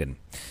bargain.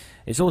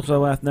 It's also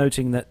worth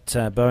noting that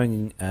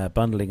Boeing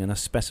bundling a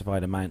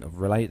specified amount of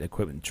related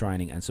equipment,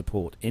 training and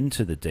support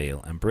into the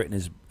deal, and Britain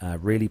is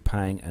really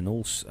paying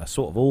a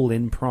sort of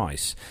all-in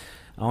price,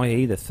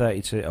 i.e. the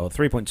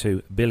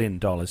 $3.2 billion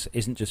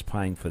isn't just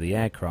paying for the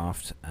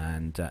aircraft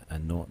and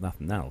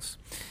nothing else.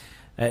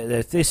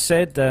 This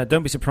said,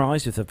 don't be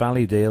surprised if the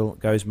value deal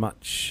goes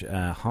much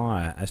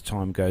higher as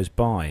time goes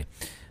by.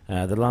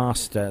 The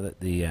last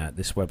that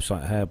this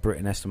website heard,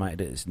 Britain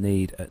estimated its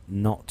need at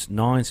not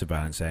 9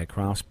 surveillance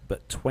aircraft,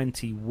 but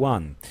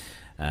 21.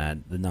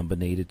 The number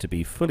needed to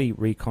be fully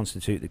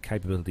reconstitute the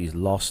capabilities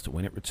lost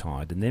when it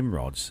retired the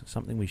Nimrods,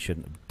 something we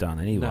shouldn't have done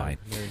anyway.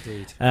 No,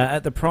 indeed.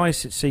 At the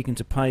price it's seeking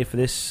to pay for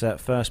this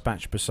first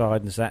batch of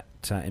Poseidons, that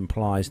that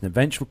implies an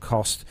eventual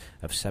cost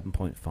of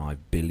 $7.5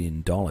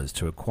 billion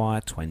to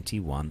acquire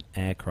 21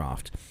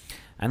 aircraft.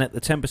 And at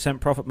the 10%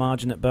 profit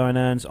margin that Boeing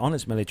earns on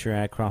its military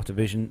aircraft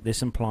division,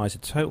 this implies a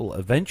total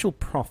eventual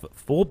profit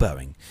for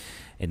Boeing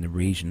in the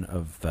region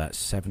of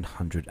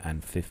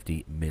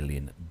 $750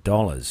 million.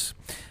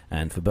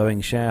 And for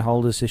Boeing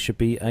shareholders, this should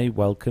be a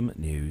welcome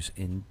news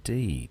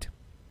indeed.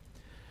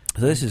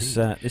 So this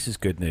is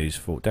good news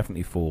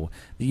definitely for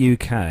the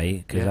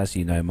UK, because as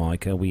you know,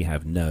 Micah, we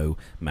have no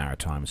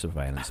maritime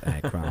surveillance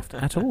aircraft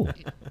at all.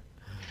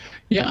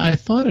 Yeah, I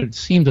thought it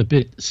seemed a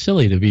bit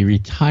silly to be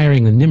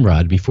retiring the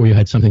Nimrod before you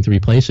had something to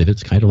replace it.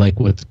 It's kind of like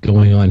what's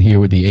going on here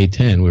with the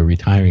A-10. We're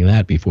retiring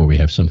that before we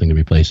have something to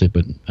replace it,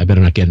 but I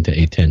better not get into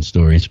A-10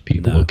 stories.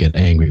 People will get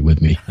angry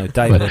with me. No,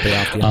 David will be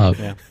after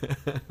you.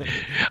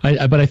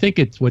 But I think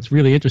what's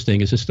really interesting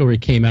is the story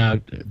came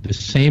out the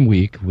same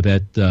week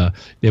that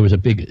there was a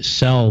big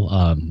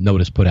sell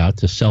notice put out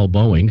to sell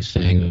Boeing,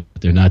 saying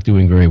that they're not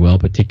doing very well,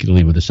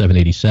 particularly with the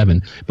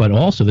 787, but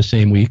also the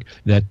same week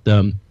that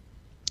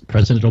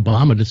President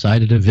Obama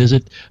decided to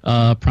visit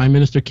Prime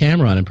Minister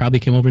Cameron and probably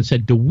came over and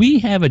said, "Do we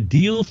have a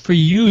deal for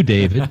you,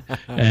 David?"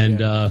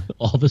 And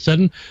all of a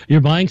sudden,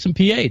 you're buying some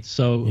P-8s.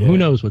 So who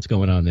knows what's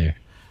going on there?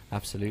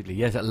 Absolutely,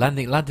 yes.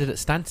 Landed at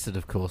Stansted,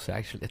 of course,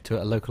 actually,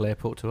 to a local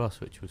airport to us,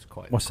 which was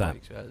quite. What's that?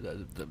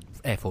 The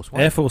Air Force One.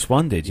 Air Force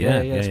One did,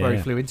 that's where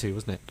he flew into,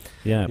 wasn't it?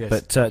 Yeah, yes.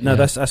 but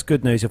that's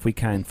good news if we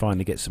can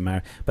finally get some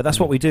But that's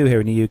what we do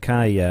here in the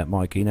UK,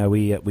 Mike. You know,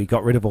 we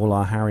got rid of all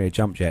our Harrier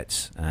jump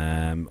jets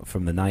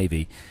from the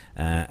Navy,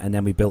 and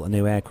then we built a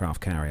new aircraft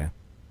carrier.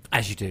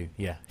 As you do,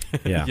 yeah.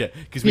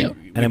 Because we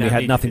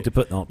had nothing to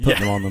put them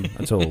on them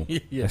at all.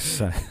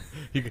 Yes.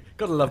 You've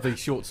got to love the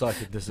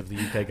short-sightedness of the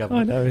UK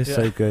government. I know, it's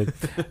so good.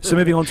 So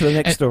moving on to the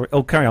next story.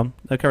 Oh, carry on.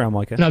 Carry on,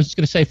 Micah. And I was just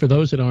going to say, for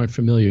those that aren't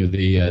familiar,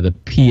 the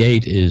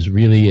P-8 is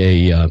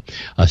really a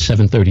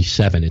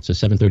 737. It's a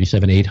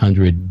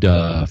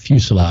 737-800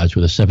 fuselage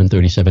with a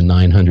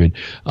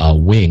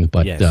 737-900 wing,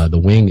 but the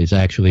wing is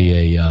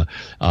actually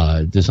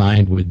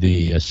designed with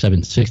the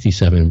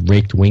 767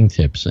 raked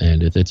wingtips,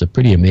 and it's a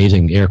pretty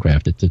amazing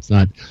aircraft. It's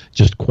not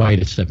just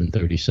quite a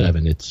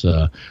 737. It's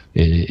a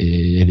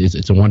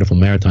wonderful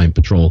maritime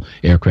patrol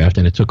aircraft,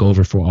 and it took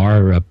over for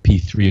our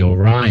P-3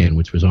 Orion,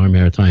 which was our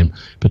maritime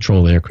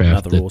patrol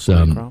aircraft that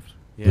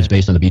was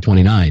based on the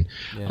B-29.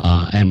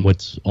 And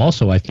what's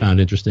also I found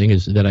interesting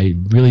is that I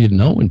really didn't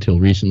know until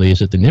recently is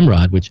that the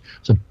Nimrod, which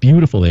is a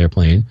beautiful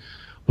airplane,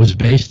 was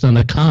based on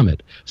a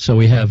Comet. So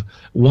we have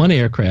one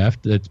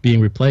aircraft that's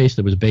being replaced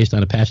that was based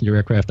on a passenger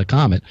aircraft, the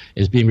Comet,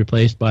 is being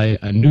replaced by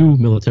a new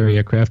military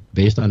aircraft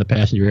based on a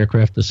passenger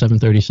aircraft, the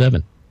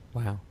 737.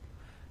 Wow.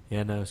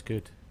 Yeah, no, it's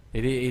good.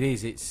 It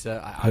is. It's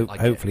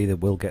hopefully that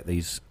we'll get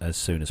these as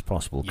soon as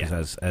possible,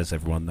 because as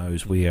everyone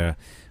knows, we're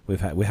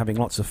having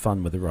lots of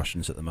fun with the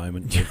Russians at the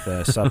moment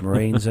with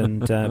submarines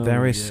and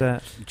various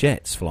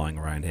jets flying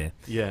around here.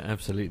 Yeah,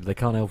 absolutely. They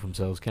can't help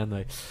themselves, can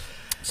they?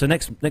 So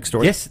next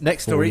story. Yes,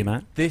 next story. You,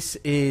 Matt. This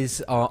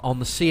is on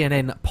the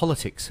CNN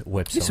Politics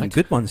website. There's some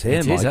good ones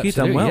here, Mike. You've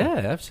done well. Yeah,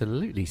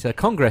 absolutely. So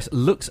Congress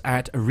looks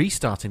at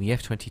restarting the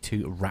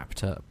F-22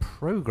 Raptor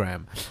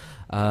program.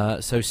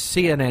 So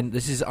CNN,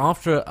 this is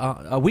after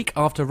a week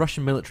after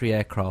Russian military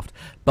aircraft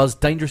buzzed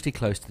dangerously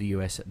close to the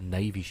US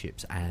Navy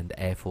ships and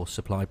Air Force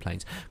supply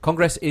planes.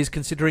 Congress is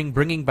considering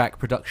bringing back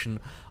production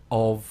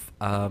of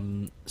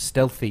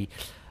stealthy...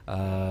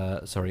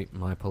 sorry,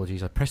 my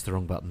apologies. I pressed the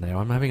wrong button there.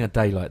 I'm having a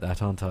day like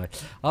that, aren't I?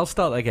 I'll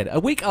start that again. A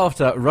week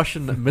after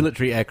Russian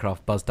military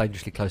aircraft buzzed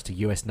dangerously close to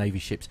US Navy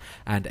ships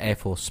and Air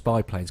Force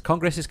spy planes,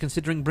 Congress is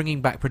considering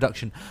bringing back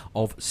production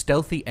of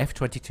stealthy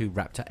F-22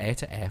 Raptor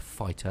air-to-air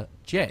fighter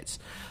jets.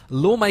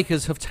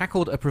 Lawmakers have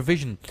tackled a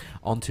provision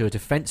onto a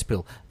defence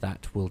bill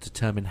that will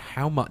determine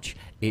how much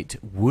it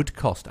would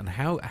cost and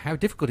how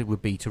difficult it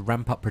would be to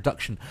ramp up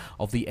production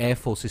of the Air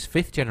Force's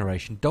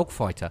fifth-generation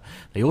dogfighter.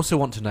 They also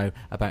want to know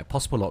about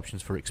possible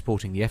options for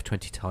exporting the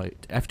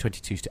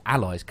F-22s to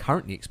allies.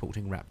 Currently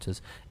exporting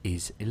Raptors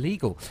is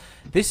illegal.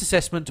 This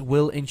assessment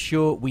will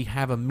ensure we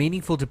have a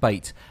meaningful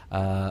debate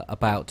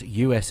about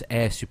US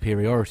air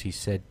superiority,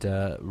 said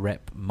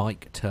Rep.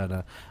 Mike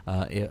Turner.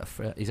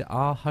 Is it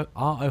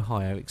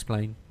Ohio?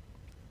 Explain.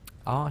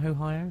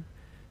 Ohio?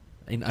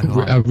 In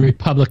Ohio. A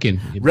Republican.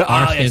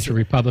 Stands for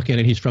Republican,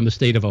 and he's from the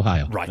state of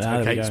Ohio. Right,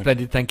 okay,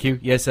 splendid, thank you.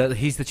 Yes,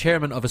 he's the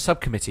chairman of a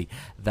subcommittee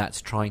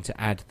that's trying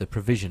to add the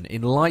provision.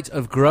 In light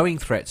of growing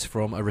threats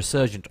from a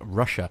resurgent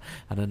Russia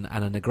and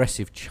an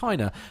aggressive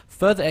China,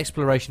 further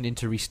exploration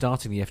into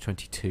restarting the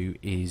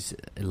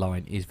F-22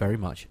 line is very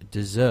much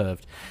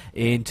deserved.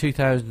 In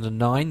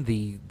 2009,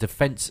 the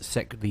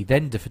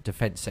then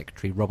Defence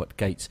Secretary Robert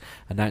Gates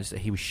announced that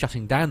he was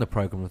shutting down the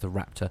program of the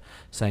Raptor,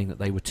 saying that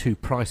they were too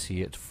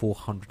pricey at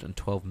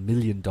 $412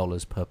 million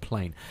per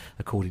plane,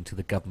 according to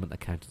the Government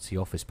Accountancy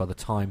Office. By the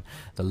time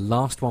the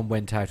last one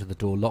went out of the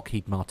door,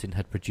 Lockheed Martin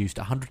had produced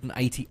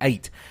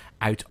 188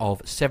 out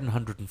of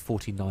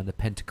 749 the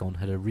Pentagon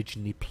had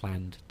originally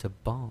planned to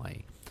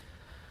buy.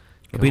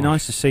 It'll be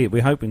nice to see it.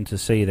 We're hoping to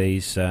see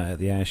these at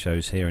the air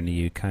shows here in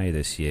the UK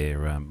this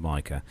year,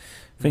 Micah.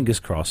 Fingers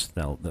crossed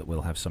that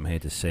we'll have some here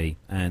to see,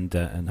 and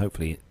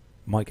hopefully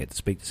might get to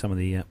speak to some of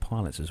the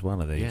pilots as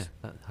well of these.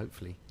 Yeah,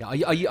 hopefully.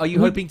 Are you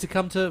hoping to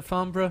come to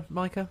Farnborough,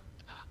 Micah?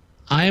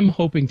 I'm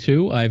hoping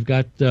to. I've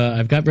got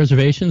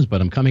reservations, but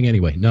I'm coming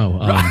anyway. No,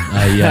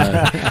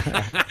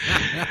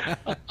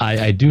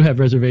 I do have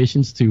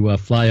reservations to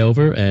fly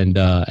over, and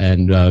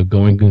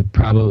going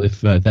probably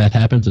if that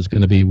happens, it's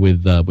going to be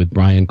with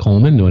Brian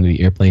Coleman, one of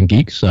the Airplane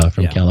Geeks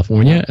from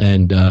California,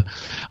 and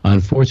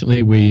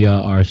unfortunately we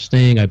are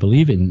staying, I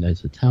believe, in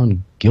the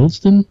town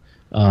Guilford.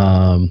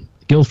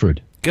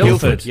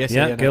 Guilford, yes,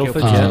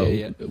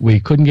 Guilford.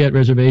 We couldn't get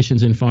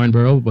reservations in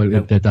Farnborough, but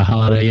at the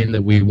Holiday Inn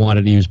that we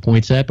wanted to use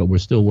points at, but we're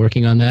still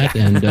working on that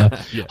and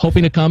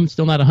hoping to come.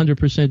 Still not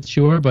 100%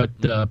 sure, but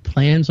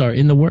plans are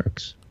in the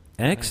works.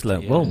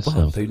 Excellent.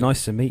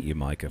 Nice to meet you,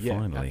 Micah.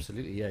 Finally,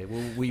 absolutely. Yeah.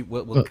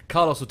 Well,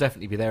 Carlos will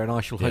definitely be there, and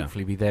I shall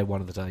hopefully be there one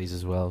of the days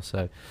as well.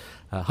 So,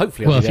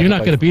 hopefully. Well, if you're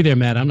not going to be there,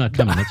 Matt, I'm not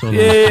coming. That's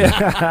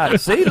all.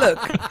 See, look.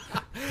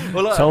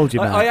 Well, told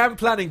you, man. I am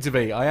planning to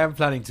be,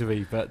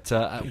 but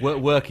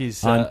work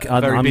is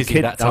very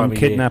busy that time I'm of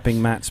kidnapping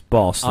year. Matt's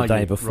boss the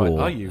day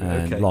before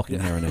and locking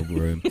her in a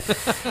room.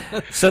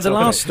 So the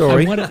last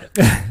story.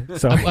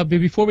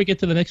 Before we get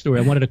to the next story,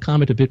 I wanted to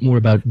comment a bit more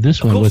about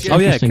this one. What's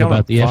interesting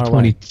about the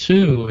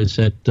F-22 is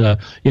that there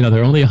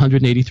are only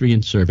 183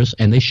 in service,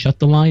 and they shut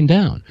the line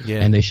down.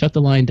 Yeah. And they shut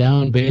the line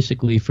down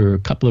basically for a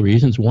couple of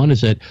reasons. One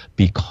is that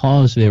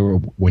because they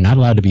were not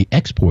allowed to be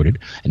exported,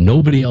 and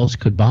nobody else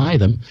could buy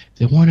them,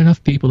 there weren't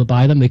enough people to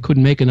buy them. They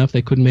couldn't make enough.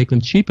 They couldn't make them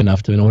cheap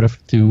enough in order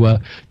to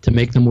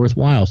make them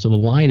worthwhile. So the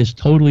line is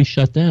totally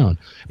shut down.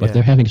 But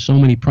they're having so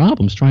many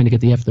problems trying to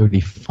get the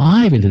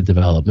F-35 into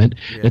development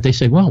that they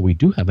say, well, we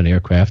do have an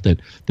aircraft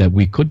that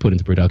we could put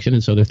into production,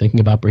 and so they're thinking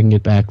about bringing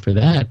it back for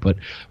that. But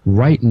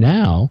right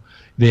now,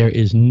 there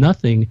is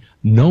nothing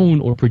known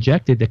or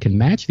projected that can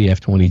match the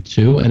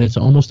F-22, and it's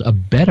almost a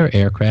better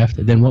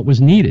aircraft than what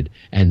was needed,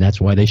 and that's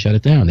why they shut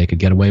it down. They could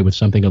get away with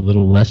something a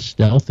little less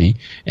stealthy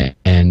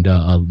and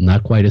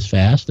not quite as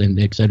fast, and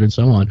et cetera and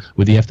so on,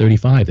 with the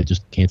F-35. They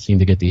just can't seem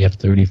to get the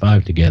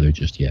F-35 together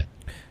just yet.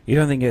 You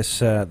don't think it's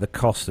the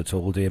cost at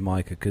all, dear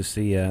Micah? Because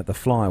the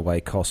flyaway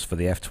cost for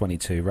the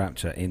F-22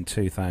 Raptor in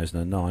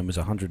 2009 was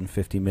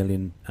 $150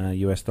 million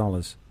US.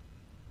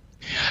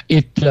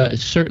 It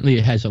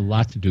certainly has a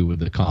lot to do with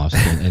the cost,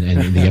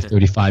 and the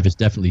F-35 is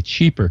definitely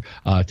cheaper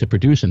to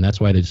produce, and that's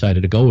why they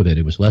decided to go with it.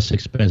 It was less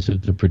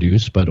expensive to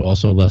produce, but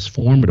also less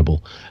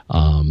formidable.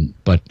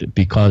 But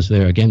because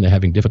they're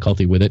having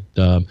difficulty with it,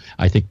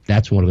 I think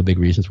that's one of the big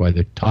reasons why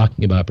they're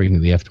talking about bringing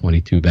the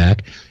F-22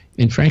 back.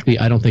 And frankly,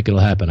 I don't think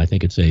it'll happen. I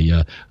think it's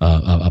a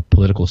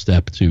political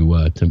step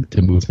to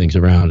move things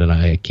around, and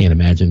I can't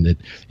imagine that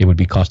it would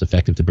be cost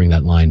effective to bring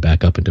that line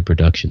back up into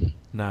production.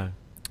 No.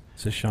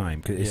 It's a shame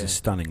because it's a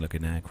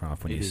stunning-looking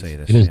aircraft when you see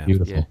this. It is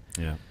beautiful.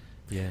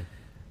 Yeah.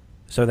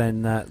 So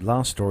then,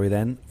 last story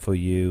then for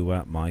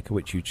you, Micah,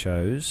 which you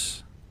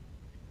chose.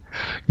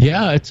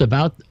 Yeah, it's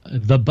about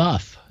the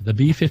Buff, the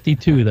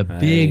B-52, the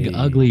big,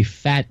 ugly,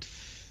 fat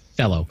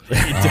fellow.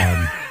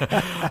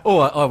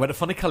 I went a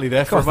funny colour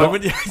there for a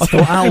moment. I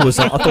thought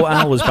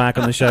Al was back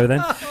on the show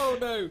then. Oh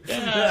no!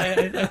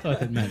 I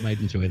thought that Matt might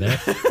enjoy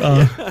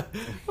that.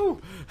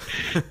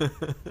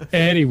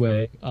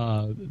 Anyway,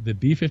 the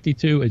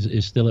B-52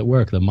 is still at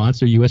work. The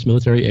monster U.S.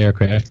 military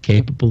aircraft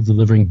capable of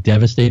delivering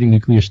devastating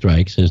nuclear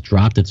strikes has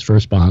dropped its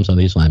first bombs on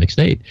the Islamic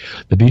State.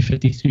 The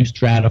B-52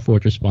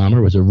 Stratofortress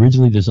bomber was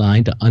originally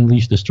designed to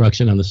unleash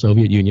destruction on the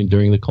Soviet Union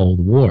during the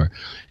Cold War.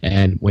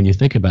 And when you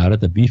think about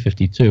it, the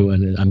B-52,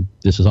 and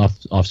this is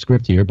off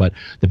script here, but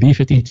the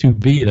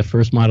B-52B, the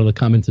first model to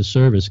come into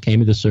service,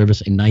 came into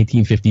service in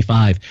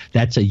 1955.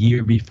 That's a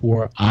year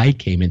before I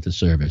came into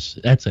service.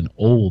 That's an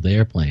old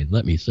airplane,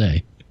 let me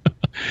say.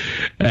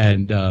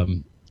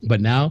 But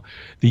now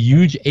the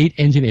huge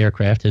 8-engine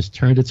aircraft has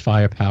turned its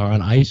firepower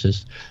on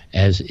ISIS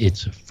as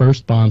its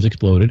first bombs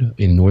exploded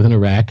in northern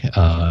Iraq,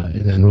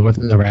 in the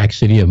northern Iraq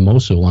city of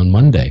Mosul on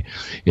Monday.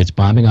 Its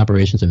bombing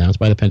operations, announced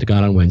by the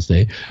Pentagon on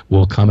Wednesday,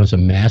 will come as a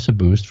massive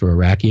boost for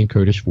Iraqi and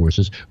Kurdish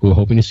forces who are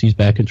hoping to seize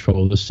back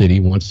control of the city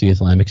once the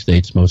Islamic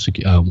State's one of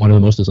the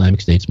most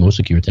Islamic State's most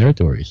secure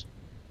territories.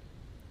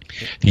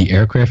 The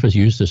aircraft was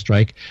used to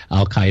strike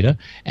al-Qaeda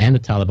and the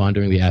Taliban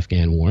during the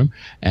Afghan War,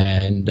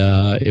 and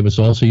it was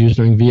also used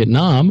during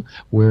Vietnam,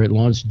 where it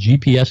launched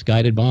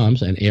GPS-guided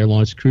bombs and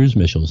air-launched cruise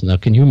missiles. Now,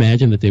 can you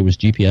imagine that there was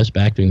GPS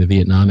back during the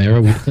Vietnam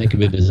era? We think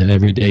of it as an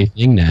everyday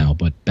thing now,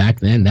 but back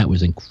then that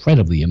was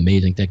incredibly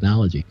amazing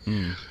technology.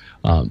 It's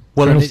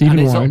quite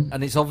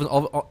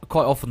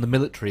often the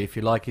military, if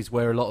you like, is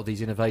where a lot of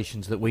these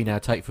innovations that we now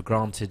take for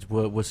granted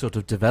were sort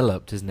of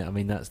developed, isn't it? I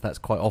mean, that's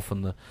quite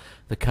often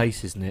the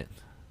case, isn't it?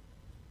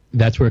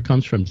 That's where it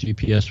comes from.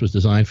 GPS was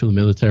designed for the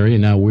military,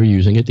 and now we're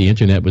using it. The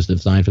internet was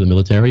designed for the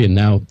military, and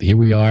now here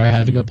we are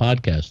having a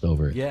podcast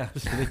over it. Yeah,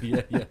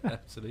 absolutely. Yeah,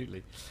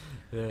 absolutely.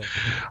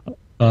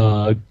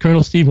 Yeah.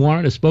 Colonel Steve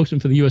Warren, a spokesman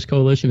for the U.S.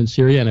 coalition in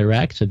Syria and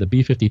Iraq, said the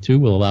B-52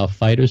 will allow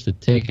fighters to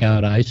take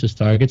out ISIS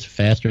targets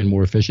faster and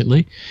more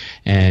efficiently.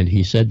 And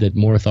he said that the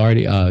more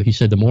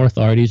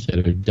authorities that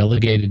are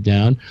delegated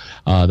down,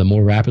 the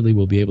more rapidly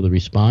we'll be able to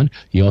respond.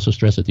 He also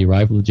stressed that the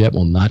arrival of the jet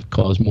will not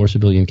cause more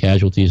civilian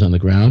casualties on the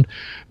ground.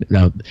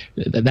 Now,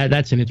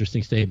 that's an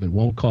interesting statement.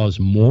 Won't cause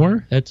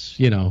more? That's,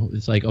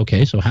 it's like,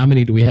 okay, so how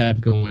many do we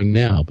have going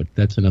now? But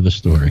that's another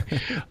story.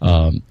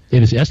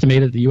 It is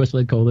estimated the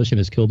U.S.-led coalition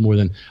has killed more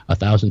than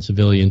 1,000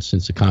 civilians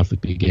since the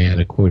conflict began,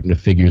 according to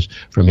figures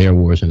from Air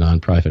Wars, a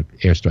nonprofit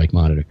airstrike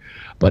monitor.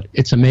 But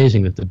it's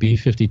amazing that the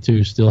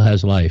B-52 still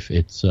has life.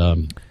 It's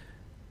an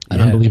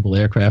unbelievable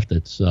aircraft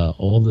that's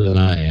older than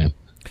I am.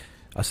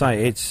 I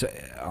say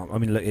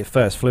look, it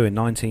first flew in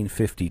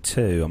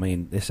 1952. I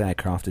mean, this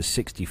aircraft is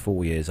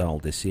 64 years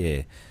old this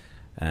year.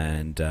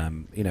 And,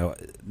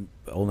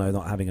 although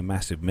not having a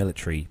massive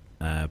military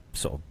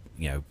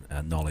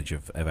knowledge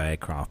of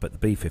aircraft, but the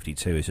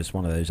B-52 is just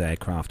one of those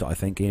aircraft that I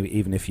think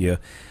even if you're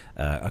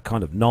a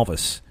kind of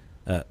novice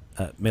at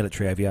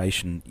military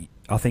aviation,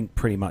 I think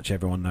pretty much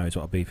everyone knows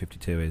what a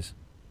B-52 is.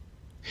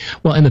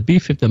 Well, and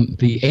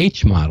the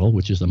H model,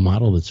 which is the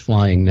model that's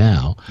flying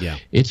now,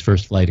 its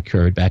first flight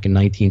occurred back in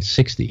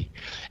 1960.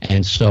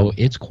 And so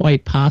it's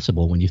quite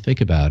possible, when you think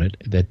about it,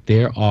 that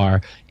there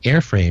are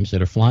airframes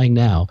that are flying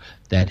now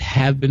that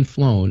have been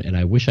flown, and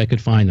I wish I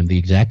could find them, the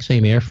exact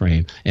same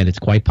airframe, and it's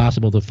quite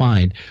possible to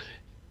find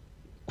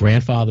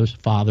grandfathers,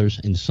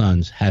 fathers, and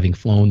sons having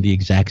flown the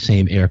exact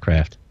same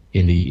aircraft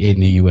in the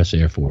U.S.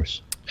 Air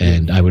Force.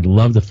 And I would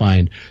love to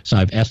find, so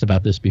I've asked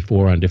about this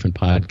before on different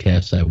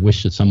podcasts. I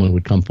wish that someone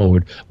would come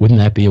forward. Wouldn't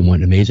that be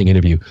an amazing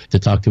interview to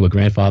talk to a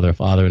grandfather, a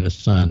father, and a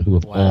son who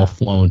have all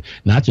flown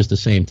not just the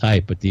same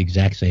type, but the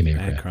exact same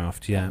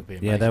aircraft?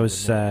 There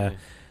was the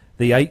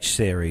H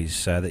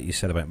series that you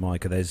said about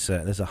Micah. There's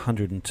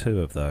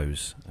 102 of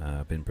those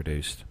been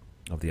produced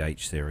of the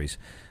H series.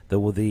 There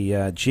were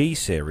the G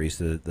series,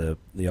 the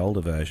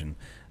older version,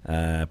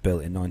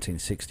 built in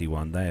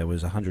 1961. There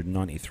was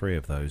 193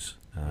 of those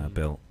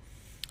built.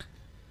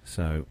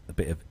 So a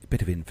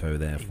bit of info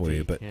there for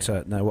you, but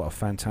no, what a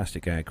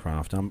fantastic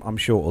aircraft! I'm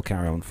sure it'll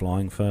carry on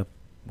flying for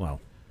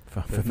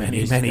many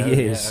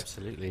years.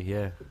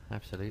 Yeah,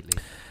 absolutely.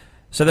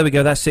 So there we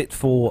go. That's it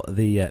for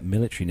the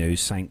military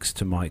news. Thanks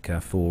to Micah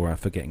for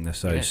getting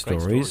us those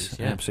stories.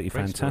 Absolutely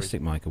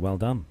fantastic, stories. Micah. Well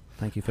done.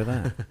 Thank you for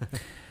that.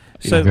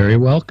 You're very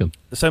welcome.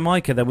 So,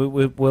 Micah, then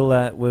we're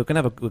going to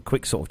have a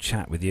quick sort of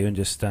chat with you, and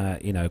just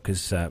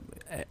because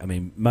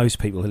most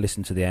people who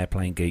listen to the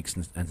Airplane Geeks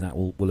and that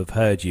will have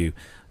heard you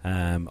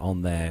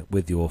on there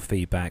with your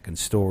feedback and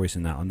stories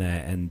and that on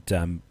there,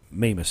 and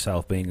me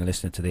myself being a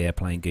listener to the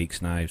Airplane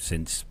Geeks now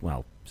since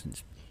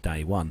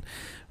day one,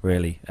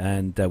 really,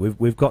 and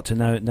we've got to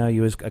know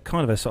you as a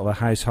kind of a sort of a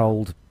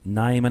household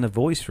name and a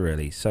voice,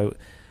 really. So.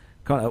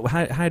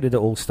 How did it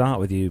all start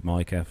with you,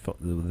 Micah, for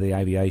the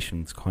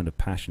aviation's kind of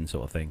passion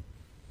sort of thing?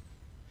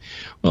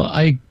 Well,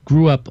 I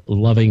grew up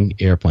loving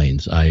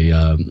airplanes.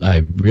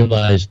 I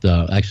realized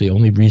actually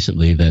only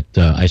recently that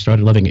I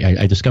started loving.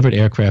 I discovered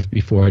aircraft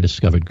before I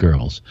discovered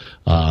girls,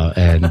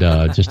 and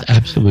just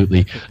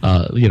absolutely,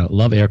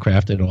 love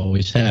aircraft and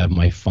always have.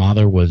 My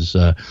father was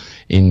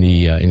in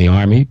the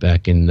Army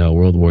back in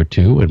World War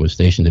II and was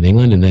stationed in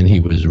England, and then he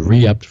was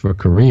re-upped for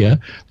Korea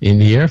in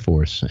the Air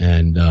Force,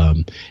 and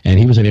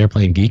he was an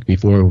airplane geek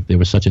before there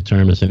was such a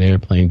term as an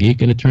airplane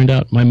geek, and it turned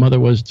out my mother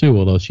was too,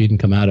 although she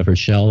didn't come out of her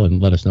shell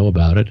and let us know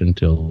about it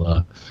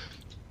until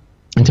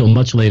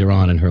much later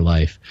on in her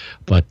life.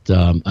 But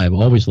I've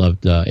always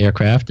loved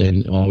aircraft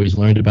and always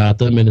learned about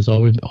them, and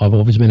I've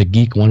always been a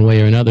geek one way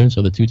or another, and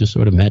so the two just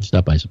sort of matched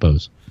up, I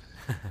suppose.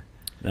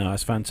 No,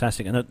 that's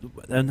fantastic.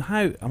 And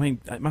how,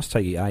 it must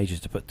take you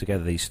ages to put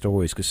together these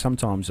stories, because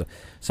sometimes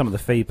some of the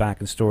feedback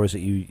and stories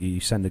that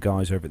you send the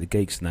guys over at the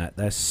Geeks and that,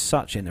 they're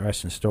such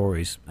interesting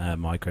stories,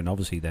 Micah, and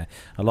obviously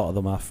a lot of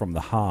them are from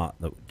the heart,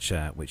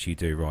 which you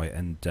do, right?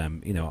 And,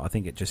 I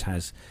think it just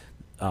has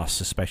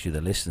us, especially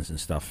the listeners and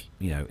stuff,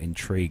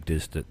 intrigued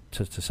as to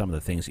some of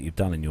the things that you've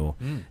done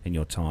in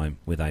your time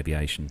with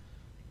aviation.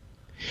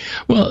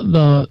 Well,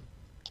 the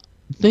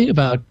thing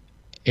about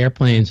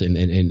airplanes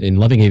and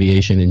loving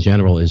aviation in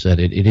general is that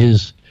it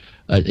is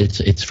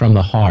it's from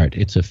the heart.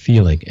 It's a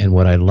feeling, and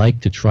what I like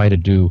to try to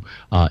do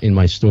in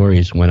my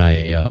stories when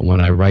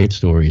I write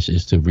stories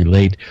is to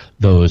relate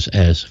those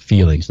as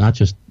feelings, not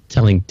just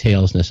telling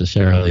tales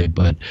necessarily,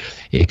 but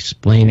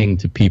explaining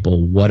to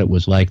people what it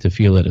was like to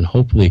feel it, and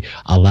hopefully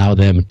allow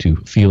them to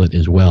feel it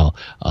as well.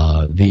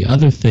 The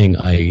other thing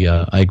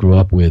I grew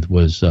up with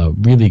was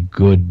really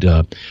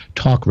good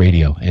talk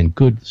radio and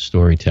good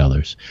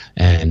storytellers,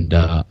 and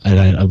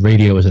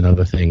radio is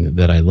another thing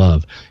that I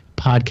love.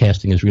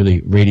 Podcasting is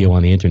really radio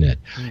on the internet,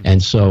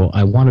 and so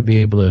I want to be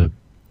able to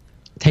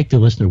take the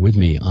listener with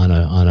me on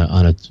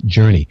a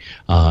journey,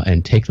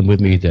 and take them with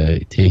me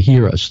to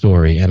hear a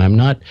story. And I'm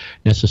not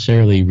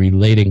necessarily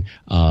relating.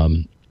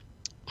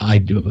 I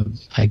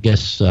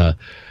guess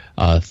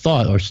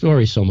thought or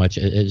story so much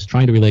as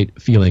trying to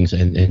relate feelings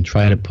and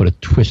try to put a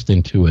twist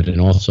into it, and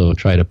also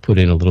try to put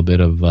in a little bit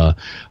of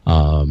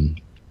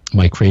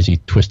my crazy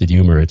twisted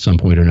humor at some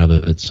point or another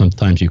that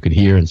sometimes you can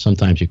hear and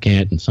sometimes you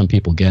can't, and some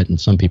people get and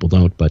some people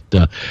don't. But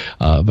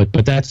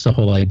that's the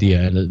whole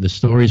idea. And the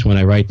stories, when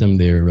I write them,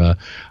 they're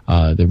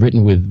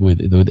written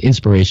with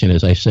inspiration,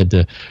 as I said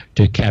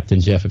to Captain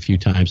Jeff a few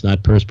times,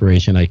 not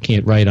perspiration. I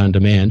can't write on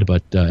demand,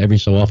 but every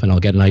so often I'll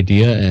get an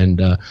idea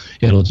and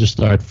it'll just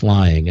start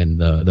flying.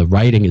 And the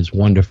writing is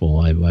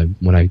wonderful.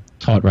 When I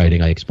taught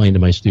writing, I explained to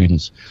my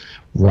students,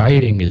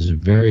 writing is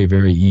very,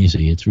 very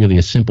easy. It's really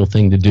a simple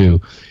thing to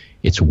do.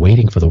 It's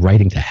waiting for the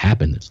writing to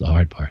happen that's the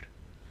hard part.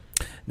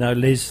 No,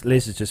 Liz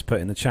has just put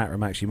in the chat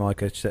room, actually,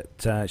 Micah,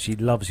 that she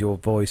loves your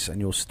voice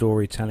and your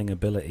storytelling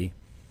ability.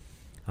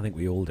 I think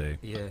we all do.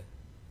 Yeah.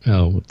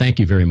 Oh, thank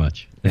you very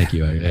much. Thank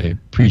you. I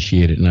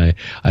appreciate it, and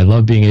I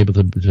love being able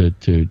to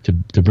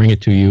bring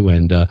it to you.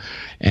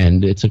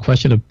 And it's a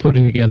question of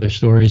putting together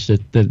stories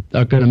that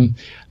are going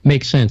to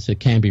make sense, that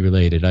can be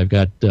related. I've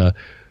got 2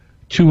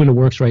 in the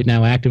works right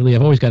now actively.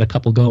 I've always got a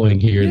couple going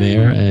here and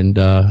there,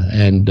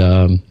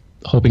 and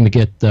hoping to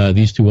get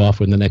these 2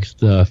 off in the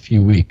next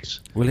few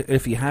weeks. Well,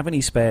 if you have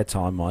any spare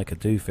time, Micah,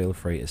 do feel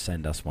free to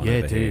send us one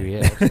over here. Yeah,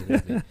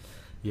 absolutely.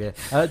 Yeah.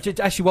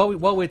 Actually,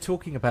 while we're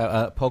talking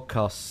about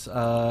podcasts,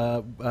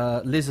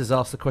 Liz has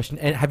asked the question: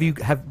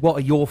 what are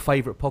your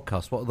favourite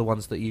podcasts? What are the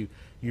ones that you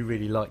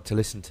really like to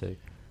listen to?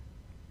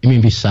 You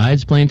mean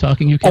besides Plain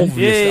Talking UK?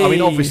 Obviously, I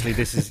mean, obviously,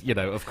 this is,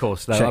 of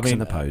course. No, Checks I mean, in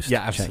the post.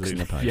 Yeah, absolutely.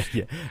 Checks in the post.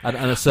 Yeah. And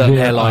a certain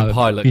airline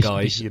pilot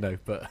guy,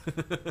 but.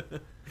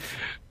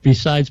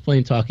 Besides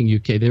Plain Talking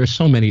UK, there are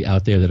so many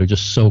out there that are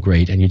just so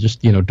great, and you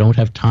just don't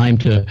have time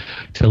to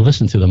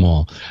listen to them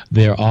all.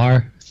 There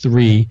are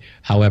 3,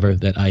 however,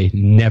 that I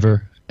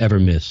never ever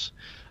miss,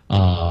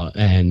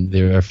 and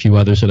there are a few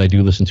others that I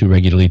do listen to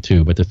regularly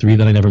too. But the 3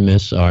 that I never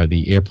miss are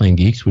the Airplane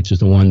Geeks, which is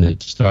the one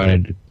that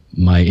started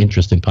my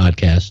interest in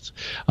podcasts.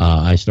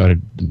 I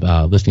started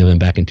listening to them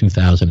back in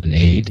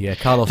 2008. Yeah,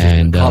 Carlos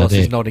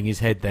is nodding his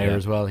head there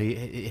as well.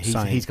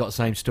 He's got the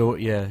same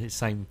story. Yeah, it's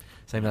same.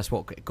 That's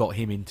what got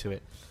him into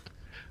it.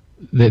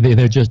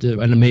 They're just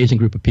an amazing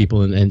group of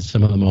people, and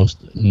some of the most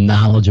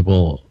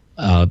knowledgeable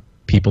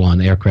people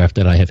on aircraft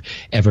that I have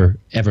ever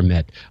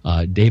met.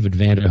 David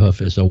Vanderhoof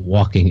is a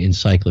walking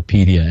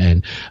encyclopedia,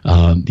 and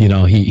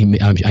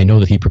I know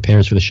that he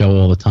prepares for the show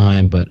all the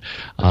time, but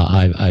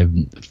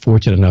I'm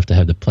fortunate enough to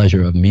have the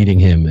pleasure of meeting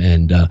him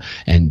and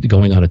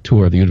going on a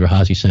tour of the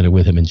Udvar-Hazy Center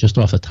with him, and just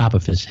off the top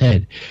of his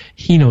head,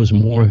 he knows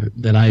more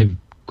than I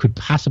could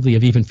possibly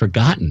have even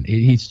forgotten.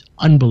 He's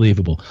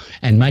unbelievable.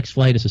 And Mike's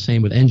Flight is the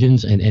same with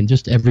engines, and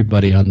just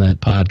everybody on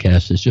that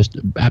podcast is just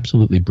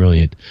absolutely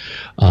brilliant.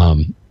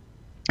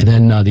 And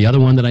then the other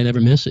one that I never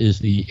miss is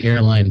the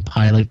airline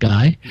pilot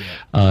guy,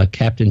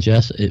 Captain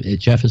Jeff.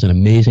 Jeff is an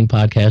amazing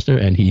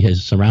podcaster, and he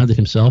has surrounded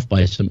himself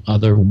by some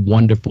other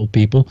wonderful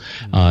people.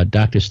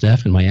 Dr.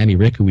 Steph and Miami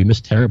Rick, who we miss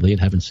terribly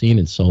and haven't seen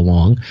in so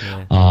long,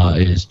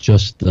 is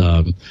just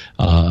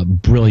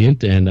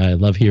brilliant, and I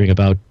love hearing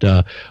about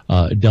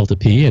Delta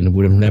P, and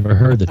would have never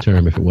heard the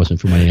term if it wasn't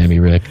for Miami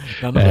Rick.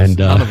 None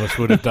of us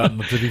would have done,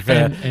 to be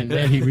fair. And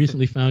then he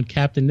recently found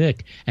Captain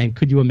Nick, and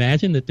could you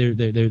imagine that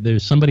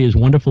there's somebody as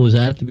wonderful as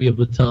that to be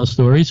able to tell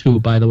stories, who,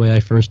 by the way, I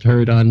first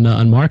heard on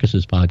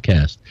Marcus's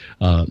podcast,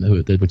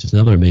 which is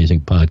another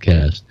amazing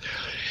podcast.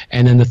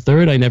 And then the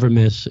third I never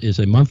miss is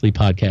a monthly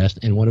podcast,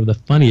 and one of the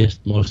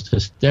funniest, most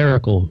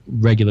hysterical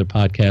regular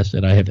podcasts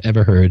that I have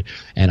ever heard,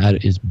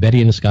 and is Betty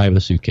in the Sky with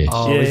a Suitcase.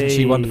 Oh, isn't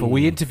she wonderful?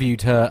 We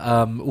interviewed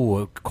her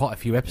quite a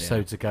few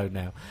episodes ago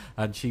now,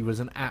 and she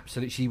was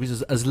she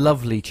was as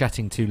lovely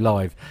chatting to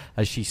live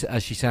as she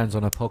sounds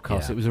on her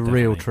podcast. Yeah, it was a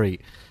real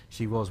treat.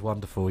 She was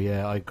wonderful.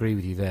 Yeah, I agree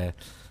with you there.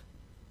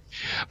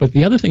 But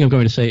the other thing I'm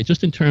going to say,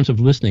 just in terms of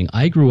listening,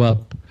 I grew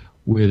up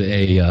with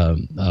a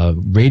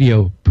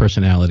radio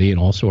personality and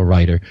also a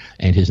writer,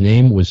 and his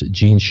name was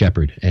Gene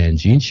Shepard. And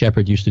Gene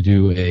Shepard used to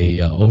do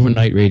a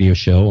overnight radio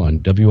show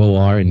on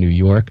WOR in New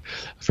York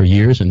for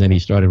years, and then he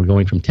started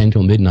going from 10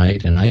 till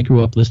midnight, and I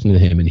grew up listening to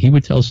him, and he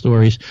would tell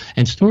stories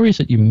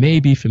that you may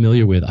be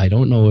familiar with. I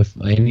don't know if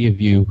any of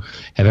you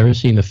have ever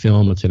seen the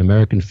film. It's an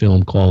American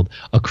film called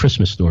A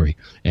Christmas Story,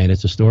 and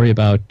it's a story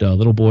about a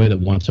little boy that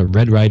wants a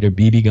Red Ryder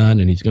BB gun,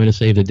 and he's going to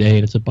save the day,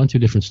 and it's a bunch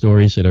of different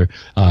stories that are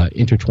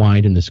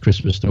intertwined in this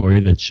Christmas story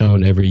that's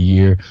shown every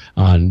year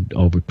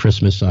over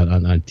Christmas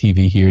on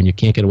TV here, and you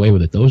can't get away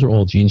with it. Those are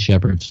all Gene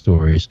Shepard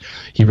stories.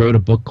 He wrote a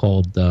book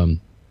called a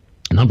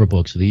number of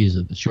books.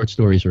 The short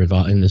stories are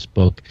involved in this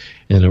book,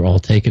 and they're all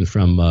taken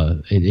from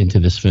into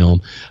this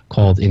film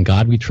called In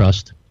God We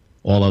Trust,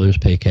 All Others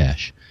Pay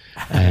Cash.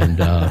 And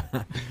I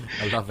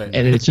love it.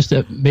 And it's just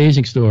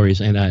amazing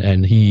stories,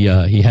 and he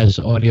has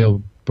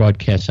audio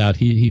broadcasts out.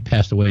 He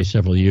passed away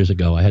several years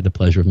ago. I had the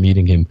pleasure of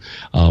meeting him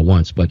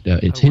once, but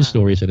it's his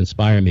stories that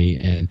inspire me,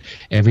 and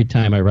every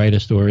time I write a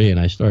story and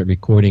I start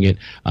recording it,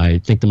 I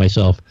think to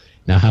myself,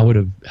 Now, how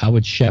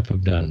would Shep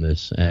have done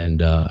this?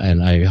 And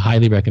I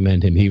highly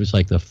recommend him. He was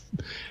like the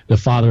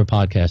father of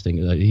podcasting.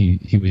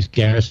 He was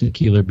Garrison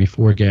Keillor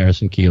before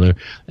Garrison Keillor,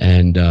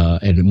 and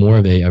more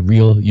of a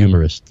real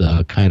humorist,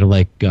 kind of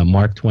like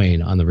Mark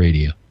Twain on the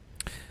radio.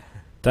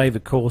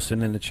 David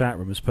Corson in the chat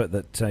room has put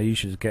that you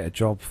should get a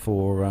job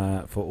for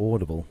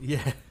Audible.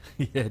 Yeah,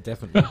 yeah,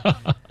 definitely.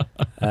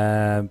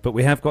 But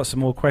we have got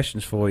some more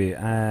questions for you,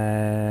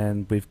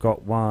 and we've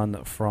got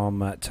one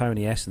from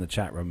Tony S in the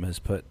chat room has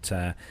put,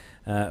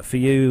 for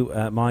you,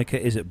 Micah,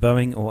 is it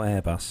Boeing or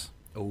Airbus?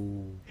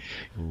 Ooh.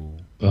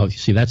 Well, you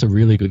see, that's a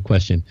really good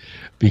question,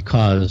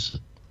 because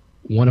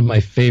one of my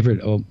favorite,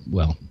 for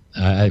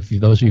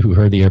those of you who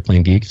heard the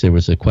Airplane Geeks, there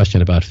was a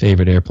question about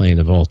favorite airplane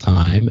of all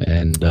time,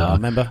 and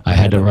I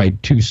had to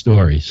write 2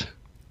 stories.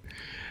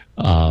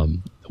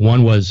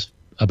 One was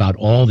about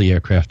all the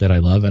aircraft that I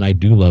love, and I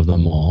do love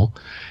them all.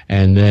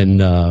 And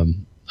then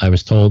I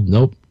was told,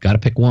 nope, got to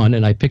pick one,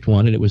 and I picked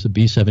one, and it was the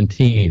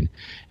B-17.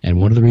 And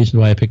one of the reasons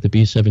why I picked the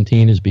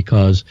B-17 is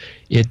because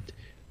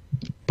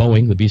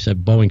Boeing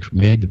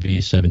made the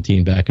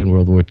B-17 back in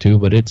World War II,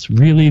 but it's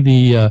really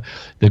the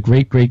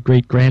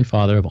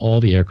great-great-great-grandfather of all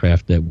the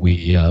aircraft that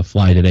we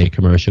fly today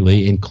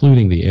commercially,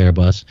 including the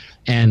Airbus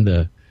and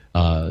the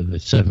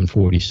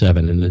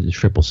 747 and the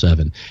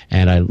 777.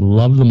 And I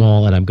love them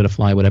all, and I'm going to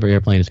fly whatever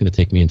airplane is going to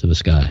take me into the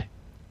sky.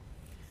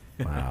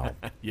 Wow.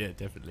 Yeah,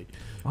 definitely.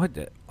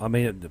 I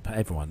mean,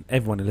 everyone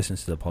who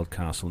listens to the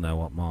podcast will know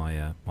what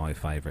my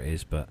favourite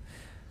is, but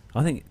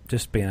I think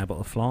just being able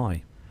to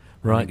fly.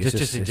 Right,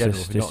 just in general.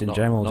 Just in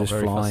general, just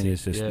flying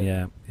is just,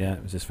 yeah,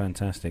 it was just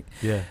fantastic.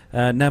 Yeah.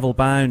 Neville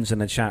Bounds in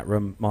the chat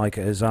room,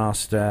 Micah, has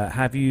asked,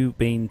 have you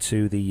been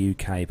to the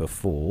UK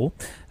before,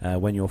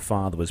 when your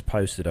father was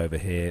posted over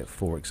here,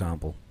 for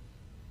example?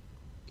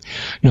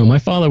 No, my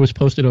father was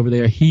posted over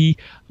there. He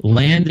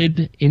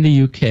landed in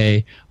the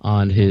UK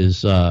on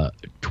his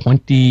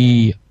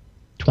 20th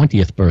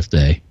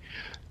birthday,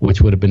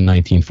 which would have been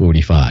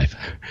 1945.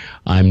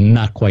 I'm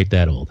not quite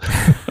that old.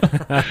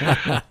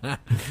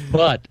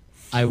 But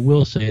I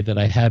will say that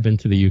I have been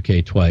to the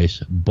UK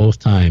twice, both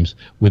times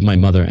with my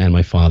mother and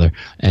my father.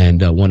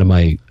 And one of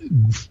my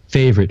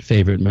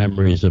favorite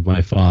memories of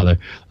my father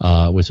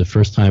was the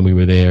first time we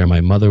were there. My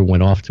mother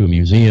went off to a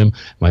museum.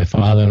 My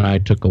father and I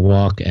took a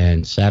walk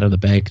and sat on the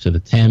banks of the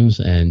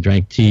Thames and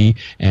drank tea,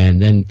 and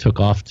then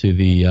took off to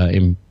the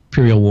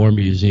Imperial War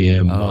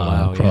Museum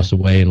across the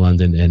way in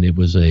London. And it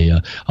was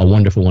a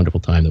wonderful,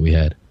 wonderful time that we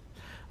had.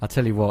 I'll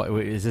tell you what,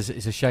 it's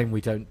a shame we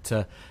don't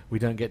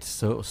get to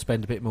sort of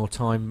spend a bit more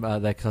time there,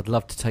 because I'd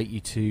love to take you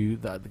to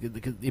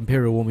the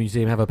Imperial War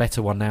Museum. Have a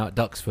better one now at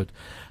Duxford,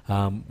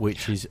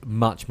 which is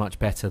much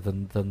better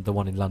than the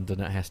one in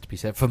London. It has to be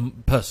said,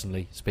 from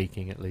personally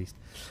speaking, at least.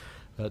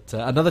 But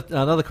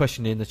another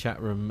question in the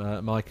chat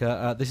room,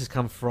 Micah. This has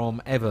come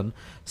from Evan.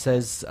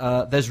 Says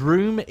there's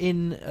room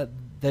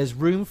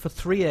for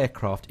 3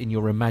 aircraft in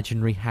your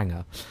imaginary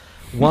hangar.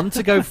 One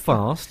to go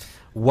fast,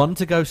 one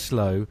to go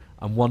slow,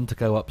 and one to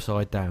go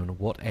upside down.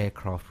 What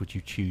aircraft would you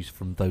choose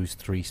from those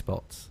 3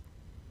 spots?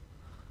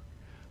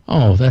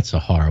 Oh, that's a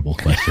horrible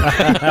question.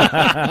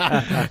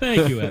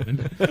 Thank you,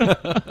 Evan.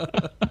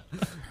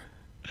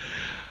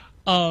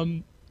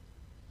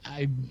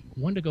 I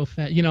want to go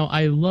fast. You know,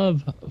 I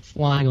love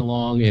flying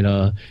along in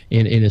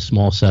a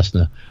small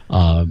Cessna,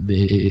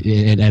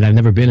 and I've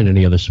never been in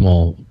any other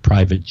small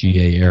private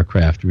GA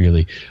aircraft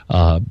really.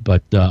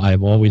 But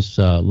I've always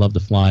loved to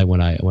fly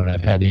when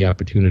I've had the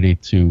opportunity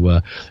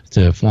to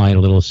fly in a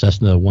little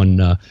Cessna. I've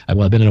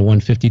been in a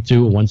 152,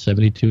 a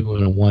 172,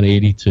 and a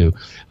 182.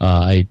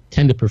 I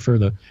tend to prefer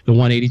the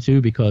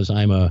 182 because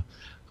I'm a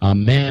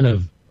man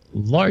of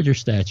larger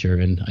stature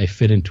and I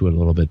fit into it a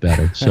little bit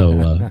better.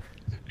 So.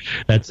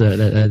 That's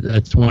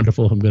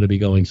wonderful. I'm going to be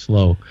going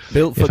slow.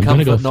 Built for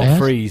comfort, not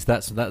freeze.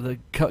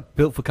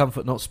 Built for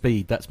comfort, not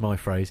speed. That's my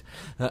phrase.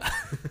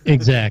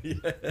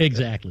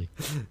 Exactly.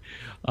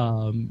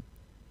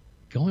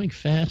 Going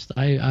fast,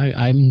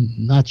 I'm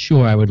not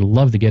sure. I would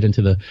love to get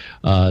into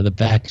the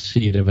back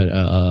seat of an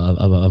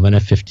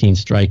F-15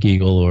 Strike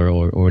Eagle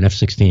or an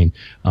F-16.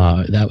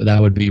 That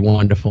would be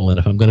wonderful. And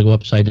if I'm going to go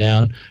upside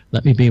down,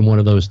 let me be in one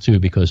of those too,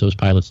 because those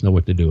pilots know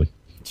what they're doing.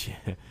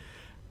 Yeah.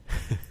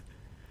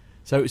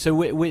 So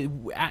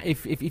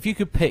if you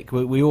could pick,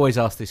 we always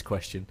ask this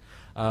question.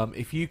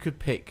 If you could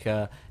pick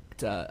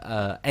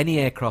any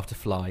aircraft to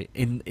fly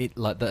in it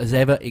that has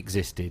ever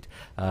existed,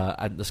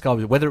 and the sky,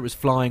 whether it was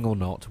flying or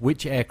not,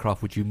 which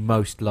aircraft would you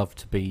most love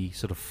to be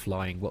sort of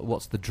flying?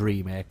 What's the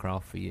dream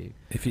aircraft for you?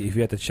 If you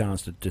had the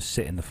chance to just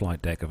sit in the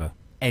flight deck of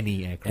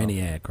any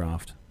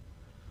aircraft.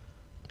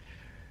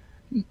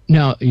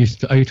 Now,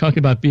 are you talking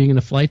about being in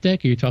the flight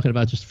deck, or are you talking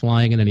about just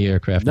flying in any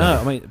aircraft? No,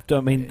 I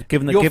mean,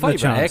 given the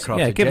chance,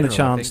 given the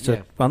chance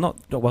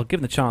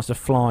to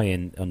fly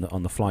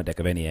on the flight deck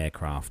of any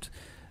aircraft,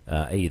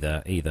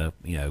 either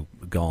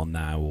gone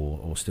now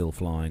or still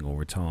flying or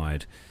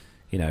retired.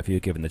 if you were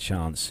given the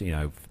chance,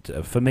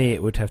 for me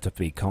it would have to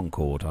be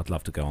Concorde. I'd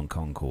love to go on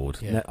Concorde.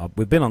 Yeah.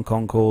 We've been on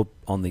Concorde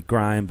on the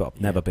ground, but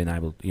I've never been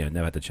able,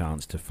 never had the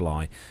chance to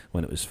fly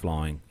when it was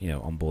flying,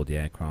 on board the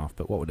aircraft.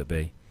 But what would it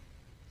be?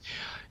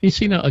 You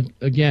see, now,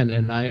 again,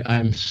 and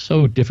I'm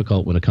so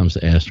difficult when it comes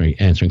to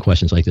answering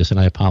questions like this, and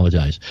I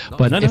apologize.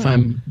 But if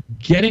I'm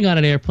getting on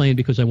an airplane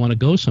because I want to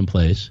go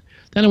someplace,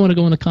 then I want to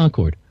go on the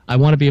Concorde. I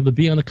want to be able to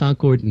be on the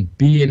Concorde and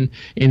be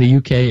in the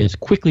UK as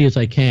quickly as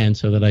I can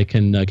so that I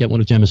can get one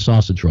of Gemma's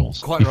sausage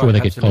rolls before they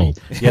get cold.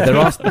 Yeah,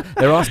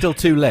 there are still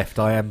 2 left.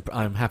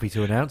 I'm happy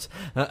to announce.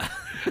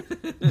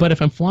 But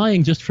if I'm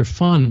flying just for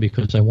fun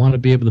because I want to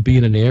be able to be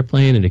in an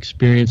airplane and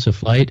experience a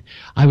flight,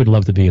 I would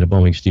love to be in a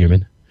Boeing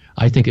Stearman.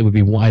 I think it would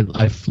be.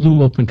 I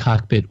flew open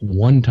cockpit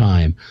one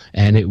time,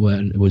 and it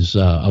was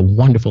a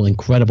wonderful,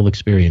 incredible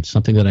experience.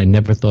 Something that I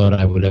never thought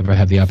I would ever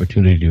have the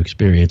opportunity to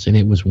experience, and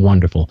it was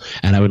wonderful.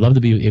 And I would love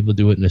to be able to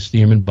do it in a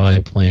Stearman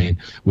biplane,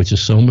 which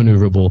is so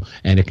maneuverable,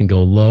 and it can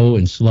go low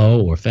and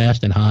slow, or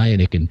fast and high,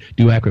 and it can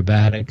do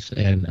acrobatics.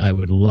 And I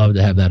would love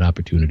to have that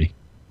opportunity.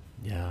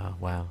 Yeah.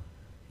 Wow.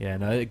 Yeah,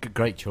 no,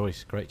 great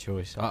choice.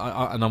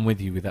 And I'm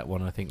with you with that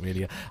one. I think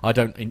really, I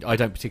don't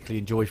particularly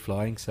enjoy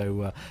flying,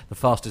 so the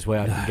fastest way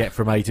I can get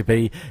from A to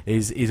B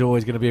is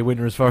always going to be a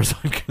winner as far as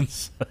I'm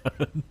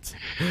concerned.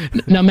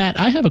 Now, Matt,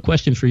 I have a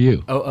question for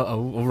you. Oh,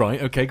 all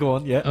right. Okay, go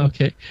on. Yeah.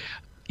 Okay.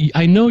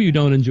 I know you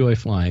don't enjoy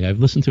flying. I've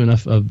listened to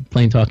enough of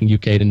Plane Talking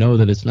UK to know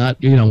that it's not,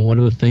 one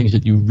of the things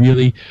that you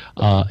really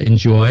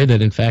enjoy.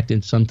 That in fact,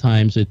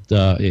 sometimes it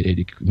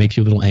makes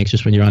you a little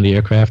anxious when you're on the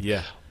aircraft.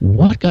 Yeah.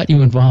 What got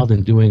you involved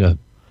in doing a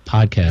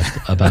podcast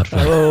about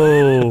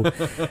flying?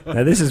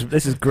 Now this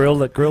is Grill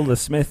the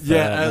Smith. Yeah,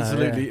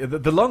 absolutely. Yeah.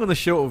 The long and the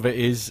short of it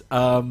is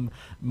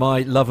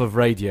my love of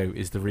radio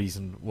is the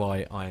reason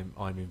why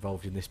I'm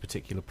involved in this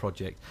particular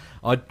project.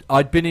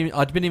 I'd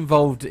been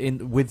involved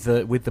with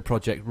the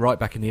project right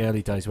back in the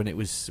early days when it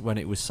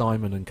was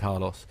Simon and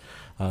Carlos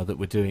that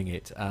were doing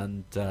it,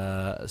 and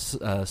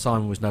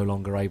Simon was no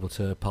longer able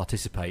to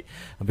participate,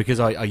 and because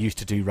I used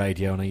to do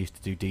radio and I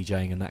used to do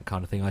DJing and that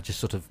kind of thing, I just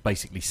sort of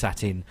basically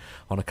sat in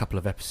on a couple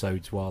of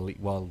episodes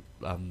while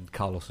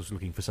Carlos was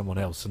looking for someone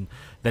else, and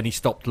then he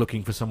stopped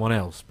looking for someone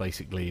else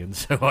basically, and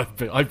so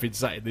I've been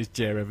sat in this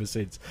chair ever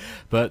since.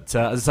 But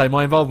as I say,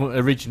 my involvement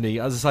originally,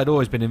 as I say, I'd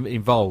always been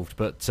involved,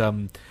 but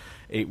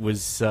it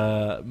was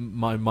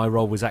my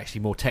role was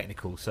actually more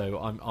technical. So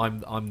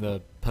I'm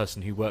the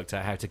person who worked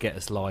out how to get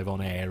us live on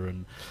air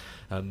and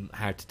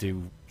how to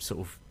do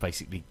sort of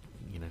basically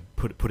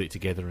put it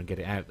together and get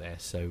it out there.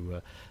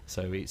 So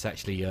it's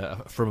actually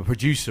from a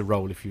producer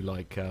role, if you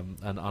like, and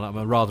I'm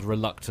a rather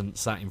reluctant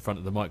sat in front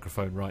of the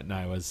microphone right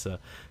now, as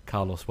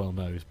Carlos well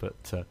knows.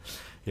 But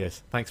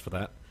yes, thanks for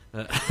that.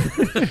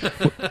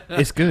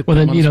 It's good. Well,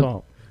 then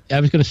I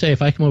was going to say,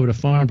 if I come over to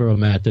Farnborough,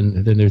 Matt,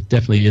 then there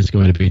definitely is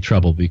going to be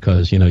trouble,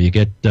 because you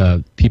get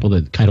people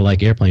that kind of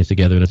like airplanes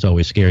together, and it's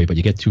always scary. But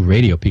you get 2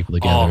 radio people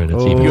together, and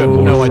it's even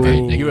more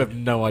frightening. You have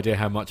no idea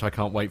how much I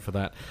can't wait for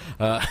that.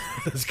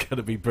 It's going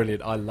to be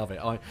brilliant. I love it.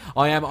 I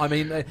am. I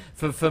mean,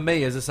 for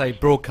me, as I say,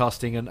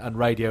 broadcasting and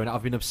radio, and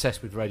I've been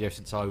obsessed with radio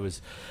since I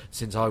was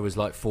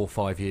like 4 or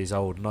 5 years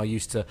old, and I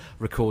used to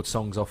record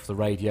songs off the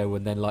radio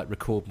and then like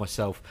record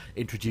myself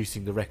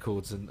introducing the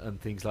records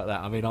and things like that.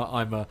 I mean,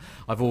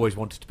 I've always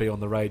wanted to be on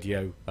the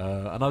radio,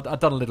 and I've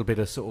done a little bit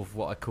of sort of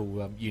what I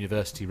call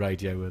university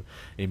radio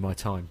in my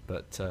time,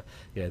 but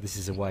yeah, this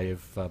is a way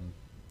of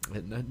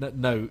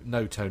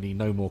no, Tony,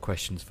 no more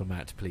questions for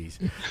Matt, please.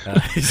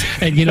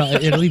 And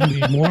it'll even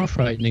be more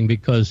frightening,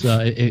 because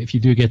if you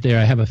do get there,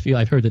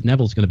 I've heard that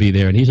Neville's going to be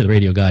there, and he's a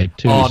radio guy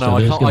too. Oh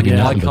no, so I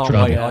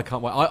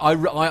can't wait.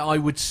 I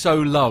would so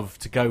love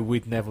to go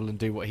with Neville and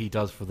do what he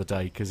does for the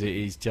day, because it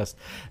is just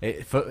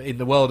in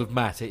the world of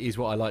Matt, it is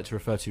what I like to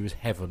refer to as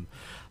heaven.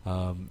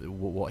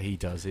 What he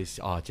does is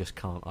I just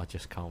can't. I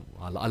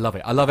love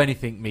it. I love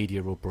anything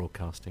media or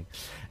broadcasting.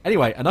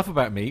 Anyway, enough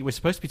about me. We're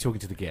supposed to be talking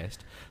to the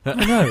guest.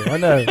 I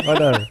know.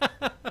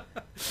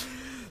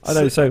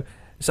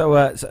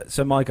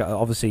 So Mike,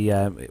 obviously,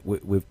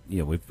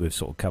 we've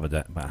sort of covered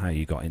that about how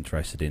you got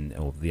interested in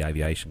all the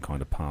aviation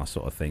kind of past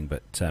sort of thing.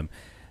 But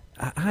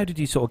how did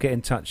you sort of get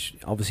in touch?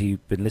 Obviously,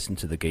 you've been listening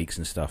to the Geeks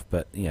and stuff,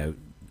 but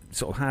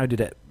sort of how did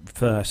it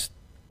first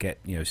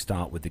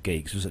start with the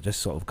Geeks? Was it just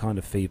sort of kind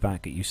of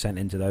feedback that you sent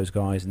into those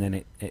guys, and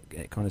then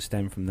it kind of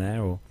stemmed from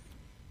there, or?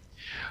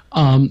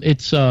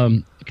 It's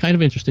kind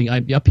of interesting.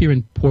 I'm up here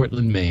in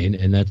Portland, Maine,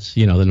 and that's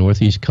the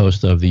northeast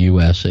coast of the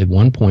U.S. At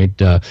one point,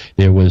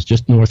 there was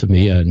just north of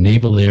me a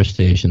naval air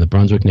station, the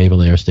Brunswick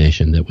Naval Air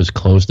Station, that was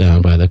closed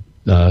down by the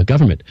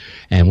government.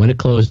 And when it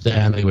closed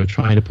down, they were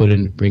trying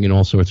to bring in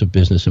all sorts of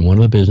business. And one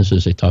of the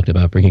businesses they talked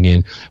about bringing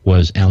in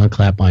was Alan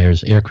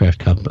Klappmeyer's aircraft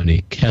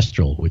company,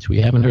 Kestrel, which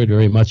we haven't heard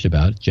very much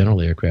about.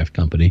 General Aircraft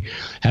Company,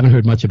 haven't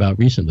heard much about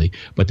recently,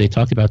 but they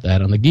talked about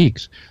that on the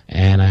Geeks.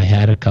 And I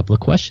had a couple of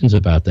questions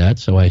about that,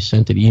 so I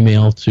sent an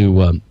email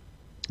to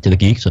to the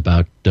Geeks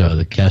about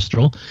the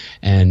Kestrel,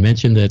 and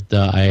mentioned that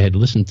I had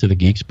listened to the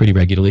Geeks pretty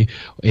regularly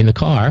in the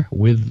car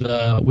with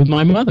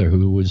my mother,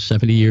 who was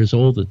 70 years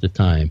old at the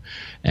time.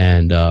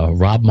 And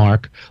Rob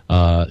Mark,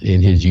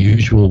 in his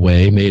usual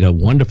way, made a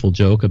wonderful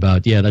joke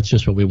about, yeah, that's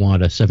just what we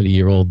want, a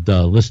 70-year-old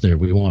listener.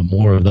 We want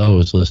more of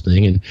those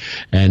listening.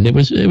 And it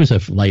was a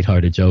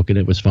lighthearted joke, and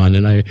it was fun.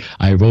 And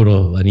I wrote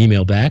an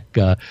email back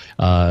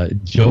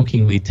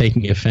jokingly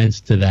taking offense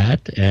to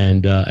that,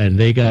 and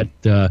they got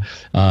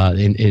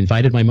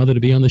invited my mother to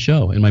be on the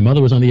show, and my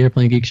mother was on the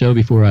Airplane Geek show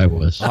before I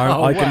was.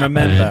 I can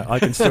remember. I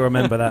can still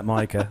remember that,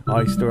 Micah.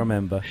 I still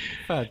remember.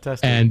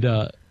 Fantastic.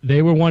 And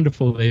they were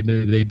wonderful.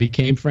 They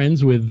became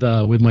friends with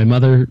my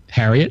mother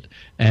Harriet,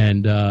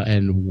 and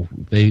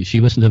she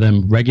listened to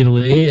them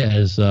regularly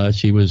as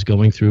she was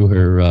going through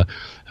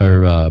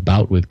her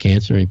bout with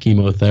cancer and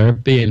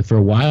chemotherapy. And for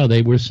a while,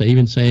 they were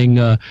even saying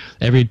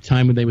every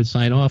time when they would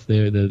sign off,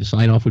 the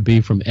sign off would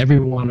be from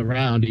everyone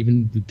around,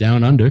 even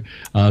down under,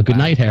 "Good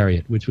night,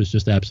 Harriet," which was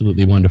just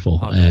absolutely wonderful.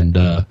 Okay.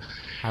 And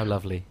how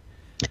lovely.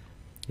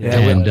 Yeah,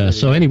 and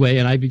so anyway,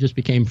 and I just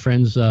became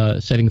friends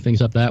setting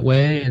things up that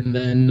way, and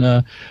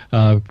then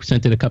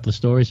sent in a couple of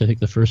stories. I think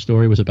the first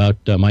story was about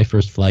my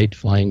first flight,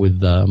 flying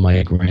with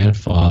my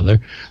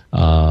grandfather.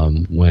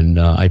 When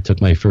I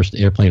took my first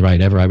airplane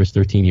ride ever, I was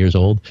 13 years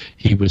old.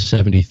 He was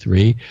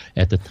 73.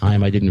 At the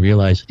time, I didn't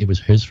realize it was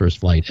his first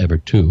flight ever,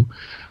 too.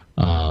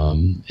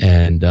 And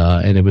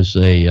it was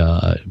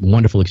a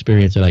wonderful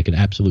experience that I can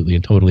absolutely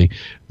and totally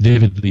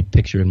vividly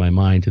picture in my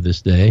mind to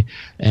this day,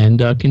 and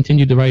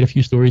continued to write a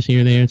few stories here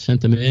and there and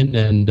sent them in,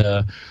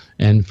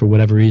 and for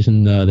whatever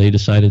reason they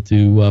decided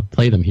to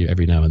play them here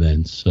every now and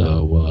then.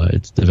 So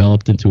it's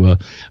developed into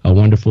a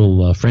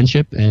wonderful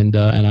friendship, and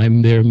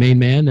I'm their main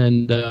man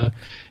and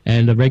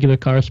a regular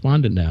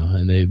correspondent now,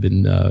 and they've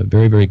been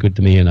very, very good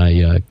to me, and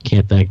I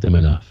can't thank them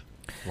enough.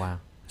 Wow.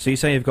 So you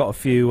say you've got a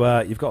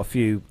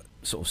few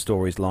sort of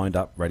stories lined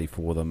up ready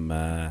for them,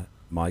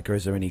 Micah.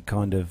 Is there any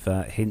kind of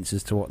hints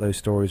as to what those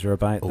stories are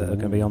about that are going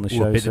to be on the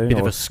show soon?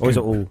 Or is it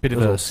all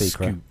a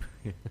secret?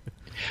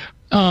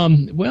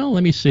 Well,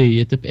 let me see.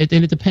 It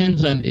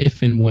depends on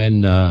if and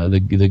when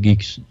the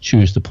Geeks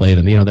choose to play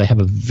them. You know, they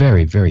have a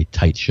very, very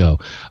tight show.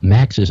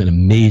 Max is an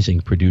amazing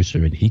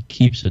producer, and he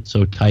keeps it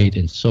so tight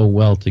and so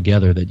well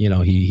together that, you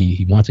know,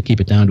 he wants to keep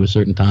it down to a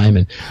certain time,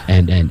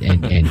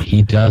 and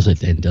he does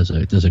it, and does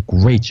a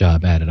great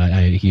job at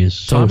it. He is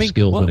so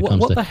skilled when it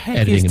comes to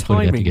editing and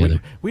putting it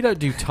together. We don't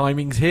do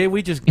timings here.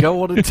 We just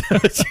go on and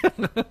touch.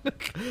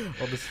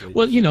 Honestly.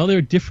 Well, you know, there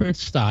are different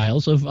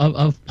styles of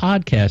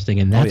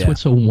podcasting, and that's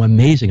what's so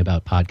amazing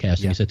about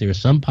podcasting is that there are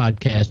some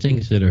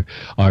podcastings that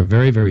are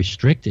very, very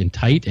strict and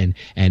tight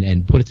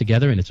and put it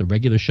together, and it's a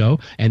regular show,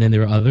 and then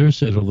there are others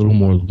that are a little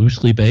more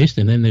loosely based,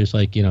 and then there's,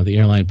 like, you know, the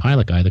airline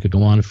pilot guy that could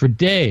go on for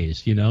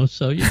days, you know,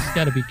 so you just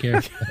got to be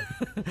careful.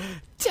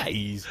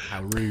 Days,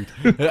 how rude.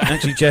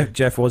 Actually,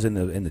 Jeff was in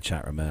the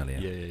chat room earlier.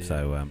 Yeah.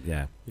 So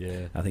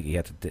I think he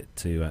had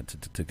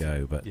to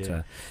go. But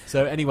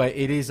so anyway,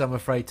 it is, I'm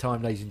afraid,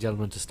 time, ladies and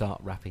gentlemen, to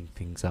start wrapping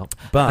things up.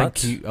 But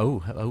thank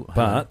you.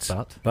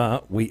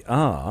 But we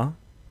are,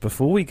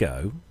 before we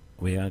go,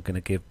 we are going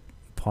to give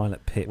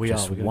Pilot Pip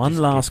one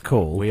last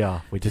call. We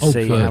are to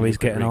see how he's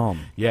getting on.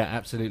 Yeah,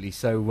 absolutely.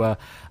 So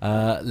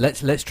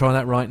let's try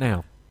that right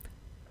now.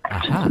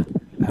 Aha.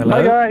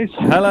 Hello. Hi guys.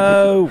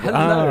 Hello.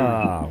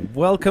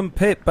 Welcome,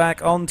 Pip,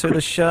 back onto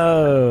the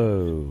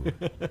show.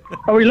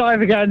 Are we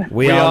live again?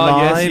 We are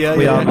live. Yes,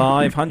 we are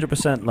live.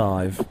 100%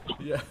 live.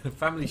 Yeah,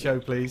 family show,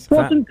 please.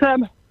 Wasn't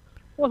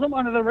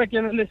one of the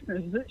regular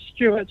listeners that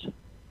Stuart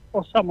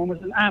or someone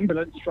was an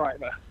ambulance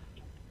driver?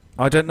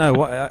 I don't know.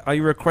 What are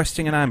you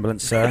requesting an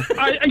ambulance, sir?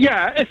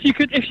 If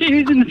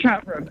she's in the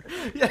chat room,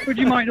 would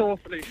you mind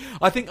awfully?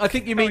 I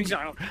think you mean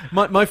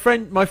my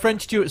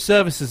friend Stuart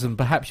Services,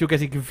 perhaps you're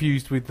getting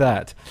confused with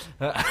that.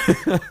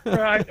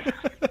 Right.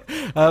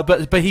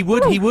 But he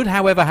would,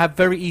 however, have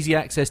very easy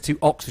access to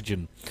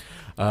oxygen.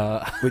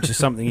 Which is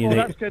something you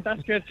need.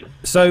 That's good.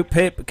 So,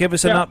 Pip, give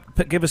us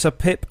a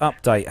Pip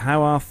update.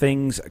 How are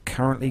things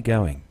currently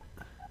going?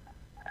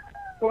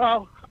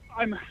 Well,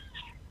 I'm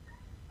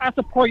at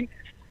a point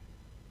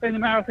in the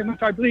marathon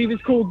which I believe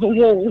is called the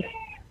wall.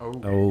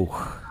 Oh.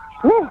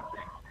 Whew.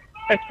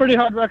 It's pretty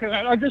hard work.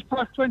 I just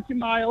passed 20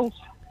 miles.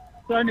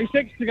 There's only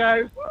 6 to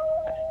go.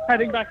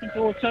 Heading back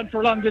into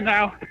central London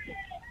now.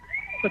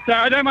 But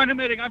I don't mind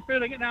admitting, I'm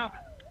feeling it now.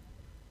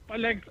 My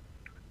legs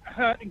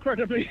hurt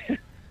incredibly.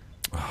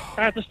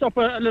 I had to stop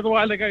a little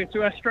while ago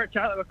to stretch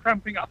out. They were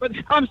cramping up. But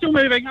I'm still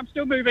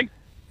moving.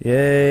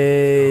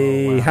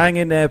 Yay. Oh, wow. Hang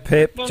in there,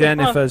 Pip. Not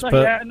Jennifer's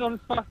put... Yeah, not as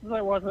fast as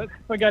I was, but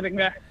we're getting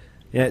there.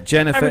 Yeah,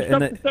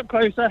 Jennifer step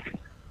closer.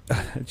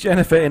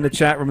 Jennifer in the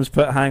chat room has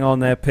put, hang on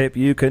there, Pip.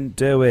 You can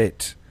do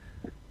it.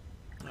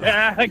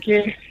 Yeah, thank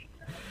you.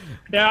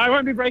 Yeah, I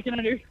won't be breaking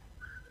any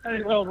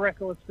world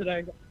records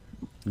today.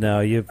 No,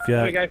 you've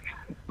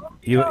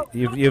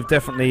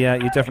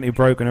definitely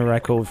broken a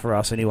record for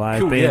us anyway.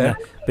 Cool,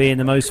 being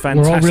the most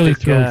fantastic. We're all really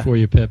thrilled for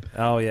you, Pip.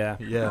 Oh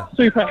yeah.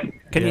 Super.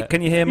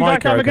 Can you hear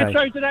Micah? You guys have okay? a good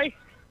show today.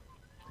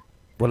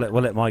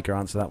 We'll let Micah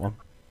answer that one.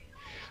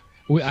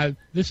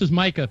 This is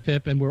Micah,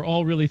 Pip, and we're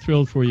all really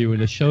thrilled for you,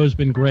 and the show has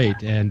been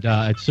great. And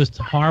it's just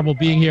horrible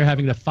being here,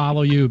 having to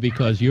follow you,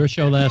 because your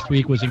show last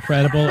week was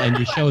incredible, and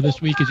your show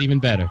this week is even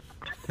better.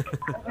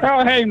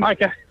 Oh, hey,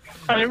 Micah.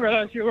 I didn't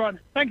realise you were on.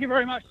 Thank you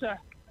very much, sir.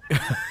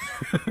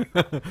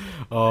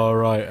 All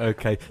right,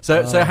 okay.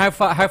 So how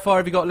far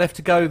have you got left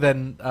to go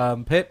then,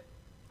 Pip?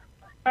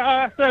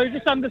 So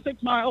just under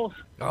 6 miles.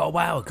 Oh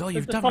wow, God,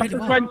 you've done really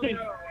well. 20.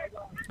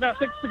 About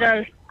 6 to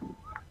go.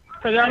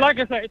 So yeah, like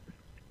I say,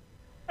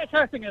 it's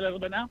hurting a little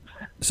bit now.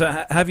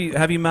 So have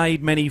you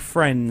made many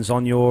friends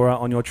on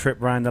your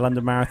trip around the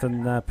London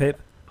Marathon,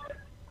 Pip?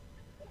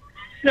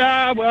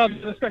 Yeah, well,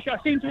 especially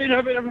I seem to be in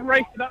a bit of a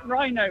race with that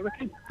rhino.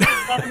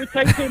 I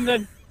overtake him,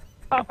 then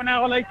half an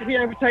hour later he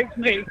overtakes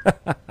me.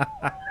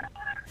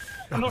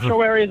 I'm not sure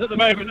where he is at the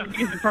moment. I think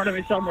he's in front of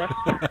me somewhere.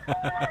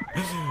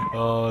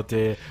 Oh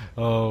dear.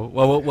 Oh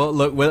well.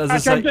 Look. Well,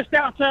 as Actually,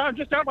 I say, I'm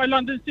just out by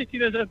London City.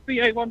 There's a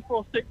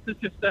BA146 that's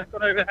just gone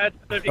overhead. I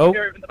don't know if you can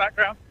hear it in the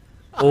background.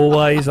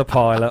 Always a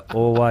pilot.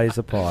 Always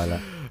a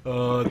pilot.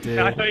 Oh dear.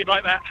 Yeah, I thought you'd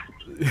like that.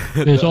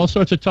 There's all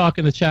sorts of talk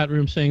in the chat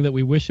room saying that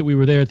we wish that we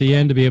were there at the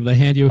end to be able to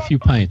hand you a few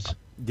pints.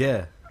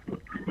 Yeah.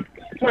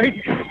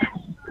 Sweet.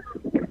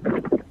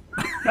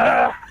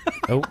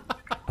 Oh.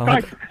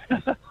 Right.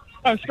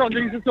 I'm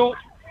struggling to talk.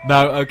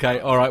 No,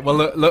 okay, all right. Well,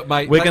 look,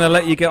 mate. We're going to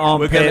let you get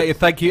on, We're Pip. going to let you.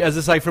 Thank you, as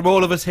I say, from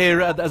all of us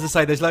here. As I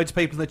say, there's loads of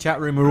people in the chat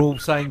room who are all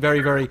saying very,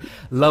 very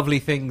lovely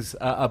things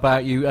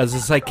about you. As I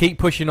say, keep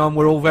pushing on.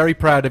 We're all very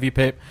proud of you,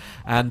 Pip,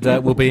 and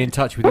we'll be in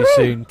touch with you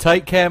soon.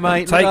 Take care,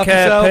 mate. Take Look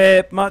care, after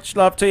yourself. Pip. Much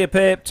love to you,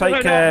 Pip.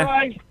 Take care.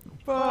 Bye.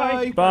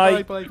 Bye.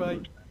 Bye. Bye. Bye.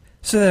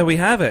 So there we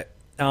have it.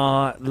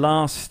 Our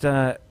last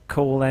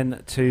call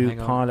then to Hang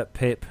on. Pilot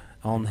Pip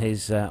on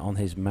his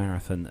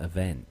marathon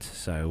event.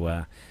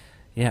 So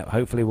yeah,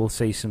 hopefully we'll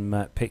see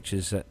some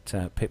pictures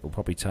that Pip will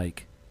probably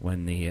take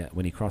when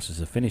he crosses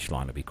the finish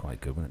line. It'll be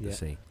quite good, wouldn't it, to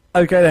see?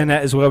 Okay, then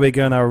that is where we're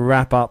going to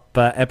wrap up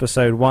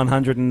episode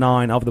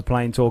 109 of the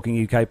Plain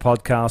Talking UK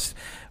podcast.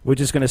 We're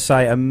just going to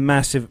say a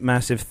massive,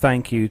 massive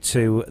thank you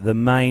to the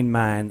main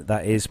man,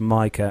 that is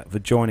Micah, for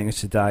joining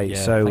us today. Yeah,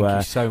 so thank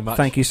you so much.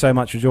 Thank you so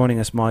much for joining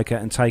us, Micah,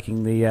 and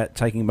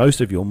taking most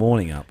of your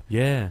morning up.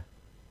 Yeah.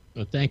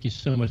 Well, thank you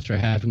so much for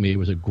having me. It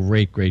was a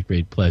great, great,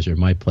 great pleasure.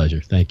 My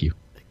pleasure. Thank you.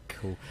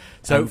 Cool.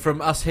 So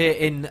from us here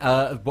in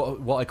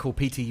what I call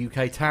PT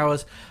UK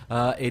Towers,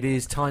 it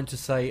is time to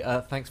say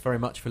thanks very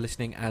much for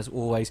listening, as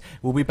always.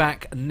 We'll be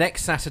back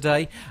next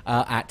Saturday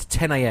at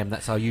 10 a.m.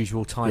 That's our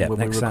usual time when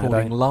we're recording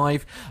Saturday.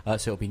 live. So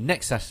it'll be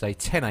next Saturday,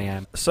 10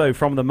 a.m. So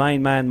from the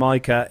main man,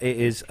 Micah, it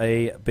is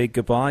a big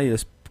goodbye.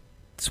 Let's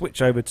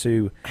switch over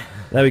to...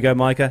 There we go,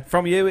 Micah.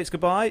 From you, it's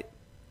goodbye.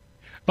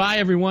 Bye,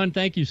 everyone.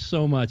 Thank you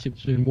so much.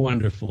 It's been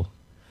wonderful.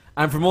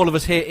 And from all of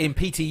us here in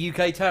PT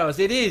UK Towers,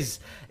 it is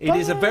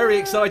a very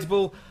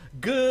excitable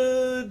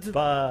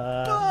goodbye.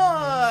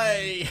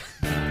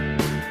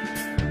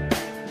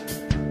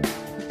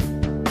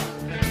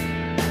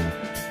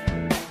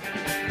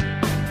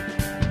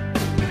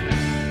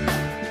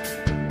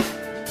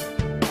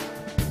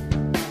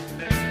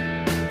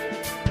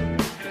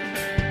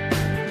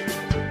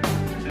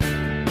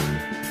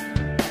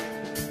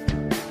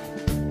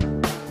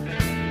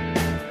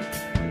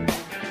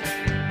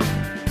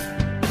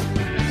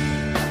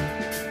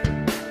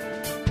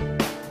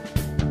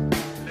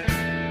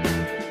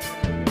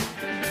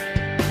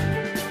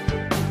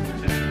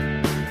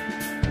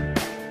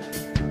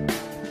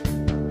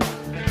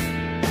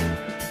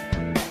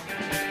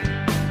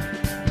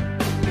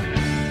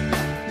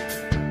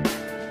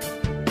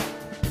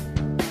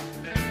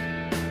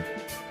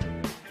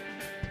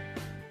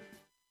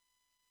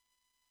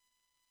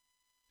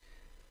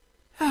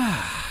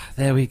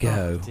 There we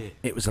go.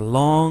 It was a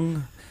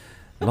long,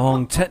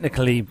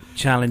 technically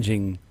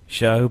challenging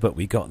show, but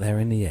we got there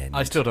in the end.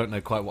 I still don't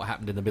know quite what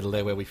happened in the middle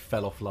there where we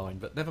fell offline,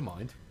 but never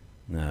mind.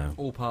 No.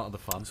 All part of the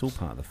fun. It's all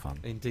part of the fun.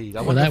 Indeed.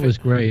 Well, that was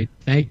great.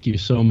 Thank you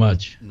so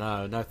much.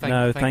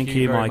 Thank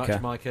you very Micah.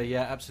 much, Micah.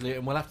 Yeah, absolutely.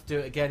 And we'll have to do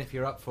it again if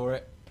you're up for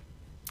it.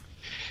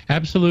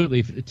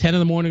 Absolutely. 10 in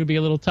the morning would be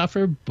a little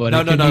tougher, but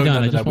it can be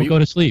done. I just won't go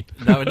to sleep.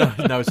 No,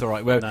 it's all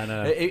right. Well,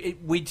 No.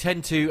 We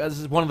tend to,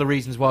 as one of the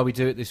reasons why we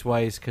do it this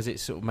way is because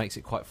it sort of makes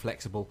it quite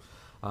flexible.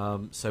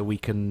 So we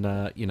can,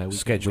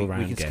 schedule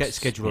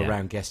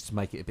around guests to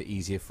make it a bit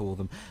easier for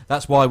them.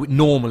 That's why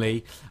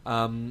normally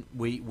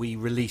we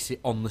release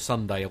it on the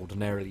Sunday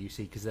ordinarily, you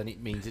see, because then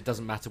it means it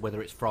doesn't matter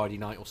whether it's Friday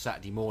night or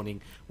Saturday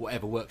morning,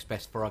 whatever works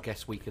best for our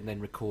guests, we can then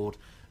record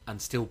and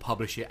still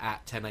publish it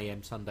at 10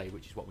 a.m. Sunday,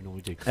 which is what we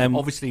normally do.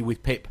 Obviously,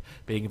 with Pip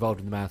being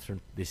involved in the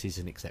marathon, this is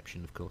an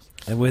exception, of course.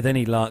 And with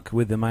any luck,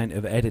 with the amount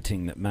of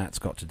editing that Matt's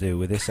got to do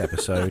with this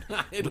episode,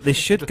 this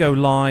should go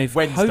live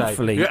Wednesday.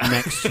 Hopefully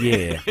next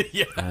year.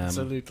 Yeah,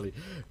 absolutely.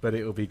 But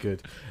it will be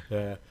good.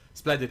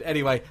 Splendid.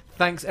 Anyway,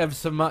 thanks ever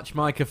so much,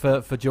 Micah,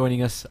 for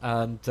joining us,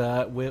 and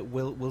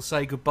we'll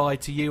say goodbye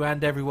to you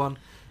and everyone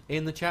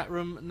in the chat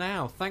room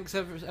now. Thanks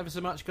ever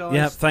so much, guys.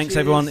 Yeah, thanks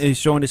Cheers. everyone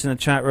who's joined us in the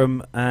chat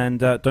room, and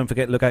don't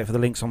forget to look out for the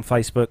links on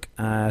Facebook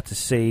to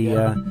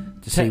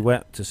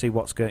see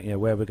what's going,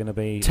 where we're going to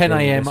be. 10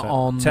 a.m.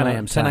 on 10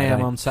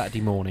 a.m. on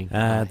Saturday morning.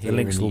 The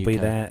links will be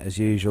there as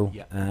usual,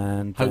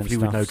 and hopefully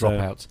with no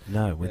dropouts.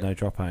 With no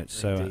dropouts.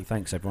 So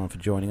thanks everyone for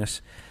joining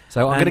us.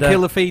 So I'm going to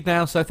kill the feed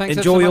now. So thanks.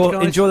 Enjoy so much,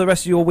 guys. Enjoy the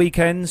rest of your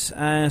weekends.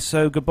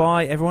 So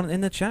goodbye, everyone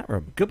in the chat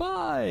room.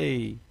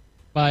 Goodbye.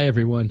 Bye,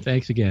 everyone.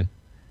 Thanks again.